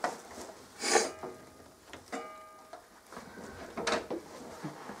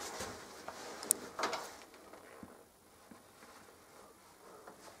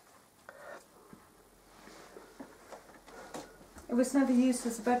 It was never used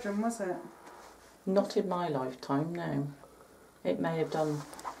as a bedroom, was it? Not in my lifetime, no. It may have done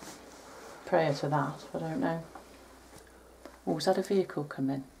prior to that, I don't know. Oh, was that a vehicle come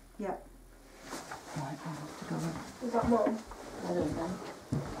in? Yeah. Right, I'll have to go in. Was that Mum? I don't know.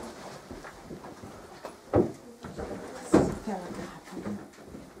 Doesn't feel like a happy room.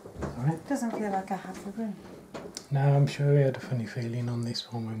 Alright. Doesn't feel like a happy room. No, I'm sure we had a funny feeling on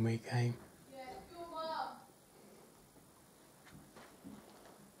this one when we came.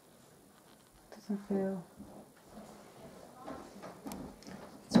 Doesn't feel.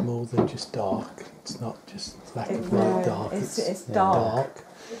 It's more than just dark. It's not just black and No, white dark. it's dark.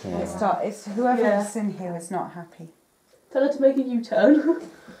 Yeah. It's dark. It's whoever's Yeah. in here is not happy. Tell her to make a U-turn.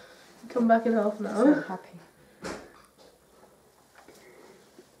 Come back in half an It's hour. not happy.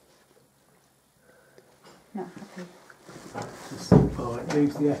 Not happy. Just, oh, it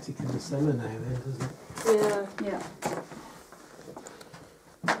leaves the attic and the cellar now then, doesn't it? Yeah. Yeah.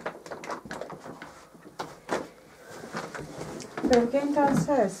 So we're going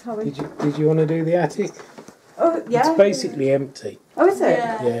downstairs, are we? Did you want to do the attic? Oh, yeah. It's basically empty. Oh, is it?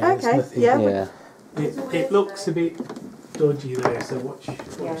 Yeah. Yeah, there's Okay, nothing. yeah. Yeah. It looks a bit dodgy there, so watch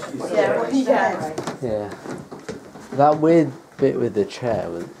Yeah. That weird bit with the chair,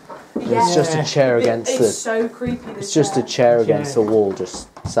 it's just a chair against It's so creepy. It's just a chair against the wall, just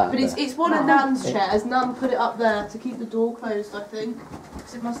sat But there. it's one of Nan's chairs. Nan put it up there to keep the door closed, I think.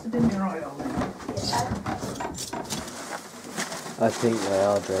 Because it must have been right on there. I think they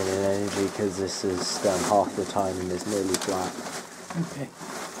are draining energy because this is done half the time and it's nearly flat. Okay.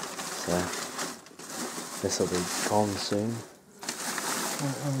 So this will be gone soon.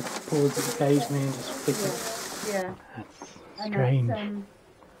 I'll pause it occasionally and just flick it. Yeah. That's And strange. that's,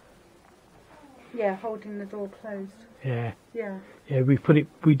 yeah, holding the door closed. Yeah. Yeah. Yeah,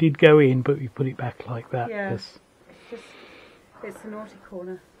 we did go in, but we put it back like that. Yeah. 'Cause It's the naughty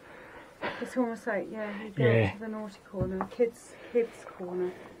corner. It's almost like, you go Yeah. to the naughty corner, kids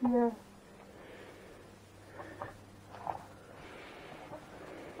corner. Yeah.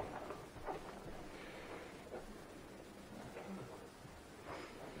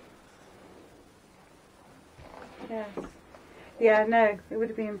 Yes. Yeah, no, it would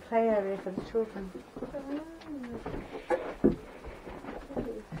have been play area for the children.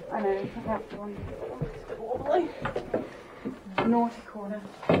 I know, I have to wonder. Naughty corner.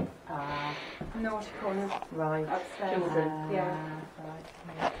 Naughty corner. Right. Upstairs. Children. Yeah.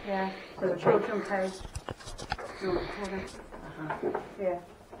 Right. Yeah. So the children play. Naughty corner. Yeah.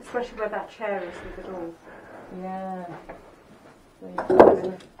 Especially where that chair is with the door. Yeah.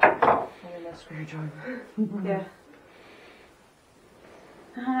 Yeah.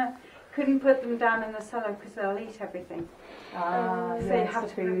 Couldn't put them down in the cellar because they'll eat everything. So you have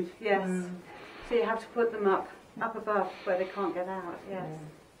to food. Yes. So you have to put them up above where they can't get out. Yes.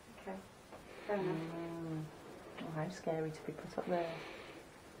 Okay. Fair enough. Oh, how scary to be put up there.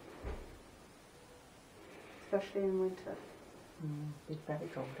 Especially in winter. It's very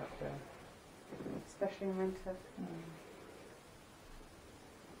cold up there. Especially in winter.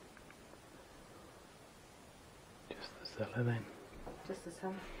 just the cellar then. Just the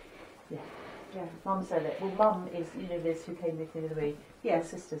cellar. Yeah, Mum said it. Well, Mum is, Liz, who came with me the other week. Yes.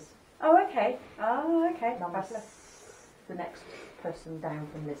 Sisters. Oh, okay. Oh, okay. Mum's the next person down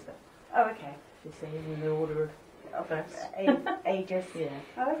from Lisbon. Oh, okay. You see, in the order of first. Ages. Yeah.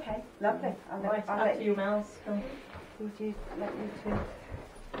 Oh, okay. Lovely. I'll let After you. you, Mels. Would you let me to?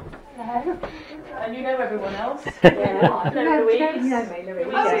 And you know everyone else. Yeah. I know Louise. You know me, Louise.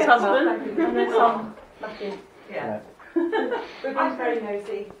 Louise's husband. And then some. Lucky. Yeah. We're being very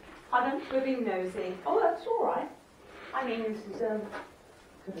nosy. Pardon? We're being nosy. Oh, that's all right. I mean, this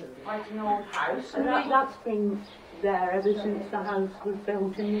is quite an old house. And that's been there ever since the house was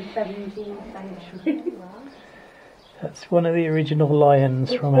built in the 17th century. That's one of the original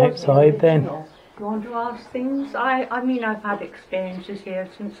lions from outside then. You want to ask things? I mean, I've had experiences here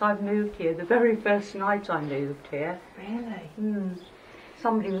since I've moved here. The very first night I moved here. Really?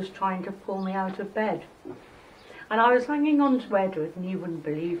 Somebody was trying to pull me out of bed. And I was hanging on to Edward and you wouldn't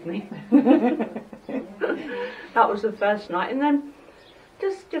believe me. That was the first night. And then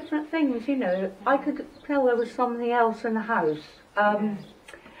just different things, I could tell there was something else in the house. And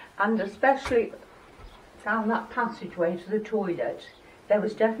especially down that passageway to the toilet, there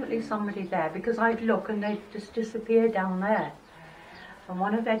was definitely somebody there because I'd look and they'd just disappear down there. And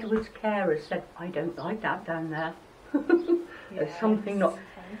one of Edward's carers said, I don't like that down there. There's something not...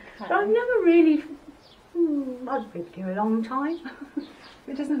 But I've never really... I've lived here a long time.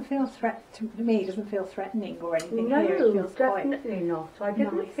 It doesn't feel to me. It doesn't feel threatening or anything. No, here. It feels definitely not. I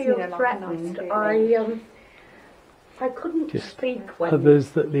didn't nice, feel like a threatened. nice I couldn't Just speak when... Others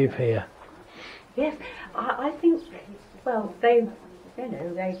that live here. Yes, I think, well, they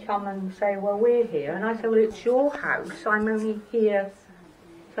come and say, well, we're here. And I say, well, it's your house. I'm only here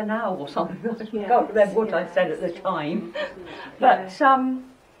for now or something. I can't remember what I said at the time. But,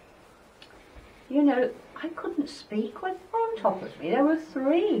 I couldn't speak when they were on top of me. There were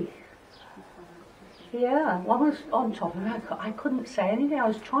three. Yeah, one was on top of me. I couldn't say anything. I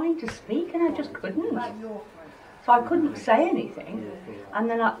was trying to speak and I just couldn't. So I couldn't say anything. And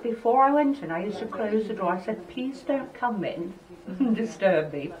then before I went in, I used to close the door. I said, please don't come in and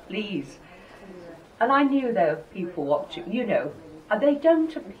disturb me, please. And I knew there were people watching, and they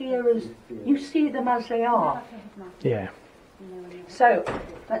don't appear as, you see them as they are. Yeah. So,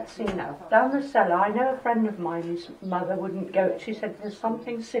 let's see now. Down the cellar, I know a friend of mine's mother wouldn't go. She said there's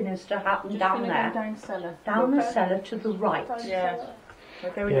something sinister happened down there. Down the cellar to the right. Yeah.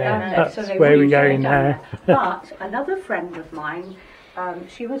 That's So they where we're wouldn't go going down now. there. But another friend of mine,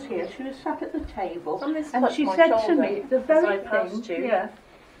 she was here. She was sat at the table, and she said to me the very thing. Yeah.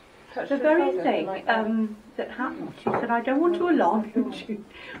 The very thing that happened, she said, I don't want to alarm you,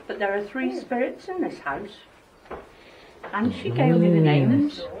 but there are 3 spirits in this house. And she gave me the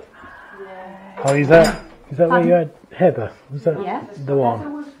names. Oh, is that where you had Heather? Was that the one?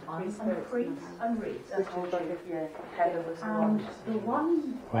 Heather was one, and Fritz and Rita. And the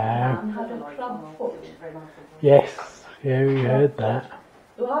one man had a club foot. Yes, yeah, we heard that.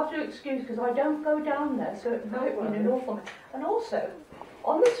 You'll have to excuse because I don't go down there, so it might be an awful. And also,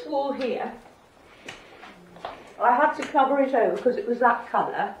 on this wall here, I had to cover it over because it was that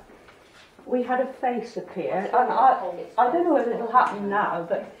colour. We had a face appear, and I don't know whether it'll happen now,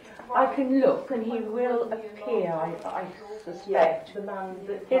 but I can look and he will appear, I suspect.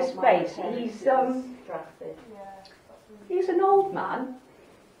 His face, he's an old man.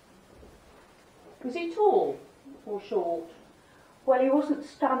 Was he tall or short? Well, he wasn't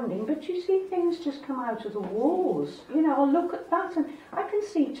standing, but you see things just come out of the walls. You know, I'll look at that and I can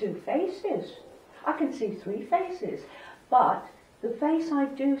see 2 faces. I can see 3 faces. But the face I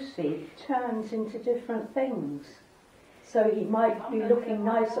do see turns into different things. So he might be looking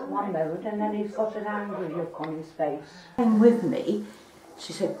nice at one moment and then he's got an angry look on his face. And with me,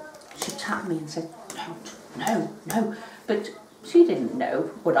 she tapped me and said, no. But she didn't know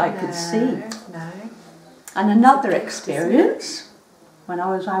what I could see. No. And another experience, when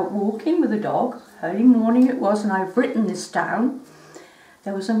I was out walking with a dog, early morning it was, and I've written this down,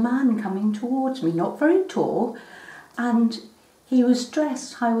 there was a man coming towards me, not very tall, and he was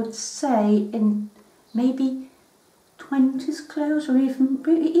dressed, I would say, in maybe 20s clothes, or even,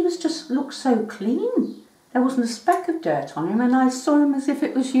 he was just looked so clean. There wasn't a speck of dirt on him, and I saw him as if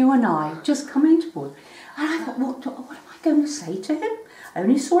it was you and I, just coming towards. And I thought, what am I going to say to him? I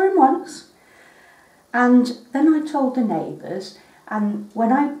only saw him once. And then I told the neighbours, and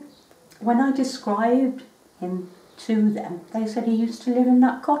when I described him to them, they said he used to live in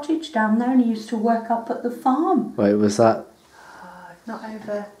that cottage down there and he used to work up at the farm. Wait, was that? Not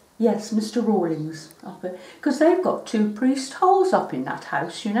over. Yes, Mr. Rawlings. Because they've got 2 priest holes up in that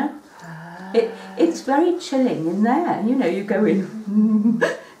house, you know. It's very chilling in there, you know, you go in,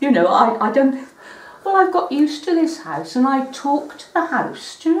 you know, I don't, well, I've got used to this house and I talk to the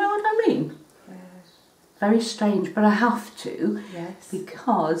house, do you know what I mean? Very strange, but I have to,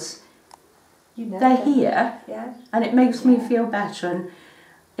 because they're here, and it makes me feel better. And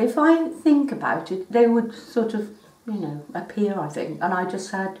if I think about it, they would sort of, you know, appear, I think. And I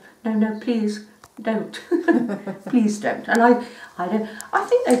just said, no, please don't, please don't. And I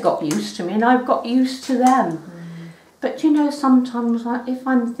think they've got used to me, and I've got used to them. But you know, sometimes if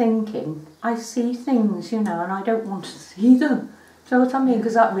I'm thinking, I see things, you know, and I don't want to see them. Do you know what I mean?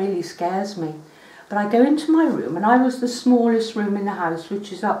 Because that really scares me. But I go into my room, and I was the smallest room in the house,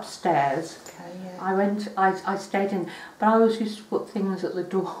 which is upstairs. Okay, yeah. I stayed in, but I always used to put things at the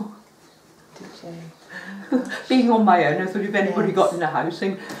door. Did you? Being on my own, I thought if anybody got in the house,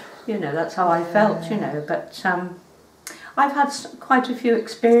 and, you know, that's how I felt, you know. But I've had quite a few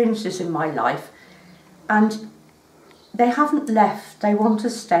experiences in my life, and they haven't left. They want to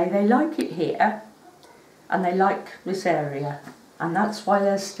stay. They like it here, and they like this area, and that's why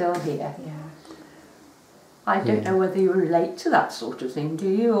they're still here. Yeah. I don't know whether you relate to that sort of thing, do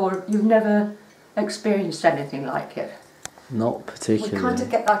you? Or you've never experienced anything like it? Not particularly. We kind of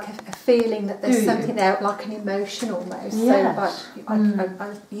get like a feeling that there's something there, like an emotion almost. Yes. So,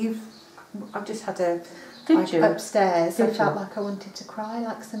 I've just had upstairs. I felt like I wanted to cry,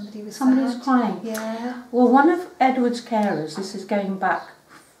 like somebody was crying. Yeah. Well, one of Edward's carers, this is going back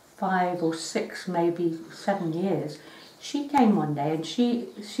 5 or 6, maybe 7 years. She came one day and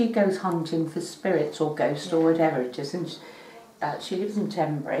she goes hunting for spirits or ghosts or whatever it is, and she lives in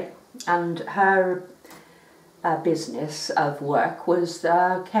Tenbury, and her business of work was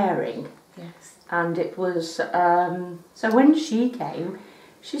caring. Yes. And it was, so when she came,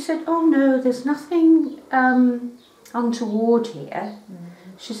 she said, oh no, there's nothing untoward here.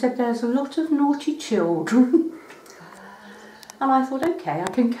 She said, there's a lot of naughty children. And I thought, okay, I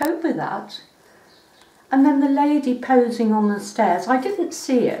can cope with that. And then the lady posing on the stairs, I didn't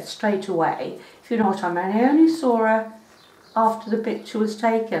see her straight away, if you know what I mean. I only saw her after the picture was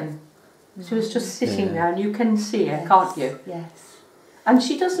taken. She was just sitting there, and you can see her, can't you? Yes. And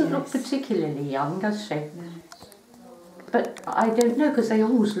she doesn't look particularly young, does she? No. But I don't know, because they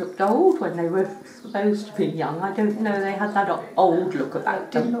always looked old when they were supposed to be young. I don't know, they had that old look about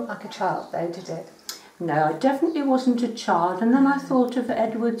It them. didn't look like a child though, did it? No, I definitely wasn't a child. And then I thought of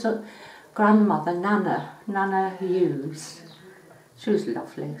Edward's grandmother, Nana Hughes. She was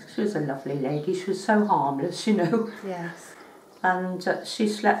lovely. She was a lovely lady. She was so harmless, you know. Yes. And she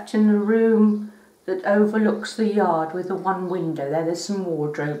slept in the room that overlooks the yard with the one window there. There's some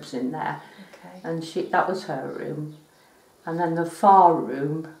wardrobes in there. Okay. And that was her room. And then the far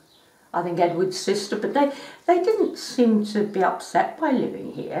room, I think Edward's sister, but they didn't seem to be upset by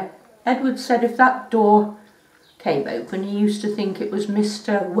living here. Edward said if that door came open, he used to think it was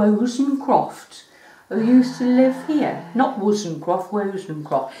Mr. Wozencroft who used to live here. Not Wozencroft,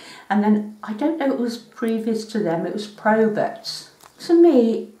 Wozencroft. And then, I don't know, it was previous to them, it was Proberts. To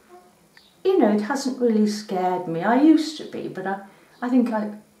me, you know, it hasn't really scared me. I used to be, but I think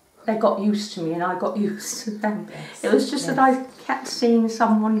they got used to me and I got used to them. Yes. It was just that I kept seeing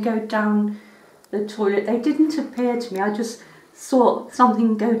someone go down the toilet. They didn't appear to me, I just saw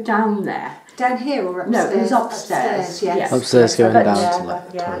something go down there. Down here or upstairs? No, it was upstairs. Yes. Upstairs going But, down to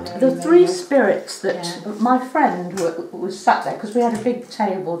like the toilet. The three spirits that my friend was sat there, because we had a big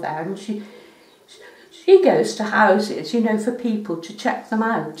table there, and she goes to houses, you know, for people to check them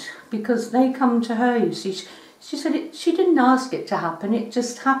out, because they come to her, you see. She said she didn't ask it to happen, it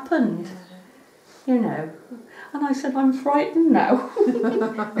just happened, you know. And I said, I'm frightened now.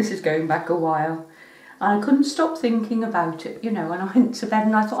 This is going back a while. And I couldn't stop thinking about it, you know, and I went to bed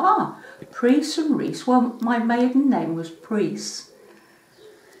and I thought, Priest and Reese. Well, my maiden name was Priest,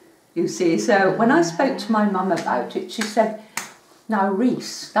 you see. So when I spoke to my mum about it, she said, now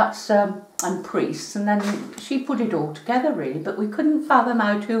Reese, that's, and Priest. And then she put it all together, really, but we couldn't fathom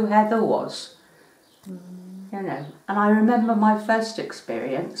out who Heather was, you know. And I remember my first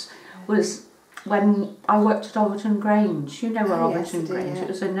experience was when I worked at Overton Grange. You know where Overton Grange, it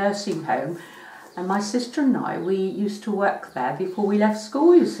was a nursing home. And my sister and I, we used to work there before we left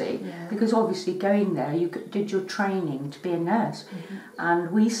school, you see, because obviously going there you did your training to be a nurse.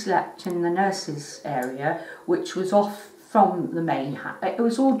 And we slept in the nurses' area, which was off from the main house. It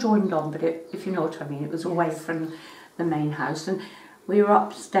was all joined on, but if you know what I mean, it was away from the main house. And we were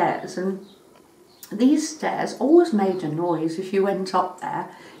upstairs, and these stairs always made a noise if you went up there.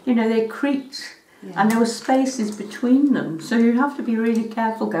 You know, they creaked. And there were spaces between them, so you'd have to be really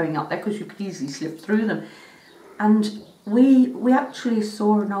careful going up there because you could easily slip through them. And we actually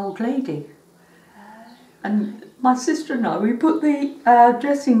saw an old lady. And my sister and I, we put the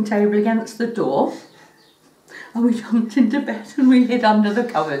dressing table against the door and we jumped into bed and we hid under the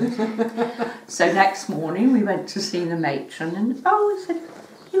covers. So next morning we went to see the matron and I said,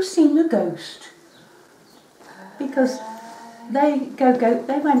 you've seen the ghost? Because they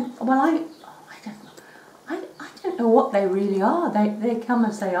went, well, I don't know what they really are. They come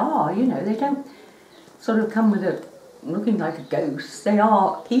as they are, you know. They don't sort of come with looking like a ghost. They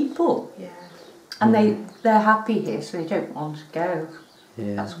are people. Yeah. And they're happy here, so they don't want to go.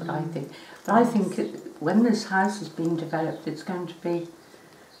 Yeah. That's what I think. But I think when this house has been developed, it's going to be...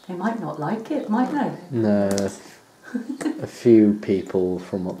 They might not like it, might they? No. A few people,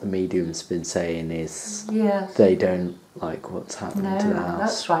 from what the medium's been saying, is they don't like what's happening to the house.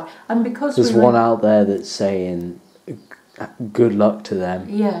 That's right. And because there's one out there that's saying good luck to them.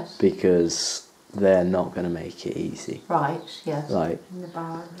 Yes. Because they're not going to make it easy. Right. Yes. Like. In the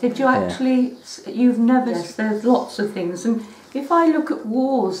barn. Did you actually? You've never. Yes. There's lots of things, and if I look at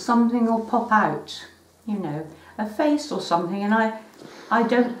walls, something will pop out. You know, a face or something, and I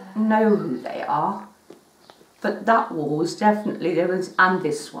don't know who they are. But that wall was definitely, and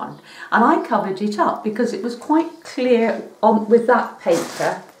this one. And I covered it up because it was quite clear with that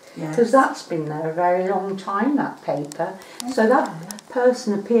paper, because that's been there a very long time, that paper. Okay. So that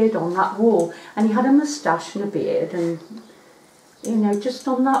person appeared on that wall, and he had a moustache and a beard, and, you know, just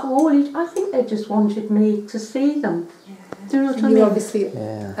on that wall, I think they just wanted me to see them. Yeah. Do you know what I mean? You're obviously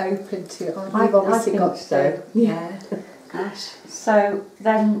open to it, aren't you? You've obviously got so. Yeah. Gosh. So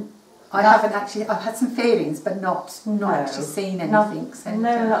then... I haven't actually, I've had some feelings, but not actually seen anything. So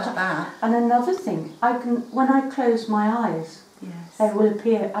that's that. And another thing, when I close my eyes, they will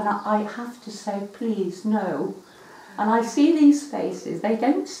appear, and I have to say, please, no. And I see these faces, they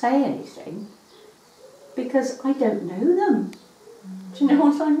don't say anything, because I don't know them. Do you know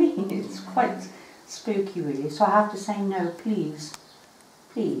what I mean? It's quite spooky, really. So I have to say, no, please,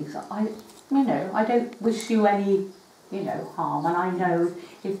 please. I don't wish you any... you know, harm, and I know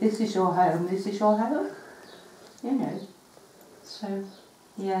if this is your home, this is your home, you know. So,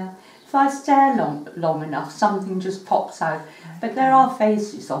 yeah. If I stare long enough, something just pops out. Okay. But there are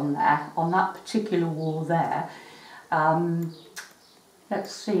faces on there, on that particular wall there.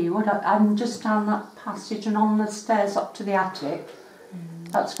 Let's see, I'm just down that passage and on the stairs up to the attic.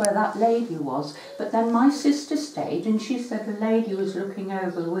 That's where that lady was. But then my sister stayed, and she said the lady was looking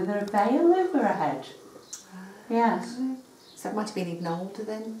over with her veil over her head. Yes. So that might have been even older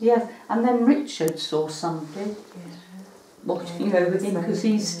then? Yes, and then Richard saw somebody watching over him because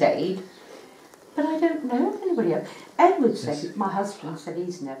he stayed. But I don't know of anybody else. Edward said, my husband said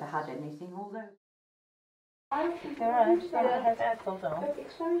he's never had anything, although... Alright, hold on.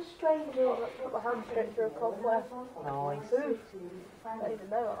 It's very strange to put my hand straight through a cobweb. Nice. I didn't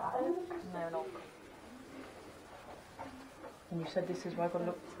know that. No, not. And you said this is where I've got to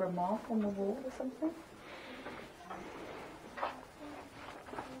look for a mark on the wall or something?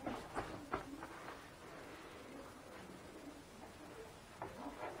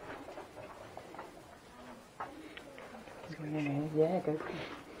 Yeah, go for it.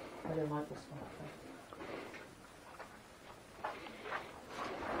 I don't like this one.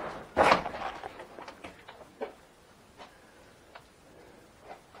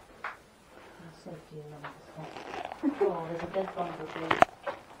 Oh, there's a dead bundle here.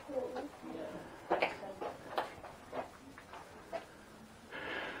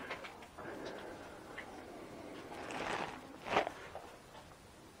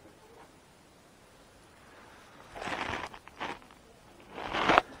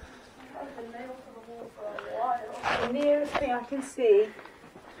 The nearest thing I can see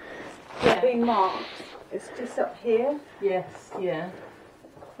being marked is just up here, Yes, yeah.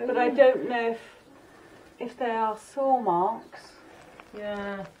 but I don't know if they are saw marks.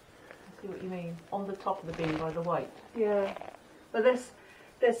 Yeah. I see what you mean. On the top of the beam by the white. Yeah, but there's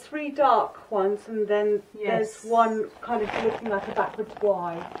 3 dark ones, and then there's one kind of looking like a backwards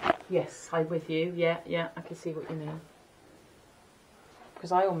Y. Yes, I'm with you. Yeah, yeah, I can see what you mean.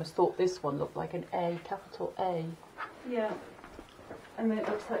 Because I almost thought this one looked like an A, capital A. Yeah, and then it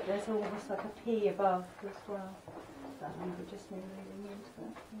looks like there's almost like a P above as well. That one could just be reading into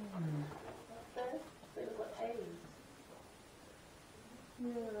it. They look like A's.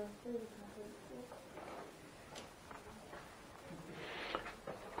 Yeah,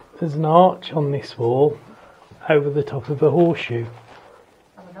 There's an arch on this wall over the top of a horseshoe.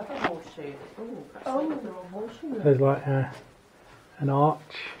 Oh, another horseshoe. Ooh, that's like the wrong horseshoe. There's like an arch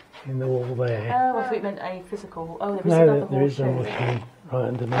in the wall there. Oh, I thought you meant a physical. Oh, there is No, another there is a horseshoe. horseshoe right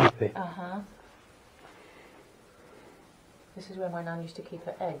underneath it. Uh-huh. This is where my nan used to keep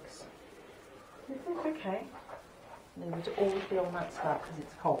her eggs. Okay. They would always be on that slab because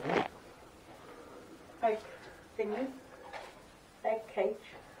it's cold. Egg thingy. Egg cage.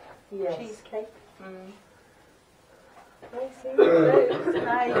 Yes. Cheesecake. Mm.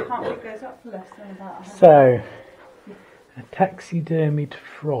 Now you can't pick those up for less than about 100. So, a taxidermied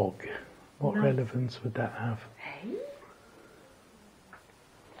frog. What relevance would that have? Hey?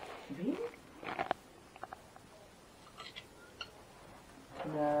 Really?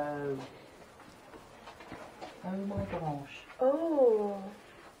 No. Oh my gosh. Oh.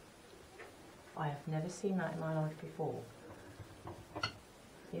 I have never seen that in my life before.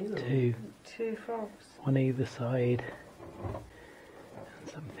 Ew. 2 frogs. On either side. And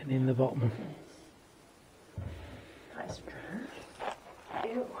something in the bottom. That is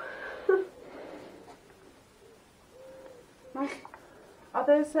strange. Ew. Nice. Are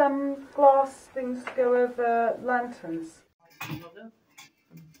those glass things to go over lanterns?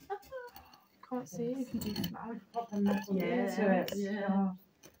 Can't see if you do that. I would pop a metal into it. Yeah.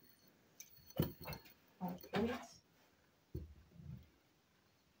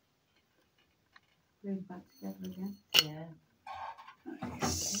 Glue back together again. Yeah.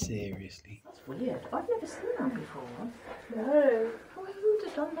 Seriously. That's weird. I've never seen that before. No. Who would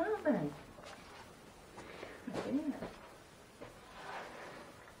have done that then? Yeah.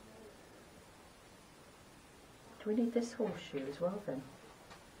 Do we need this horseshoe as well then?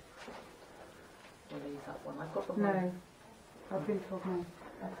 We'll leave that one. I've got the one. No. I've been told no.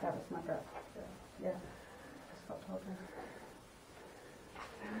 That was my gut. Yeah. Just got told no.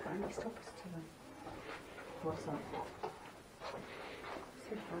 I haven't got any stoppers to them. What's that?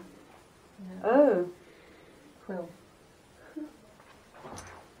 Super. Yeah. Oh. Quill.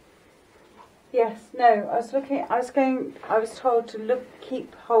 Yes, no, I was told to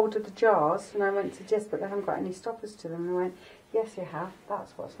keep hold of the jars, and I went to Jess, but they haven't got any stoppers to them. And I went, yes, you have.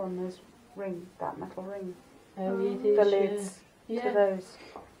 That's what's on those that metal ring. Oh, you did. The lids to those.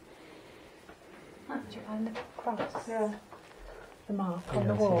 Did you find the cross? Yeah. The mark on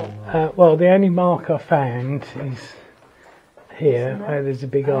the wall? Well, the only mark I found is here, where there's a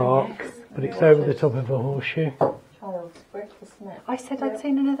big arc, but it's over the top of a horseshoe. Child's breakfast net. I said I'd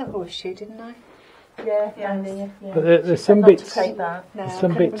seen another horseshoe, didn't I? Yeah, Yes. yeah. But there's some Not to bits, take that. No, there's I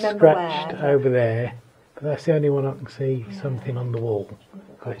some couldn't bits remember scratched where. over there, but that's the only one I can see something on the wall.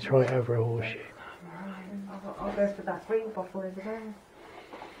 But it's right over a horseshoe. I'll go for that green bottle over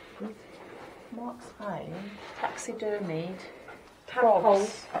there. Mark's found taxidermied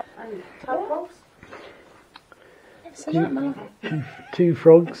Tadpoles. And tadpoles? So that Mark. 2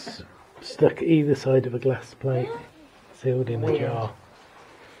 frogs stuck either side of a glass plate, sealed in a jar.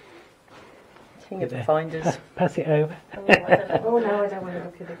 Thing of the finders. Pass it over. Oh no, I don't want to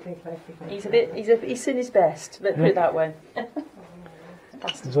look at it too closely. He's seen his best. Let's put it that way.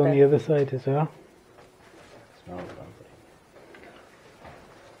 It's on the other side as well.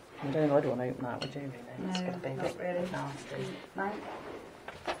 I don't know, I'd want to open that, would you? It's No, going to be a not bit really. nasty. No.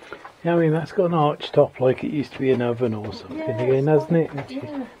 Yeah, I mean that's got an arch top like it used to be an oven or something again, hasn't it? Which is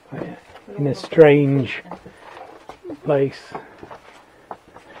in a strange place.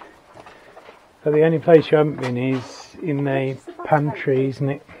 So the only place you haven't been is in the pantry, isn't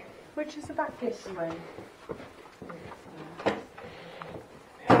it? Which is the back this way?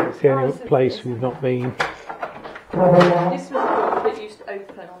 Yeah, it's the only place we've not been. This was the door that used to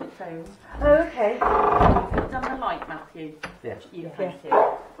open on its own. Oh, okay. Have you done the light, Matthew? Yeah. Thank you.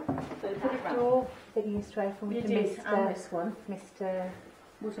 So put it round. Door thingy straight from You to did, and Mr. this one. Mr.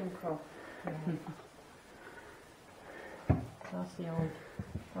 Woodencroft. That's the old.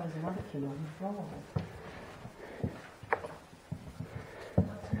 Oh, there's another key on the floor.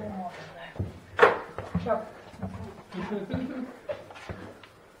 That's more modern though.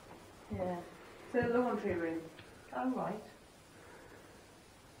 Yeah. So the laundry room. Oh right.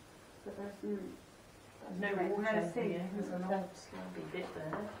 But there's No no water sink. here. There's an old slabby bit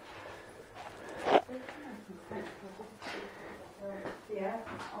there. Yeah.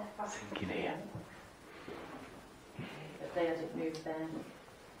 Thinking here. But they had it moved there.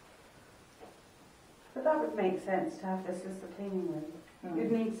 But that would make sense to have this as the cleaning room.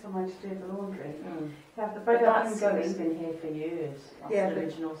 You'd need somewhere to do the laundry. You have the But bread oven that's going. been here for years. That's Yeah, the but-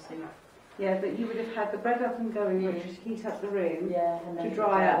 original sink. Yeah, but you would have had the bread oven going, which would heat up the room Yeah, and then to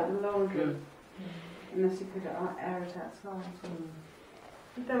dry out. out the laundry. Unless you could air it outside.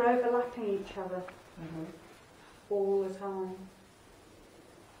 They're overlapping each other all the time.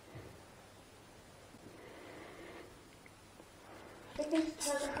 They going to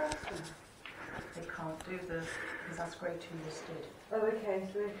tear the house down? They can't do the, because that's grade 2 listed. Oh, okay,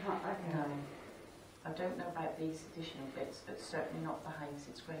 so they can't. Okay. No. I don't know about these additional bits, but certainly not the house,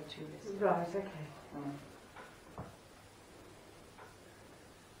 it's grade 2 listed. Right, okay.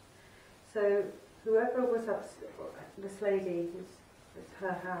 So whoever was upstairs, this lady, it's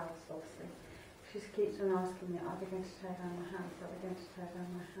her house, obviously. She just keeps on asking me, are they going to tear down the house? Are they going to tear down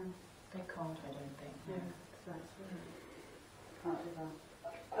my house? They can't, I don't think. Yeah, so that's right. Can't do that.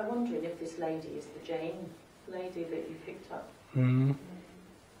 I'm wondering if this lady is the Jane lady that you picked up. Mm.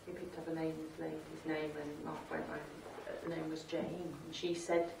 You picked up a lady's name and Mark went round. The name was Jane. And she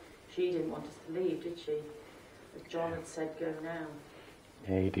said she didn't want us to leave, did she? But John had said go now.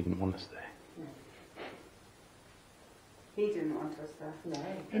 Yeah, he didn't want us there. No. He didn't want us there. No.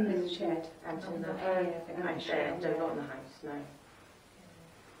 In the shed. Out in the Oh, yeah, out there. No, not in the house, no.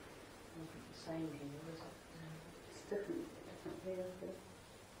 The same here, was it? It's different here.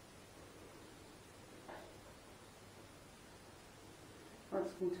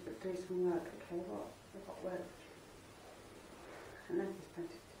 Wants me to do some work. Okay, what? I've got work. I know he's plenty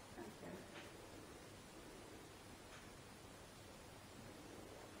to do. Okay.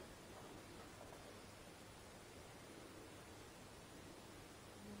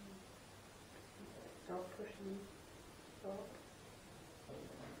 Dog pushing. Dog.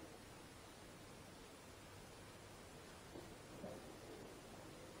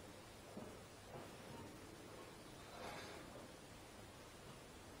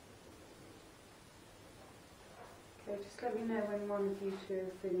 Okay, just let me know when one of you two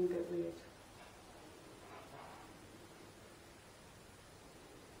are feeling a bit weird.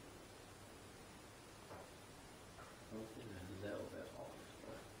 A little bit off.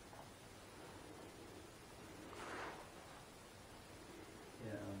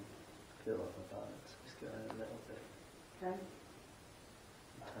 Yeah, I feel like my balance is going a little bit. Okay.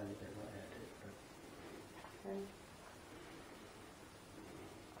 A tiny bit lightheaded, but Okay.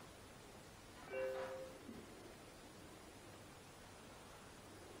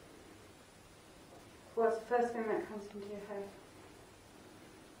 What's the first thing that comes into your head?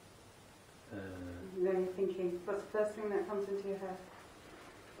 Then you're thinking, what's the first thing that comes into your head?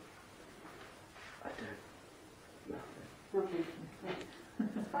 I don't. Nothing. Nothing.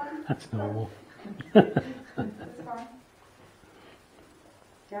 That's fine. That's normal. That's fine.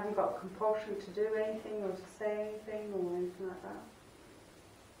 You haven't got compulsion to do anything or to say anything or anything like that?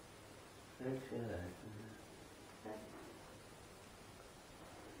 I don't feel anything. Okay.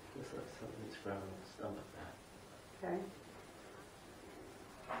 Feels like something's growing in the stomach now. Okay.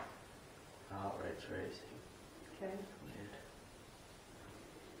 Heart rate's racing. Okay. Weird.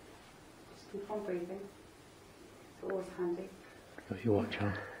 Just keep on breathing. It's always handy. Got your watch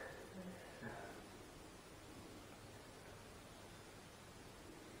on.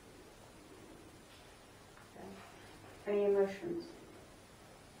 emotions?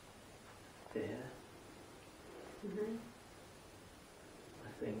 Fear. Mm-hmm.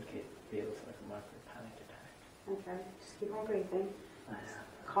 I think it feels like a micro panic attack. Okay, just keep on breathing. I am.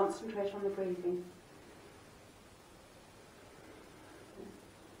 Concentrate on the breathing.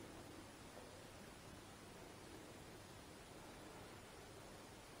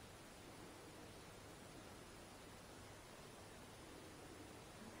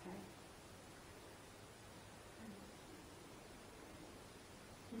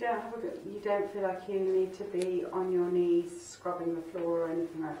 You don't feel like you need to be on your knees scrubbing the floor or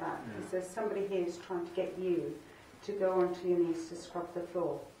anything like that, because there's somebody here who's trying to get you to go onto your knees to scrub the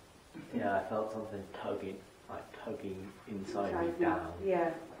floor. Yeah, I felt something tugging inside me down.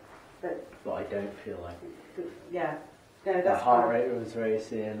 Yeah, but I don't feel like it. Yeah, no, My that's heart fine. rate was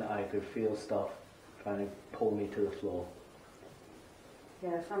racing. I could feel stuff trying to pull me to the floor.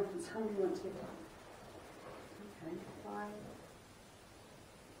 Yeah, somebody wants to. Okay, fine.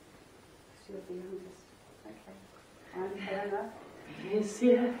 You're the youngest. Okay. Fine, fair enough. Yes,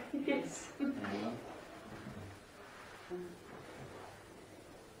 yeah, yes. Have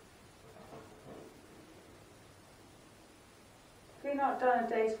you not done a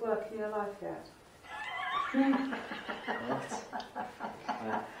day's work in your life yet?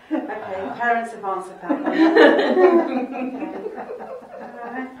 Okay, parents have answered that one.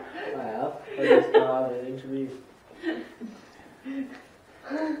 Okay. Well, I just got an interview.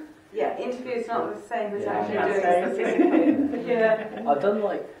 Yeah, interview's not the same as Yeah, actually that's doing it. Yeah. I've done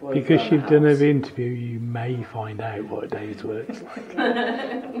like work Because around you've the done house. an interview, you may find out what a day's work's like.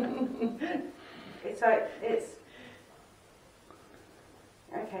 It's like,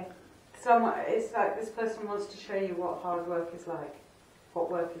 okay. It's like this person wants to show you what hard work is like, what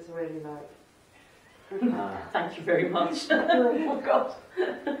work is really like. Okay. Thank you very much. Oh God.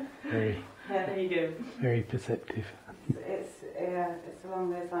 Very, Yeah. There you go. very perceptive. It's along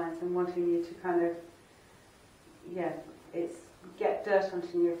those lines, and wanting you to kind of, it's get dirt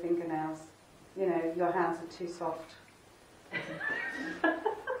onto your fingernails. You know, your hands are too soft.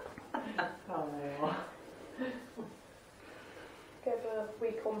 Oh no. Give a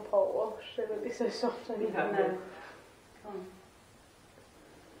week on pot wash, so it won't be so soft anymore. Yeah. No. Come on.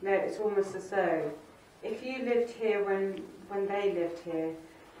 No, it's almost as though if you lived here when they lived here,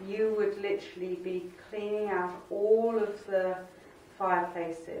 you would literally be cleaning out all of the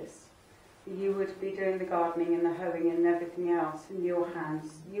fireplaces. You would be doing the gardening and the hoeing and everything else in your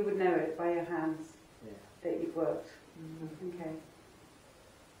hands. You would know it by your hands that you've worked. Okay.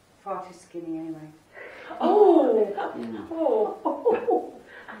 Far too skinny anyway. Oh! Oh!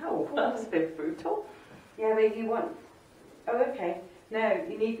 Ow, that's a bit brutal. Yeah, but you want... Oh, okay. No,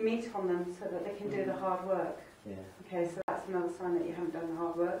 you need meat on them so that they can do the hard work. Yeah. Okay, so that's another sign that you haven't done the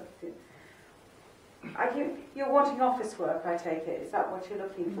hard work. You're wanting office work, I take it. Is that what you're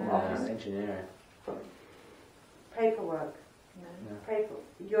looking for? Office Engineering. paperwork. No. Paper.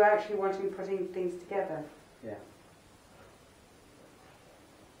 You're actually wanting putting things together. Yeah.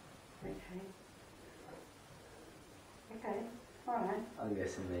 Okay. Okay. All right. I'm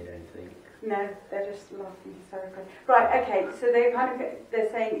guessing they don't think. No, they're just laughing hysterically. Right. Okay. So they're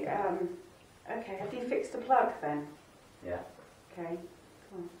saying, okay, have you fixed a plug then? Yeah. Okay.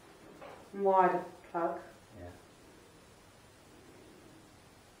 Cool. And wired a plug. Yeah.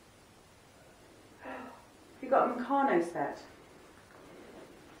 Have you got a Meccano set?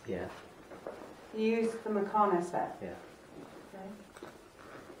 Yeah. You use the Meccano set? Yeah.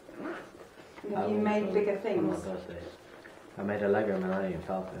 Okay. And have you made bigger On things? my birthday. I made a Lego Millennium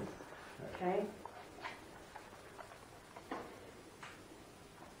Falcon. Okay.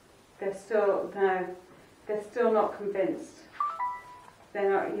 They're still not convinced. They're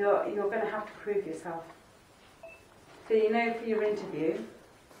not. You're going to have to prove yourself. So you know for your interview.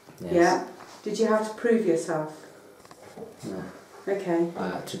 Yes. Yeah. Did you have to prove yourself? No. Okay. I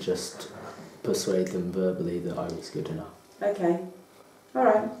had to just persuade them verbally that I was good enough. Okay. All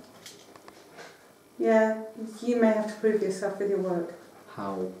right. Yeah. You may have to prove yourself with your work.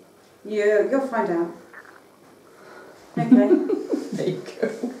 How? You'll find out. Okay. There you go.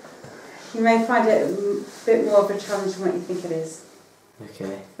 You may find it a bit more of a challenge than what you think it is.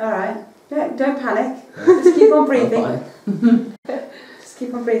 Okay. All right. Don't panic. Just keep on breathing. I'm fine. Just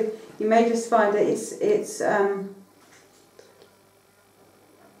keep on breathing. You may just find it. It's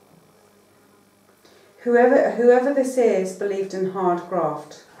whoever this is believed in hard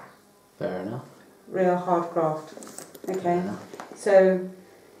graft. Fair enough. Real hard graft. Fair Okay. enough. So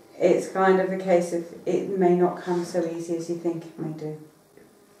it's kind of a case of it may not come so easy as you think it may do.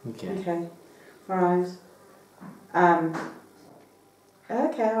 Okay. Okay. All right.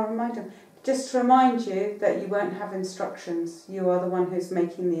 Okay, I'll remind them. Just to remind you that you won't have instructions. You are the one who's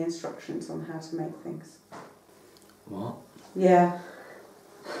making the instructions on how to make things. What? Yeah.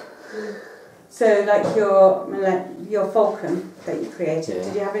 So, like your falcon that you created,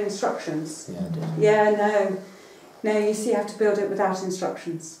 did you have instructions? Yeah, I did. Yeah, no. No, you see, you have to build it without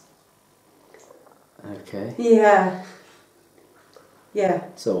instructions. Okay. Yeah. Yeah.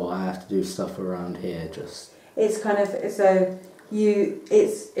 So I have to do stuff around here just... It's kind of, so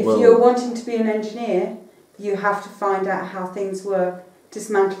if you're wanting to be an engineer, you have to find out how things work,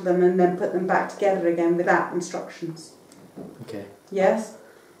 dismantle them and then put them back together again without instructions. Okay. Yes?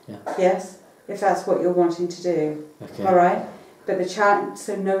 Yeah. Yes, if that's what you're wanting to do. Okay. Alright? But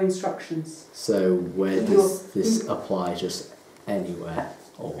so no instructions. So where does this apply? Just anywhere?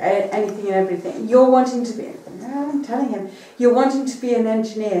 Or? Anything and everything. You're wanting to be, I'm telling him, you're wanting to be an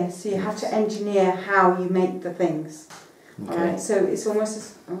engineer, so you have to engineer how you make the things. Okay. Alright, so it's almost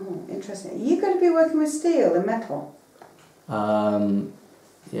as, interesting. Are you going to be working with steel and metal?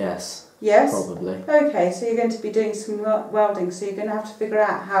 Yes. Yes? Probably. Okay, so you're going to be doing some welding, so you're going to have to figure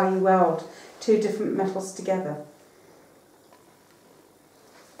out how you weld two different metals together.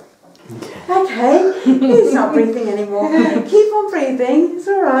 Okay, he's not breathing anymore. Keep on breathing, it's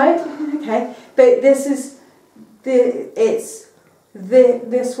alright. Okay, but this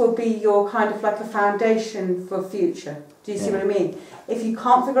will be your kind of like a foundation for future. Do you see what I mean? If you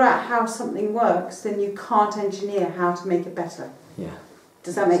can't figure out how something works, then you can't engineer how to make it better. Yeah.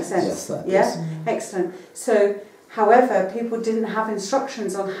 Does that make sense? Yes, that yeah? does. Excellent. So, however, people didn't have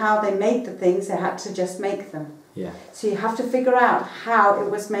instructions on how they made the things, they had to just make them. Yeah. So you have to figure out how it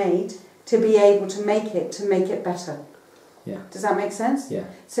was made to be able to make it better. Yeah. Does that make sense? Yeah.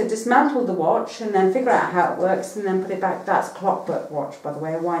 So dismantle the watch and then figure out how it works and then put it back. That's a clockwork watch, by the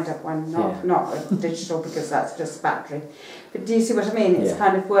way, a wind-up one, not a digital because that's just a battery. But do you see what I mean? It's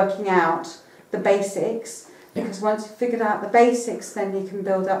kind of working out the basics because once you've figured out the basics, then you can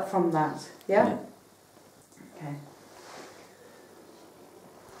build up from that. Yeah? Okay.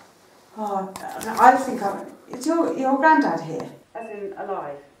 Oh, I think is your granddad here? As in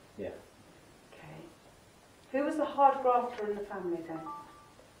alive? Yeah. Okay. Who was the hard grafter in the family then?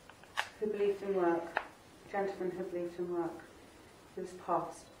 Who believed in work? A gentleman who believed in work. Who's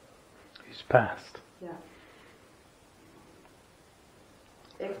passed? Who's passed? Yeah.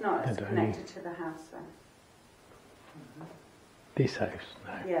 If not, it's connected to the house then. This house?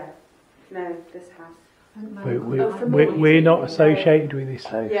 No. Yeah. No, this house. We're not associated with this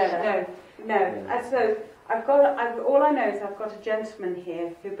house. Yeah, no. And so all I know is I've got a gentleman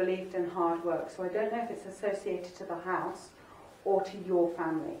here who believed in hard work. So I don't know if it's associated to the house or to your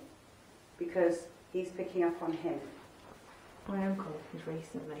family, because he's picking up on him. My uncle was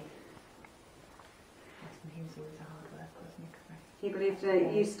recently. He was always a hard worker, wasn't he? He believed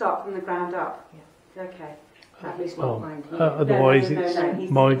in you start from the ground up. Yeah. Okay. Otherwise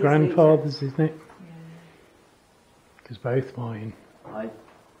it's my grandfather's, isn't it? Because both mine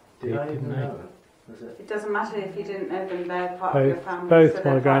did, didn't they? It doesn't matter if you didn't know them, they're part of your family. Both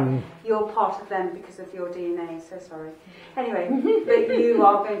my You're part of them because of your DNA, so sorry. Anyway, but you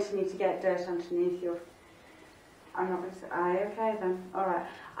are going to need to get dirt underneath your... I'm not going to say... okay then, alright.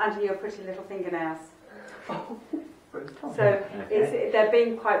 Under your pretty little fingernails. So they're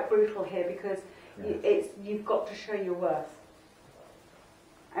being quite brutal here because you've got to show your worth.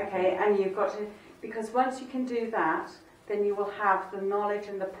 Okay, and you've got to... Because once you can do that, then you will have the knowledge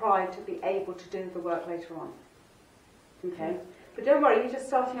and the pride to be able to do the work later on. Okay? But don't worry, you're just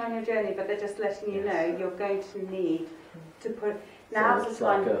starting on your journey, but they're just letting you know you're going to need to put... Now's so it's the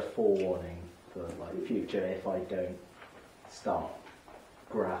time... like a forewarning for like future. If I don't start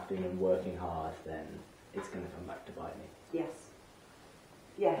grafting and working hard, then it's going to come back to bite me. Yes.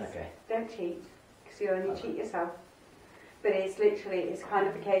 Yes. Okay. Don't cheat, because you only cheat yourself. But it's literally, it's kind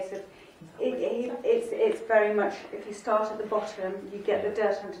of a case of... It's very much, if you start at the bottom, you get the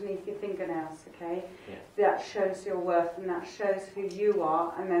dirt underneath your fingernails, okay? Yeah. That shows your worth and that shows who you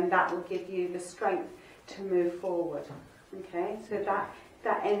are, and then that will give you the strength to move forward, okay? So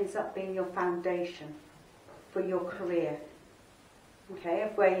that ends up being your foundation for your career, okay,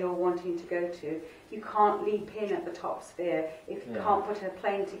 of where you're wanting to go to. You can't leap in at the top sphere if you can't put a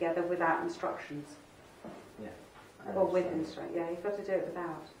plane together without instructions. Yeah. Or with instructions, you've got to do it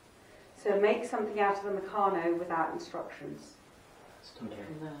without. So make something out of the Meccano without instructions.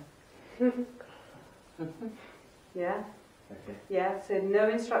 Yeah? Okay. Yeah, so no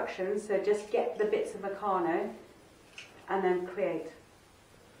instructions, so just get the bits of Meccano and then create.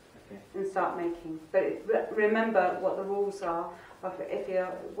 Okay. And start making. But remember what the rules are of if you're,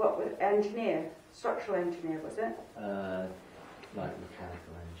 what was engineer? Structural engineer, was it? Like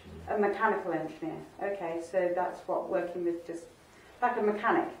mechanical engineer. A mechanical engineer. Okay, so that's what, working with just like a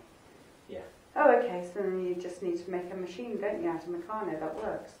mechanic. Yeah. Oh, okay. So then you just need to make a machine, don't you, out of Meccano that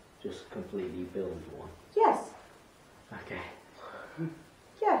works? Just completely build one. Yes. Okay.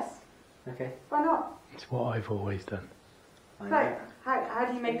 Yes. Okay. Why not? It's what I've always done. Like, how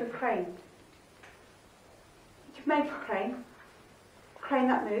do you make a crane? You can make a crane. A crane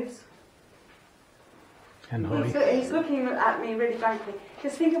that moves. And He's looking at me really blankly.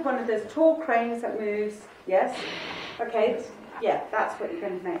 Just think of one of those tall cranes that moves. Yes. Okay. Yeah, that's what you're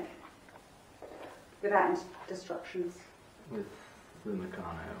going to make. Without destructions. With the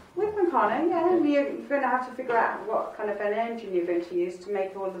Meccano. With Meccano, yeah. And you're going to have to figure out what kind of an engine you're going to use to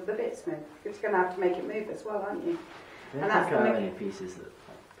make all of the bits move. You're going to have to make it move as well, aren't you? And that's the many pieces that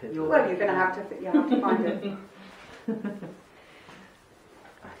pivot. Well, you're going to have to find it.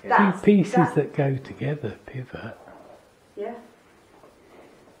 Two pieces that go together pivot. Yeah.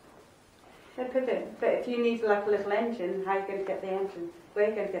 They pivot. But if you need like a little engine, how are you going to get the engine? Where are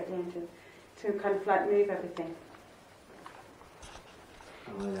you going to get the engine? To kind of like move everything.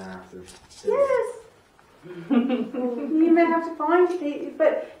 I'm going to have to... Yes! You may have to find it,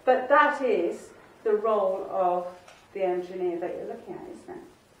 but that is the role of the engineer that you're looking at, isn't it?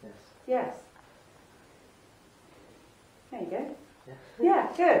 Yes. Yes. There you go. Yeah.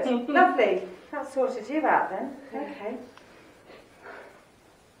 Yeah, good. Lovely. That sorted you out then. Okay.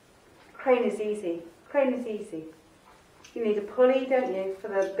 Crane is easy. Crane is easy. You need a pulley, don't you, for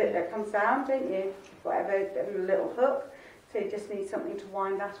the bit that comes down, don't you? Whatever, a little hook. So you just need something to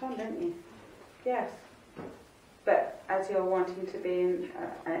wind that on, don't you? Yes. But as you're wanting to be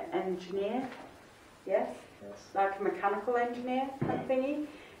an engineer, yes? Yes. Like a mechanical engineer kind of thingy.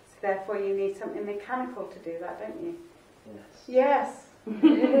 So therefore you need something mechanical to do that, don't you? Yes.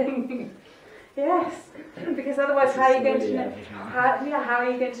 Yes. Yes. Because otherwise how are you going to know how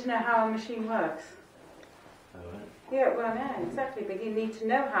are you going to know how a machine works? Alright. Yeah, well no, exactly. But you need to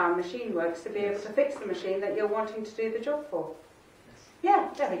know how a machine works to be able to fix the machine that you're wanting to do the job for. Yeah,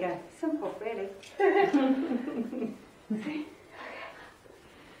 there we go. Simple, really.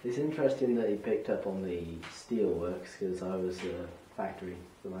 It's interesting that he picked up on the steelworks because I was a factory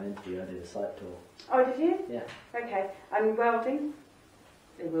for my interview. I did a site tour. Oh, did you? Yeah. Okay. And welding?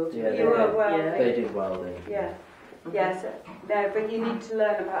 They will do. Yeah, You were welding. They did welding. Yeah. Yes. No, but you need to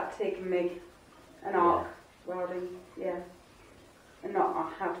learn about TIG and MIG and arc welding. Yeah. And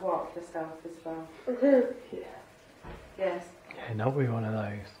not how to arc yourself as well. Yeah. Yes. Yeah, not be one of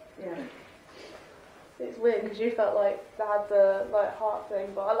those. Yeah. It's weird because you felt like they had the heart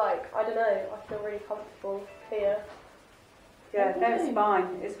thing, but I don't know, I feel really comfortable here. Yeah, no, it's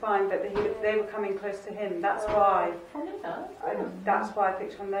fine. It's fine, but they were coming close to him. That's why. That's why I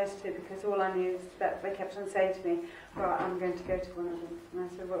picked on those two, because all I knew is that they kept on saying to me, right, I'm going to go to one of them. And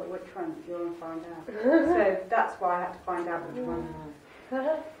I said, well, which one? You're going to find out. So that's why I had to find out which one.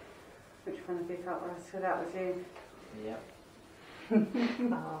 Which one of you felt right. So that was you. Yep.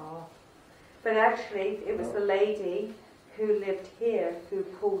 But actually, it was the lady who lived here who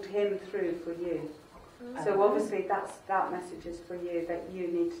pulled him through for you. So obviously that message is for you that you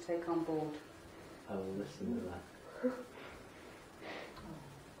need to take on board. I will listen to that.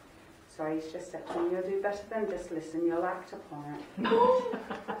 Sorry, he's just said to me, you'll do better than just listen, you'll act upon it.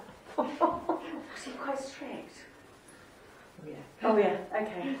 Was he quite strict? Yeah. Oh yeah,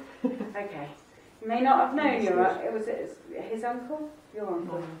 okay. Okay. You may not have known it was his uncle? Your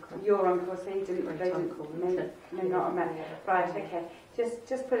uncle. Your uncle, so he didn't may not have met. Right, okay.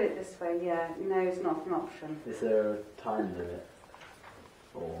 Just put it this way, yeah, no, it's not an option. Is there a time limit?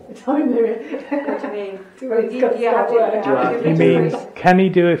 Or Time limit. What do you mean? You have to You mean, can he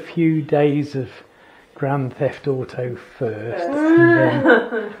do a few days of Grand Theft Auto first? And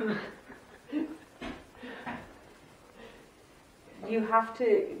then you have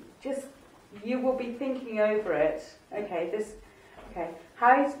to you will be thinking over it. Okay,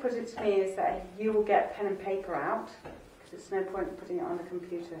 how he's put it to me is that you will get pen and paper out, because there's no point in putting it on the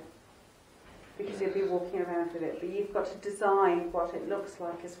computer, because you'll be walking around with it, but you've got to design what it looks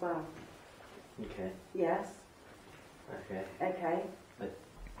like as well. okay. Yes? Okay. Okay. I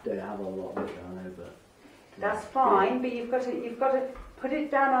don't have a lot of it, I know, but That's fine, but you've got to put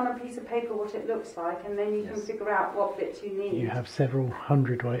it down on a piece of paper what it looks like, and then you can figure out what bits you need. you have several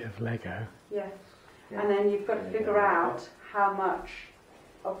hundredweight of Lego. Yeah. And then you've got to figure out how much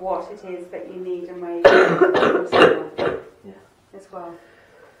of what it is that you need and where you can put it as well.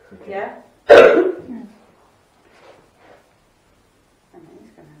 Okay. Yeah? I know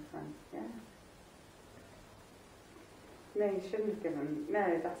he's going to have fun. Yeah. No, you shouldn't have given.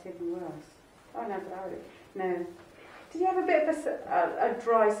 No, that's even worse. Oh no, but I would. No. Did he have a bit of a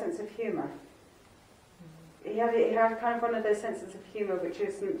dry sense of humour? He had kind of one of those senses of humour which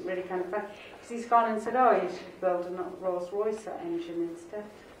isn't really kind of fun. Because he's gone and said, oh, you should build a Rolls-Royce engine instead.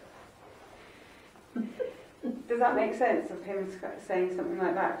 Does that make sense of him saying something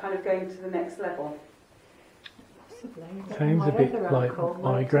like that, kind of going to the next level? Sounds a bit like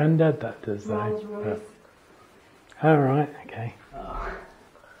my granddad that does though. Oh right, okay.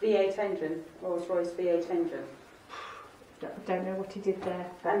 V8 engine, Rolls-Royce V8 engine. I don't know what he did there.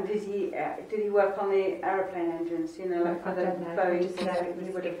 And did he work on the aeroplane engines? You know, like for the Boeing. He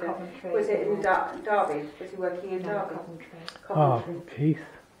would have done. Was it in Derby? Was he working in Derby? Coventry. Oh, Keith.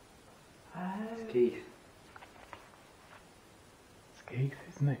 Keith. It's Keith,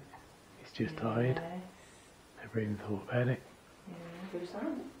 isn't it? He's just died. Never even thought about it. Who's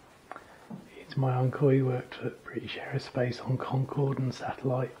that? It's my uncle. He worked at British Aerospace on Concorde and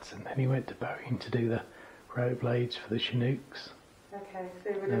satellites, and then he went to Boeing to do the rotor blades for the Chinooks. Okay,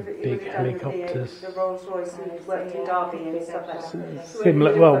 so he would The have big done helicopters. the Rolls Royce and worked in Derby and stuff like that.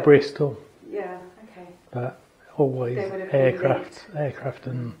 Similar, well, Bristol, Yeah, okay. but always They would have been aircraft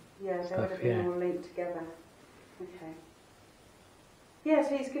and Yeah, they stuff, would have been yeah. all linked together. Okay. Yeah,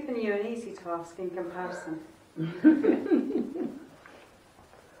 so he's given you an easy task in comparison.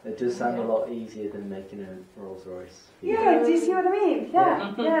 It does sound a lot easier than making a Rolls Royce. Yeah, do you see what I mean?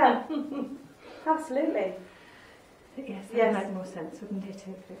 Yeah, yeah. Absolutely. Yes, that Yes. would make more sense, wouldn't it, if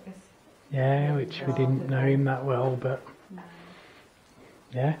it was... yeah, which we didn't know him that well, but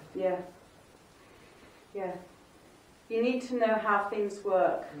yeah. Yeah. Yeah. You need to know how things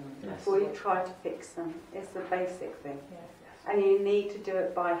work before you try to fix them. It's the basic thing. And you need to do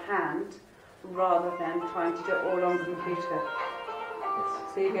it by hand rather than trying to do it all on computer.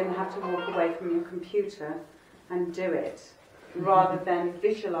 So you're going to have to walk away from your computer and do it rather than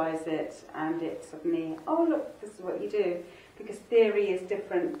visualise it and it suddenly, oh look, this is what you do. Because theory is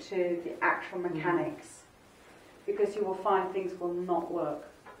different to the actual mechanics. Because you will find things will not work.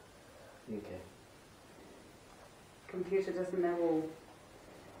 Okay. Computer doesn't know all.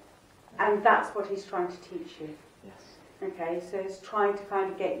 And that's what he's trying to teach you. Yes. Okay, so it's trying to kind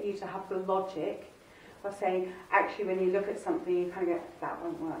of get you to have the logic of saying, actually when you look at something you kind of go, that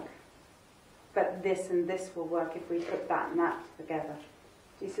won't work. But this and this will work if we put that and that together.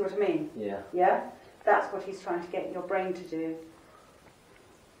 Do you see what I mean? Yeah. Yeah? That's what he's trying to get your brain to do.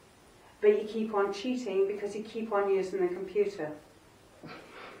 But you keep on cheating because you keep on using the computer.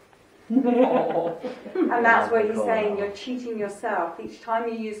 And that's what he's saying, you're cheating yourself. Each time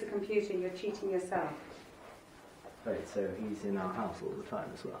you use the computer, you're cheating yourself. Right, so he's in our house all the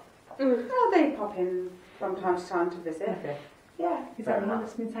time as well. Well, they pop in from time to time to visit. Okay. Yeah. Is that the one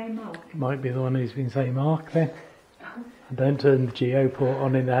that's been saying Mark? Might be the one who's been saying Mark then. I don't turn the geoport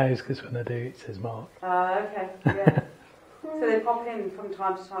on in the house because when I do it says Mark. Okay, yeah. So they pop in from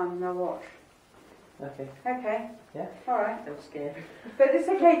time to time and they'll watch. Okay. Okay. Yeah. Alright. That was scary. But it's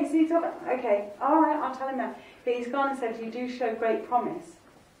okay, because he's got, okay, alright, I'll tell him that. But he's gone and said, you do show great promise.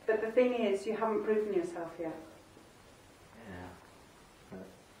 But the thing is, you haven't proven yourself yet. Yeah. But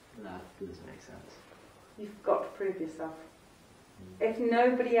that doesn't make sense. You've got to prove yourself. If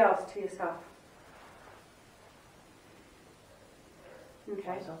nobody else, to yourself.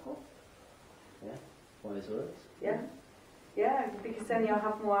 Okay. Yeah. Wise words. Yeah. Yeah, because then you'll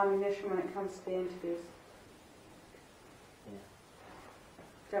have more ammunition when it comes to the interviews. Yeah.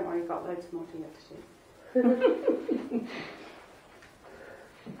 Don't worry, you've got loads more to yet to do.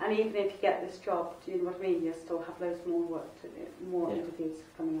 And even if you get this job, do you know what I mean? You'll still have loads more work to do, more interviews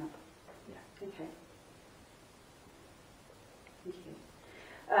coming up. Yeah. Okay. Thank you.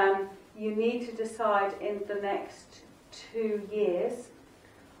 You need to decide in the next 2 years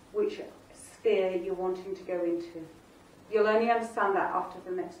which sphere you're wanting to go into. You'll only understand that after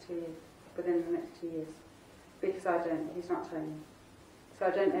the next 2 years, within the next 2 years. Because I don't, he's not telling you. So I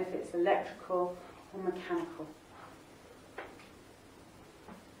don't know if it's electrical or mechanical.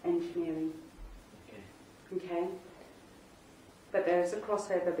 Engineering. Okay? But there's a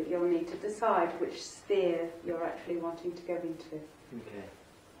crossover, but you'll need to decide which sphere you're actually wanting to go into. Okay.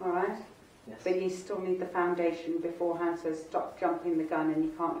 Alright? Yes. But you still need the foundation beforehand, so stop jumping the gun and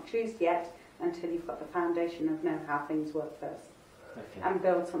you can't choose yet until you've got the foundation of know how things work first. Okay. And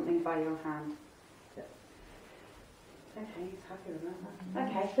build something by your hand. Yeah. Okay, he's happy with that.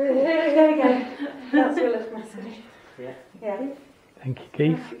 Okay, there we go. That's your little message. Yeah. Yeah. Thank you,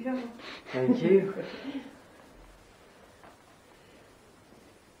 Keith. Thank you.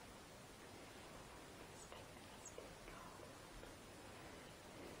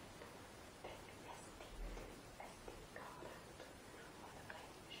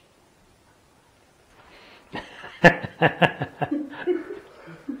 Does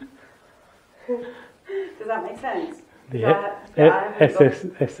that make sense? Yeah.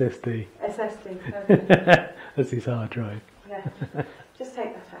 SSD. SSD. That's his hard drive. Yeah. Just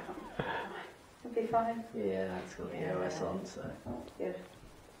take that out. It'll be fine. Yeah, that's got the OS on, so. Yeah.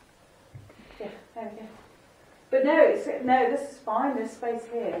 Yeah, there we go. But no, this is fine. There's space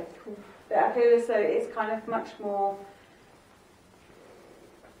here. But I feel as though it's kind of much more,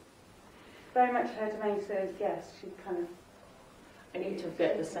 very much her domain. So yes, she kind of. I need to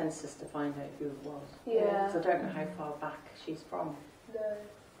get the census to find out who it was. Yeah. Because I don't know how far back she's from. No.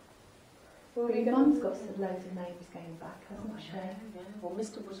 Well, your mum's got some loads of neighbours going back, hasn't she? Yeah. Well,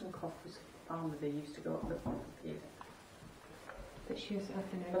 Mr. Wozenkoff was a farmer. They used to go up the farm here. But she was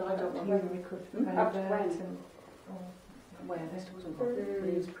like an But I don't know. Up to when? Where Mr. Wozenkoff?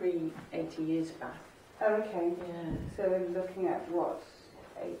 He was pre-80 years back. Oh, okay. Yeah. So we're looking at what,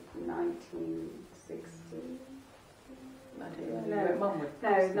 1960? I don't know. No. Mum would.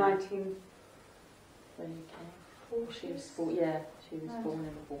 No, 19. When you came. She was born. Yeah, she was born in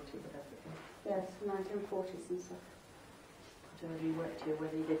the 40s, whatever. Yes, 1940s and stuff. I don't know if you worked here,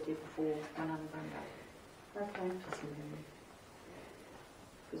 whether you lived here before my nan and granddad. Okay.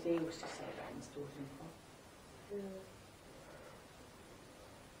 Because he used to say about Mr. Wozenkoff.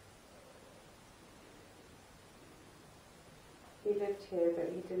 He lived here, but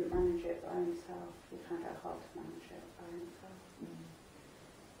he didn't manage it by himself. He found it hard to manage it by himself.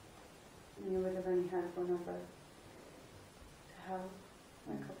 And you would have only had one other to help,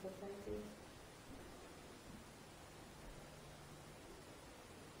 and a couple of babies.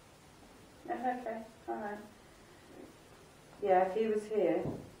 Okay, alright. Yeah, if he was here,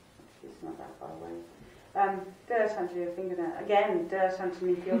 she's not that far away. Dirt under your fingernail. Again, dirt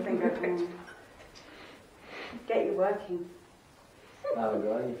underneath your finger. Get you working. I haven't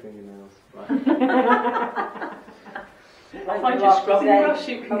got any fingernails. Right. I find you scrubbing brush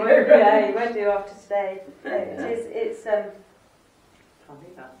you can go. Yeah, you won't do after today. It's Funny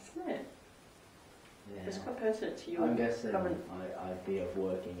that, isn't it? Yeah. It's quite pertinent to you. I'm guessing I'd be of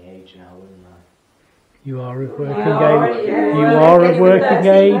working age now, wouldn't I? You are of working are, age. yeah. You are of working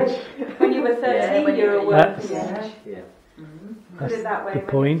age. When you were 13, you were a working age. Yeah. Put it that way. The when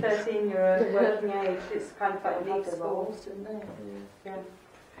point. you're 13, you're a working age. It's kind of like leave school. Yeah.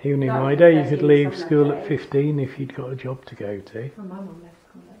 Even in No, my day, you 13, could leave something school like at that. 15 if you'd got a job to go to. Well, my mum left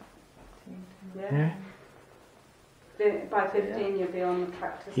school at 15. Yeah. By 15, you'd be on the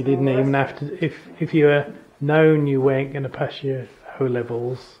tractors. You and all didn't the even rest have of it. to, if you were known you weren't going to pass your O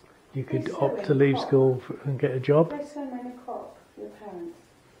levels, you could Yes, opt so to in leave crop. school and get a job. They so many crop, your parents.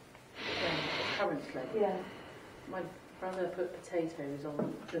 Currently, Yeah. my brother put potatoes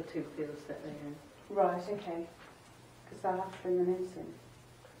on the two fields that they own. Right, okay. Because they'll have to bring them in soon.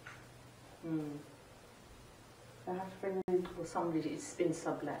 They'll have to bring them in. Well, somebody, it's been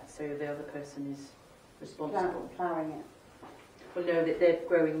sublet, so the other person is responsible. Ploughing it. Well, no, they're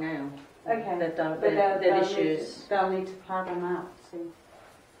growing now. Okay. They've done. But They're this need to- year's. they'll need to plough them out soon.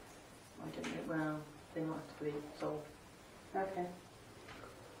 I don't know. Well, they might have to be sold. Okay.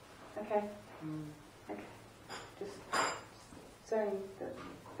 Okay. Okay. Just saying that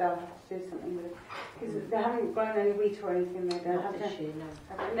they'll have to do something with it. Because they haven't grown any wheat or anything there, don't Not have this they? year, no.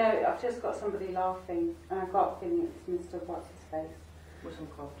 No, I've just got somebody laughing, and I've got a feeling it's Mr. What's his face?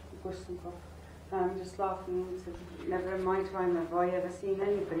 Woolstencroft. I'm just laughing and said, never in my time have I ever seen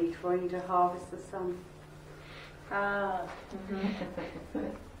anybody trying to harvest the sun. Ah.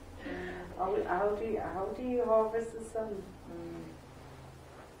 How do you harvest the sun?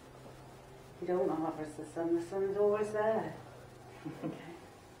 You don't harvest the sun's always there.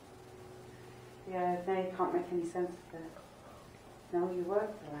 Yeah, no, you can't make any sense of it. No, you work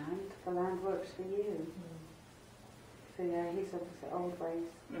the land works for you. So yeah, he's obviously old ways.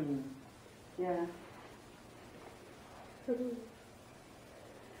 Yeah. Did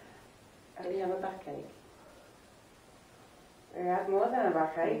he have a backache? He had more than a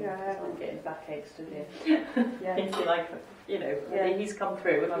backache. I'm getting backaches today. Yeah. Thinking like, Yeah. he's come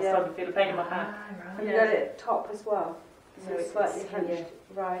through and I'm Yeah. starting to feel a pain in my hand. Have you got it top as well? So No, it's slightly it's hunched. here.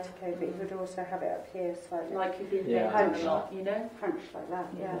 Right, okay, but you would also have it up here slightly. Like you've been Yeah. painting a lot, Hunched like that,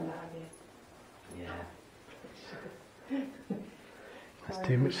 yeah. Yeah. That's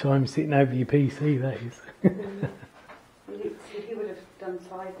too much time sitting over your PC, that is. He would have done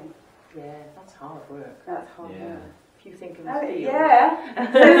sliding. Yeah, that's hard work. That's hard Yeah. work. If you think of Oh, a field. yeah.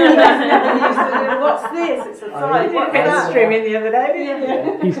 Never used to do, what's this? It's a slide. What's that? Streaming the other day.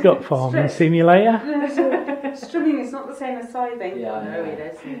 Yeah. He's got farming simulator. Strumming is not the same as scything. Yeah, I No, know. it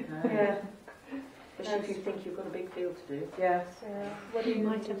isn't. No. Yeah. Especially if you think you've got a big field to do. Yes. What do you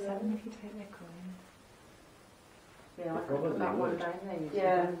might have seven if you take their coin? Yeah, I could put that one down there. You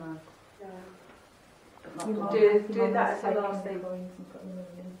Yeah. said, didn't I? But not You the might one. do that as the last thing.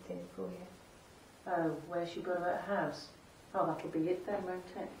 Oh, where she got her house? Oh, that'll be it then, won't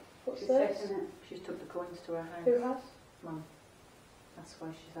it? What's She's this? taken it. She's took the coins to her house. Who has? Mum. That's why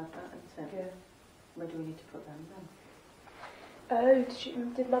she's had that, isn't it? Yeah. Where do we need to put them then? Oh,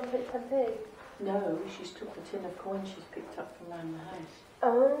 did Mum take 10p? No, she's took the tin of coins she's picked up from around the house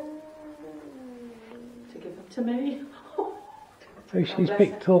Oh. to give them to me. So she's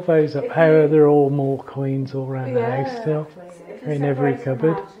picked all those up. How are there all more coins all around the house still? So if In you every separate them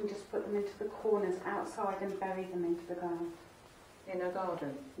cupboard. out and just put them into the corners outside and bury them into the ground. In her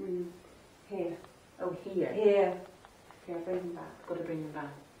garden. Here. Oh, here. Here. Yeah, bring them back. Got to bring them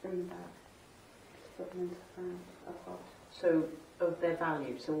back. Bring them back. Just put them into the ground. I've got. So, of their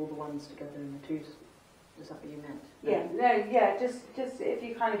value, so all the ones together in the twos, is that what you meant? Yeah, no, yeah, just if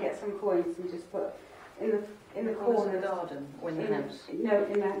you kind of get some coins and just put in the corner of the garden or in the house? No,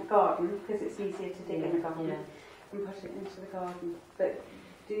 in the garden, because it's easier to dig in the garden, Yeah. and put it into the garden. But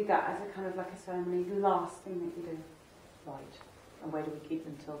do that as a kind of like a ceremony, the last thing that you do. Right. And where do we keep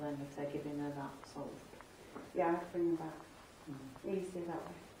them till then if they're giving her that sort of... Yeah, I'd bring them back. Easier that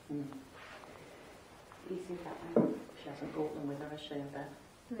way. Easier that way. She hasn't brought them with her, has she, I bet?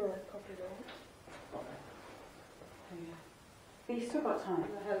 No, probably not. Oh, yeah. But you've still got time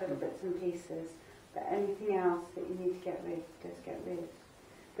for her little bits and pieces. But anything else that you need to get rid, just get rid.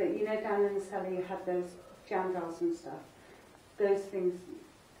 But you know, down in the cellar you had those jam jars and stuff. Those things,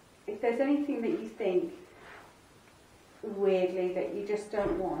 if there's anything that you think weirdly that you just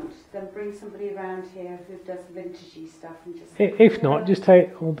don't want, then bring somebody around here who does vintagey stuff and just... If not, just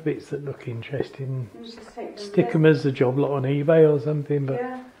take all the bits that look interesting, and just take them stick them as a job lot on eBay or something. But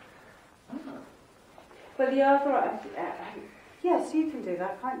yeah. But the other... yes, you can do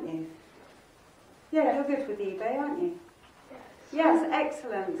that, can't you? Yeah, you're good with eBay, aren't you? Yes,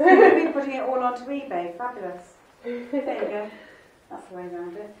 excellent. So you'll be putting it all onto eBay. Fabulous. There you go. That's the way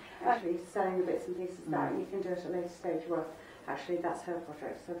around it. Actually, selling the bits and pieces that you can do at a later stage. Well, actually, that's her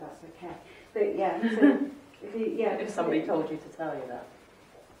project, so that's okay. But yeah, so if you, yeah, If somebody told you to tell you that.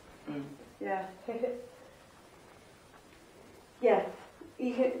 Yeah. Yeah.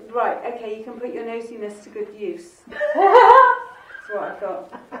 You can, right, okay, you can put your nosiness to good use. That's what I've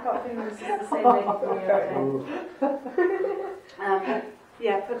got. I can't think this is the same lady from the other day.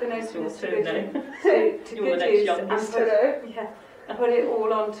 Yeah, put the nosiness to good use. To good use and put it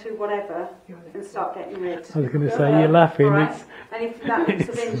all onto whatever and start getting rid. I was going to say, you're laughing. Right. It's And if that looks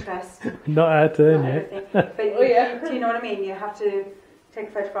of interest, not our turn not yet. everything. But do you know what I mean? You have to take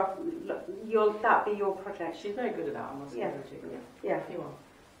a photograph. That be your project. She's very good at that, I must Yeah. say. Yeah. You are.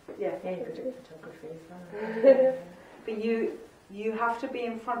 Yeah. Yeah, you're good at photography as well. But you have to be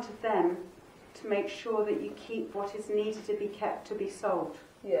in front of them to make sure that you keep what is needed to be kept to be sold.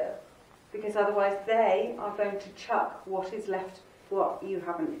 Yeah. Because otherwise they are going to chuck what is left, what you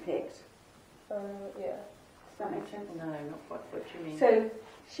haven't picked. Yeah. Does that make sense? No, not quite what you mean. So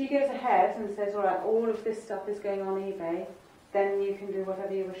she goes ahead and says, all right, all of this stuff is going on eBay. Then you can do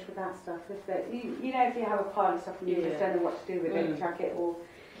whatever you wish with that stuff. If you know, if you have a pile of stuff and you just don't know what to do with it, chuck it or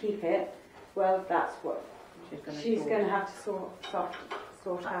keep it, well, that's what she's going to have to sort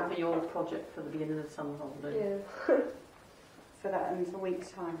That'll out. be your project for the beginning of the summer holiday. Yeah. So that ends a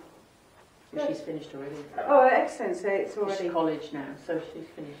week's time. Well, she's finished already. Oh, excellent. So it's already... She's college now, so she's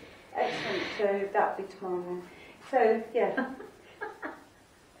finished. Excellent. So that'll be tomorrow then. So, yeah.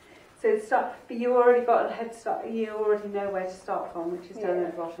 So start, but you already got a head start. You already know where to start from, which is down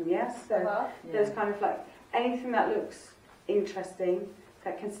at the bottom. Yes. So there's kind of like anything that looks interesting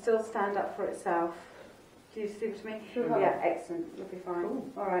that can still stand up for itself. Do you see what I mean? Sure. Yeah. Excellent. You'll be fine. Cool.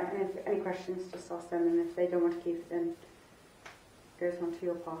 All right. And if any questions, just ask them. And if they don't want to keep it, then it goes on to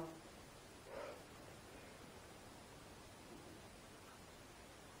your pile.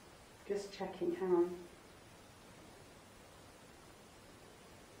 Just checking. Hang on.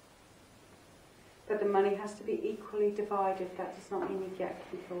 But the money has to be equally divided. That does not mean you get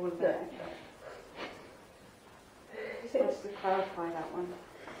control of it. Just to clarify that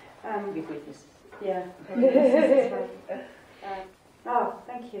one. Give witness. Yeah. Oh,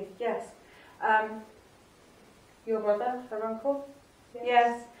 thank you. Yes. Your brother, her uncle?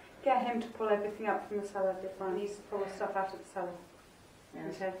 Yes. Get him to pull everything up from the cellar. He needs to pull the stuff out of the cellar.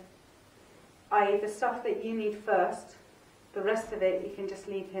 Yes. Okay. I.e. the stuff that you need first. The rest of it you can just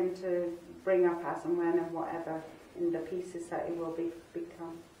leave him to bring up as and when and whatever in the pieces that it will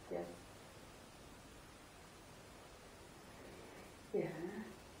become. Yeah. Yeah.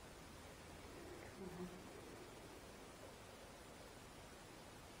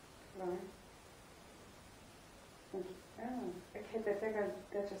 Right. Thank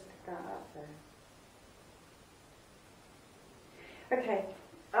they'll just pick that up though. Okay,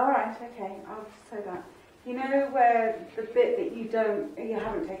 alright, okay, I'll say that. You know where the bit that you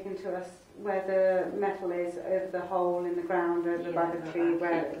haven't taken to us, where the metal is over the hole in the ground over by the tree,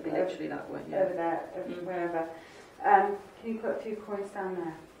 where it'll be literally that way, yeah. Over there, wherever. Can you put a few coins down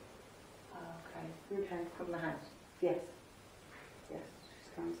there? Okay. Okay. From the house? Yes. Yes, she's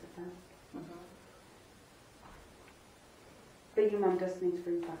going to sit down. But your mum does need to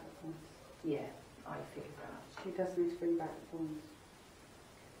bring back the coins. Yeah, I figured that. She does need to bring back the coins.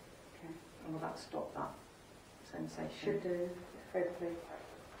 Okay. And will that stop that sensation? Should do, hopefully.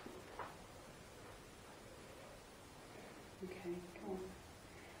 Okay, come on.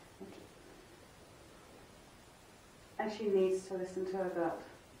 And she needs to listen to her gut.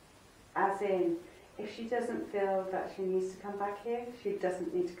 As in, if she doesn't feel that she needs to come back here, she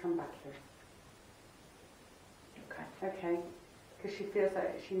doesn't need to come back here. Okay. Okay? Because she feels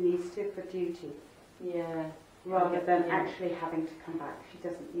like she needs to for duty. Yeah. Rather than actually having to come back. She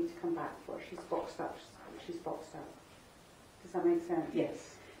doesn't need to come back. What she's boxed up, she's boxed up. Does that make sense?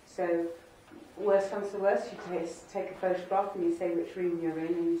 Yes. So, worst comes to worst, you take a photograph and you say which room you're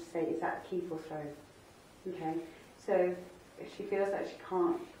in and you say, is that keep or throw? Okay? So, if she feels that she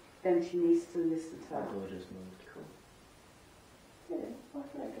can't, then she needs to listen to that. That door just moved, cool. Yeah,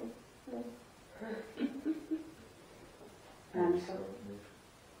 what's that door?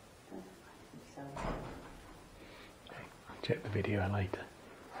 Check the video later.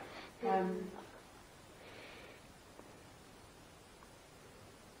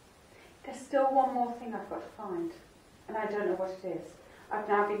 There's still one more thing I've got to find, and I don't know what it is. I've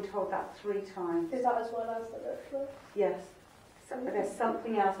now been told that 3 times. Is that as well as the necklace? Yes. So, but there's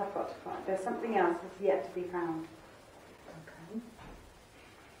something else I've got to find. There's something else that's yet to be found.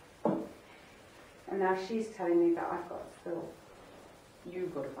 Okay. And now she's telling me that I've got to still.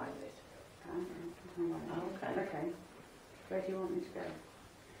 You've got to find it. Okay. Okay. Where do you want me to go?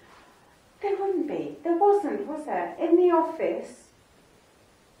 There wouldn't be. There wasn't, was there? In the office,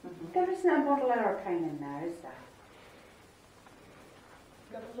 there isn't a model aeroplane in there, is there?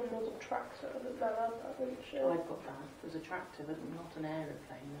 There was a model tractor that they had that, didn't she? I've got that. There's a tractor, but not an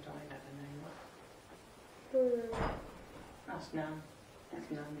aeroplane that I've ever known of. That's known. That's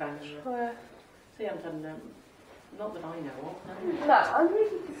known Bangalore. Where? So you haven't done, not that I know of, no. No, I'm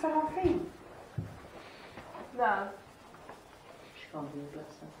reading this whole thing. No. She can't be a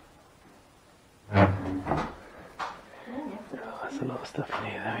blessing. Oh, there's a lot of stuff in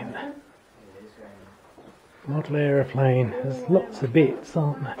here though, isn't there? Model aeroplane, there's lots of bits,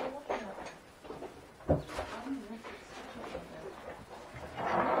 aren't there?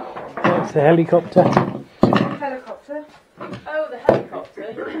 That's the helicopter. Helicopter. Oh, the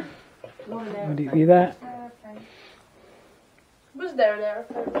helicopter. Would it be that? Okay. Was there an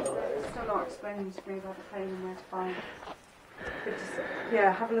aeroplane? It's still not explaining to me about the plane and where to find it. But just,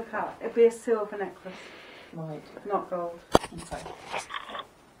 yeah, have a look out. It'll be a silver necklace, Right. not gold.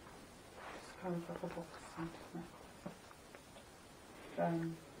 Okay.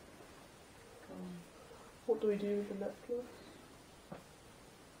 What do we do with the necklace?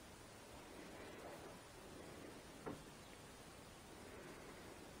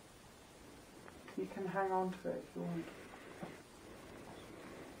 You can hang on to it if you want.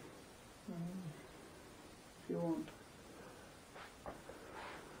 If you want.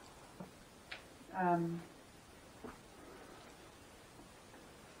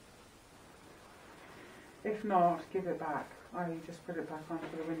 If not, give it back. Or you just put it back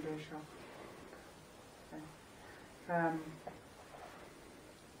onto the window shelf. Okay.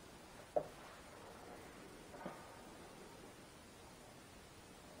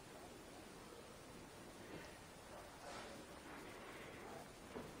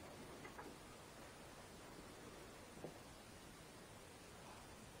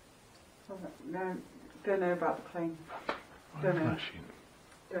 No, don't know about the plane. Don't know.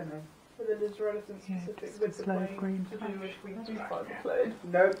 Don't know. But then is there anything specific with the plane to do if we do find the plane?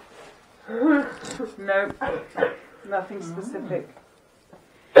 Nope. Nope. Nothing specific.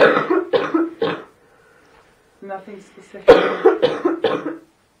 Nothing specific.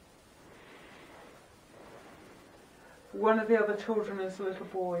 One of the other children is a little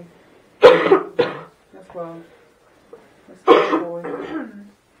boy. As well. It's a little boy.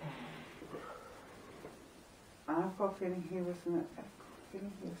 I've got a feeling he was an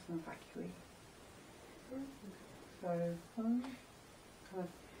evacuee. So, kind of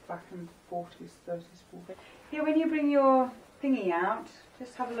back in the 40s, 30s, 40s. Yeah, when you bring your thingy out,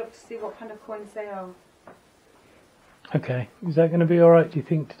 just have a look to see what kind of coins they are. Okay, is that going to be alright, do you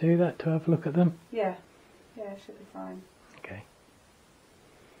think, to do that, to have a look at them? Yeah, yeah, it should be fine. Okay.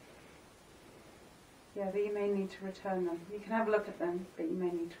 Yeah, but you may need to return them. You can have a look at them, but you may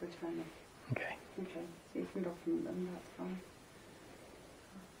need to return them. Okay. Okay, so you can document them, that's fine.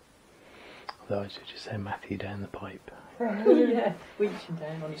 Although I should just send Matthew down the pipe. Yeah, winching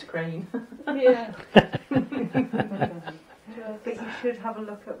down on his crane. Yeah. But you should have a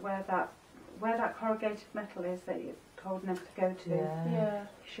look at where that corrugated metal is that you're told never to go to. Yeah. You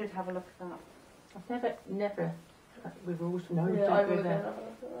should have a look at that. I've never, we've always known Yeah, to I go will go there. and have a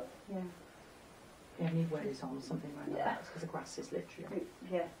look at that. Yeah. Yeah, knee wellies on, something like that, because the grass is literally.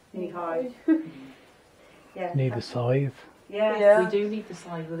 Yeah, knee high. Yeah. Need a scythe. Yeah. We do need the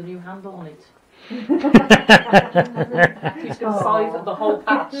side with a new handle on it. He's going to scythe the whole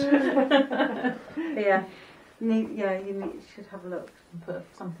patch. Yeah. You should have a look. And put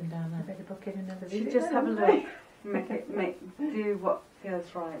something down there. Better book in another You visit. should just have a look. Do what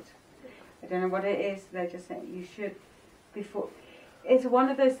feels right. I don't know what it is. They're just saying you should before. It's one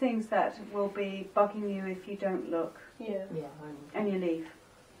of those things that will be bugging you if you don't look Yeah. Yeah, and you leave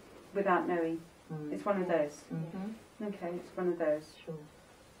without knowing. Mm. It's one of those. Mm-hmm. Okay, it's one of those. Sure.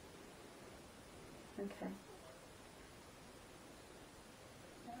 Okay.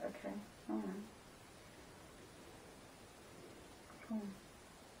 Okay. All right. Cool.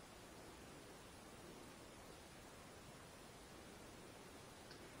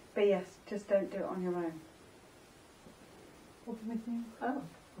 But yes, just don't do it on your own. We'll be with you. Oh,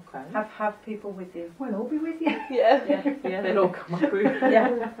 okay. Have people with you. We'll all be with you. Yeah. Yeah, they'll all come up through.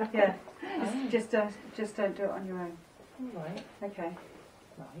 Yeah. Just don't do it on your own. Right, Okay.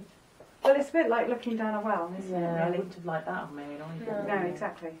 right. Well, it's a bit like looking down a well, isn't Yeah, it? I Really. wouldn't have liked that on me, either. No,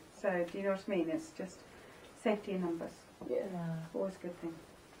 exactly. So, do you know what I mean? It's just safety in numbers. Yeah. Yeah. Always a good thing.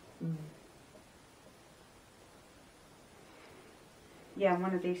 Mm. Yeah, and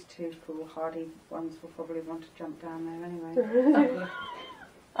one of these two foolhardy ones will probably want to jump down there anyway.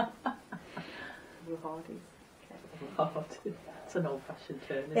 Foolhardies. It's an old-fashioned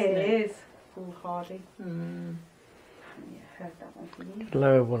term, isn't It it? is foolhardy. Mm. Yeah, heard that one from you.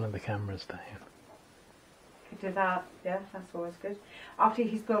 Lower one of the cameras down. Could do that. Yeah, that's always good. After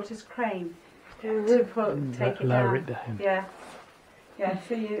he's built his crane to take it Lower down. it down. Yeah. Yeah,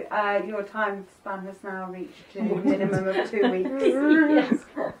 so your time span has now reached a minimum of 2 weeks.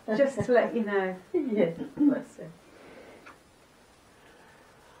 Yes. Just to let you know. Yeah, bless him.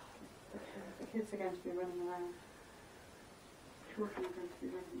 The kids are going to be running around. Children are going to be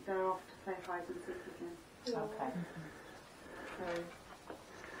running. They're off to play hide and seek again. Okay. So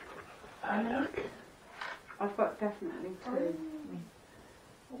Oh, look. I've got definitely 2.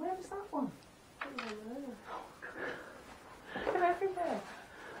 Well, where was that one? They're everywhere.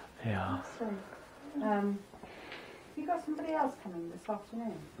 Yeah. So, have you got somebody else coming this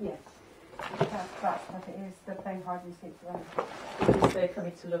afternoon? Yes. That's what it is. They're playing hide and seek together. Because they're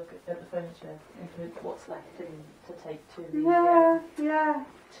coming to look at the furniture and to what's left and to take to the Yeah.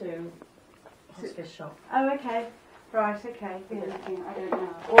 to hospice shop. Oh, okay. Right, okay. You're looking, I don't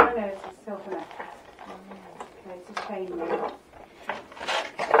know. All I know is it's still connected. Okay, it's a chain one.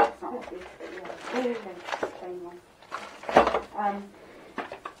 It's not obvious, but yeah. Okay, it's a chain one.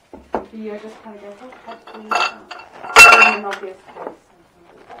 You're just kind of go, oh, that's an obvious case.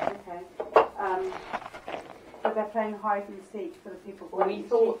 Okay. But they're playing hide and seek for the people. Well, we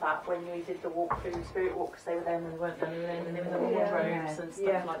thought that when we did the walkthrough, spirit walk, because they were there and they weren't there, and they were in the wardrobes and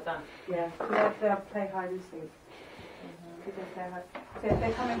stuff like that. Yeah, they'll play hide and seek. So if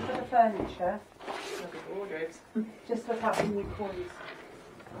they come in for the furniture, Wardrobes. just look out for new coins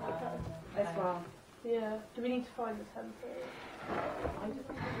as well. Yeah. Do we need to find the temple? I don't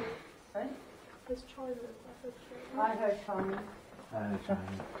know. There's China. I heard China.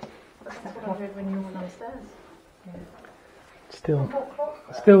 That's what I heard when you were downstairs.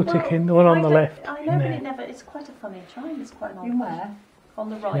 Still ticking. The one on the left. I in know, but there. it never. It's quite a funny chime. It's quite an old. In where? On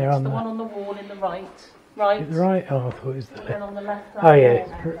the right. Yeah, on the the- one on the wall in the right. Right. Is it the right? Oh, I thought it was the And left. on the left. Oh, yeah.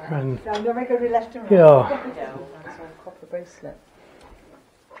 And, So you're regularly left and right. yeah. Yeah, that's all copper bracelet.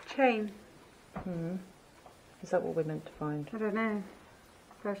 Chain. Is that what we're meant to find? I don't know.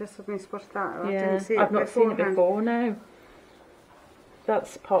 I just suddenly spotted that. I Yeah, didn't see it I've not seen it beforehand. before now.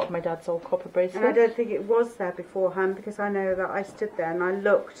 That's part of my dad's old copper bracelet. And I don't think it was there beforehand because I know that I stood there and I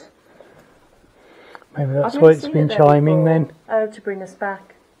looked. Maybe that's I've why never it's seen been it there chiming before. then. Oh, to bring us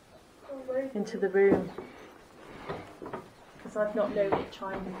back into the room. Because I've not known it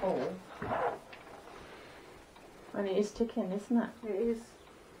chime before. And it is ticking, isn't it? It is.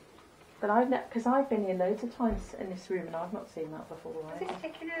 But I've been here loads of times in this room and I've not seen that before. Was it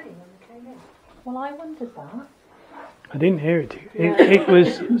ticking early when we came in? Well, I wondered that. I didn't hear it. It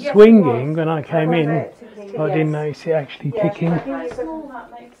was swinging when I came in. Yes. But I didn't notice it actually ticking. How small that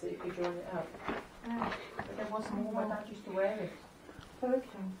makes it if you join it up. But there was more. My dad used to wear it. Okay.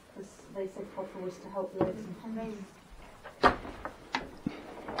 Because they said copper was to help legs and things.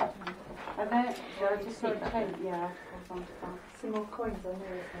 And then, just sort of paint, yeah. Some more coins on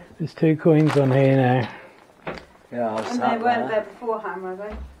there. There's 2 coins on here now. Yeah, I was And sat they weren't there. there beforehand, were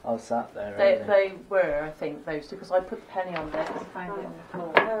they? I was sat there. They were, I think, those two, because I put the penny on there because I found it on the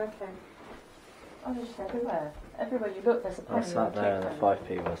floor. Oh, okay. Oh, they're just everywhere. Everywhere you look, there's a I penny. was sat there and the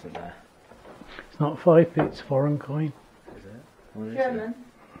 5p wasn't there. It's not 5p, it's foreign coin. Is it? What is German.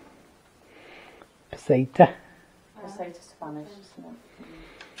 Peseta. I say to Spanish, isn't it?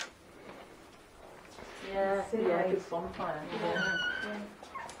 Yeah, good bonfire. Yeah.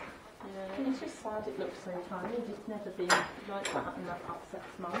 It's just sad it looks so tiny. It's never been like that, and that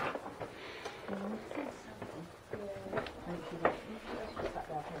upsets Mum.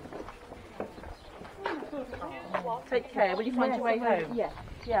 Take care. Will you find your way home? Yeah.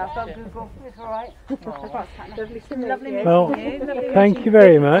 Yeah, I've got Google. It's all right. Lovely. Well, thank you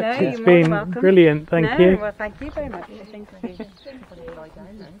very much. No, It's you're been more welcome. brilliant, thank you. Well, thank you very much. Thank you.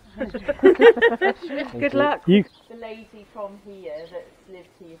 Good luck. You The lady from here that lives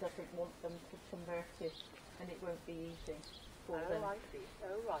here doesn't want them to convert it, and it won't be easy for them. I see.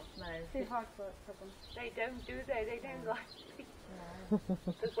 Oh, right. No. Too hard for them. They don't, do they? They don't like it.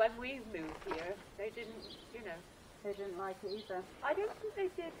 Because when we moved here, they didn't, you know. They didn't like it either. I don't think they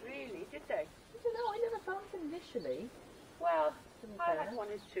did really, did they? I don't know. I never found them initially. Well, I fair. had 1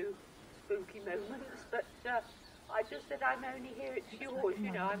 or 2 spooky moments, but I just said, I'm only here, it's yours,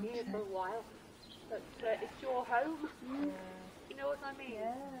 you know, I'm here for a while. But it's your home. You know what I mean?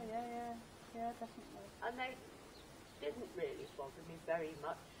 Yeah, definitely. And they didn't really bother me very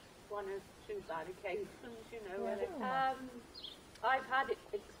much. 1 or 2 bad occasions, you know. Yeah. I've had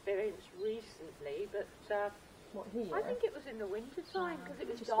experience recently, but What here? I think it was in the winter time because it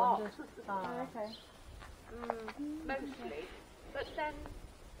was Just dark. wondered. Okay. Mostly. But then,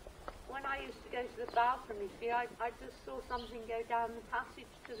 when I used to go to the bathroom, you see, I just saw something go down the passage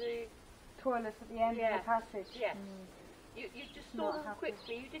to the... Toilet at the end of the passage. Yes. You just saw Not them happy.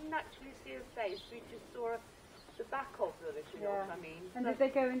 quickly. You didn't actually see a face. You just saw the back of them, if you know what I mean. And So did they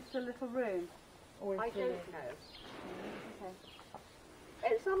go into the little room? Or I into don't know. Okay.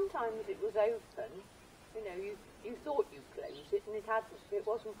 Sometimes it was open. You know, you thought you closed it, and it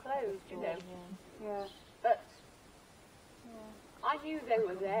wasn't closed. You know. Yeah. But I knew they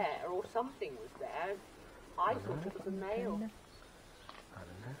were there, or something was there. I thought it was a male.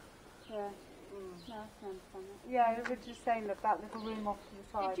 Yeah. No, I can understand that. Yeah, we were just saying that little room off to the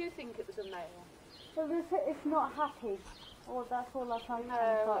side. Did you think it was a male? Well, it's not happy. Or that's all I can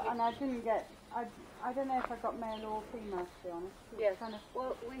No, and I didn't get. I don't know if I got male or female, to be honest. Yes. Kind of,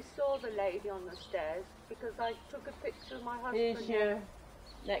 Well, we saw the lady on the stairs because I took a picture of my husband. Here's your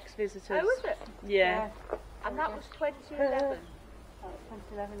next visitors. Oh, was it? Yeah. And that was 2011. that was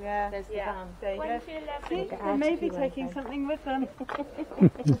 2011, yeah. There's the Yeah. van. There you go. 2011. See, they may be taking something with them.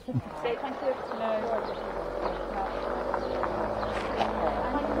 Say thank you.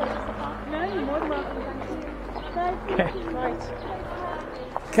 No, you're more than welcome. Thank you. Right.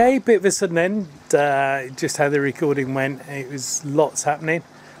 Okay, bit of a sudden end, just how the recording went. It was lots happening.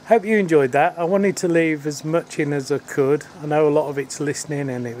 Hope you enjoyed that. I wanted to leave as much in as I could. I know a lot of it's listening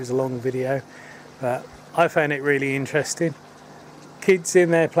and it was a long video, but I found it really interesting. Kids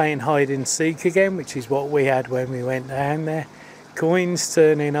in there playing hide and seek again, which is what we had when we went down there. Coins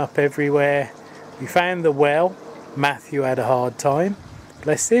turning up everywhere. We found the well. Matthew had a hard time,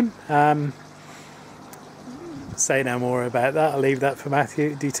 bless him. Say no more about that. I'll leave that for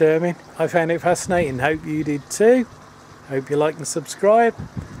Matthew to determine. I found it fascinating. Hope you did too. Hope you like and subscribe.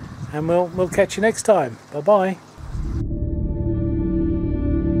 And we'll catch you next time. Bye bye.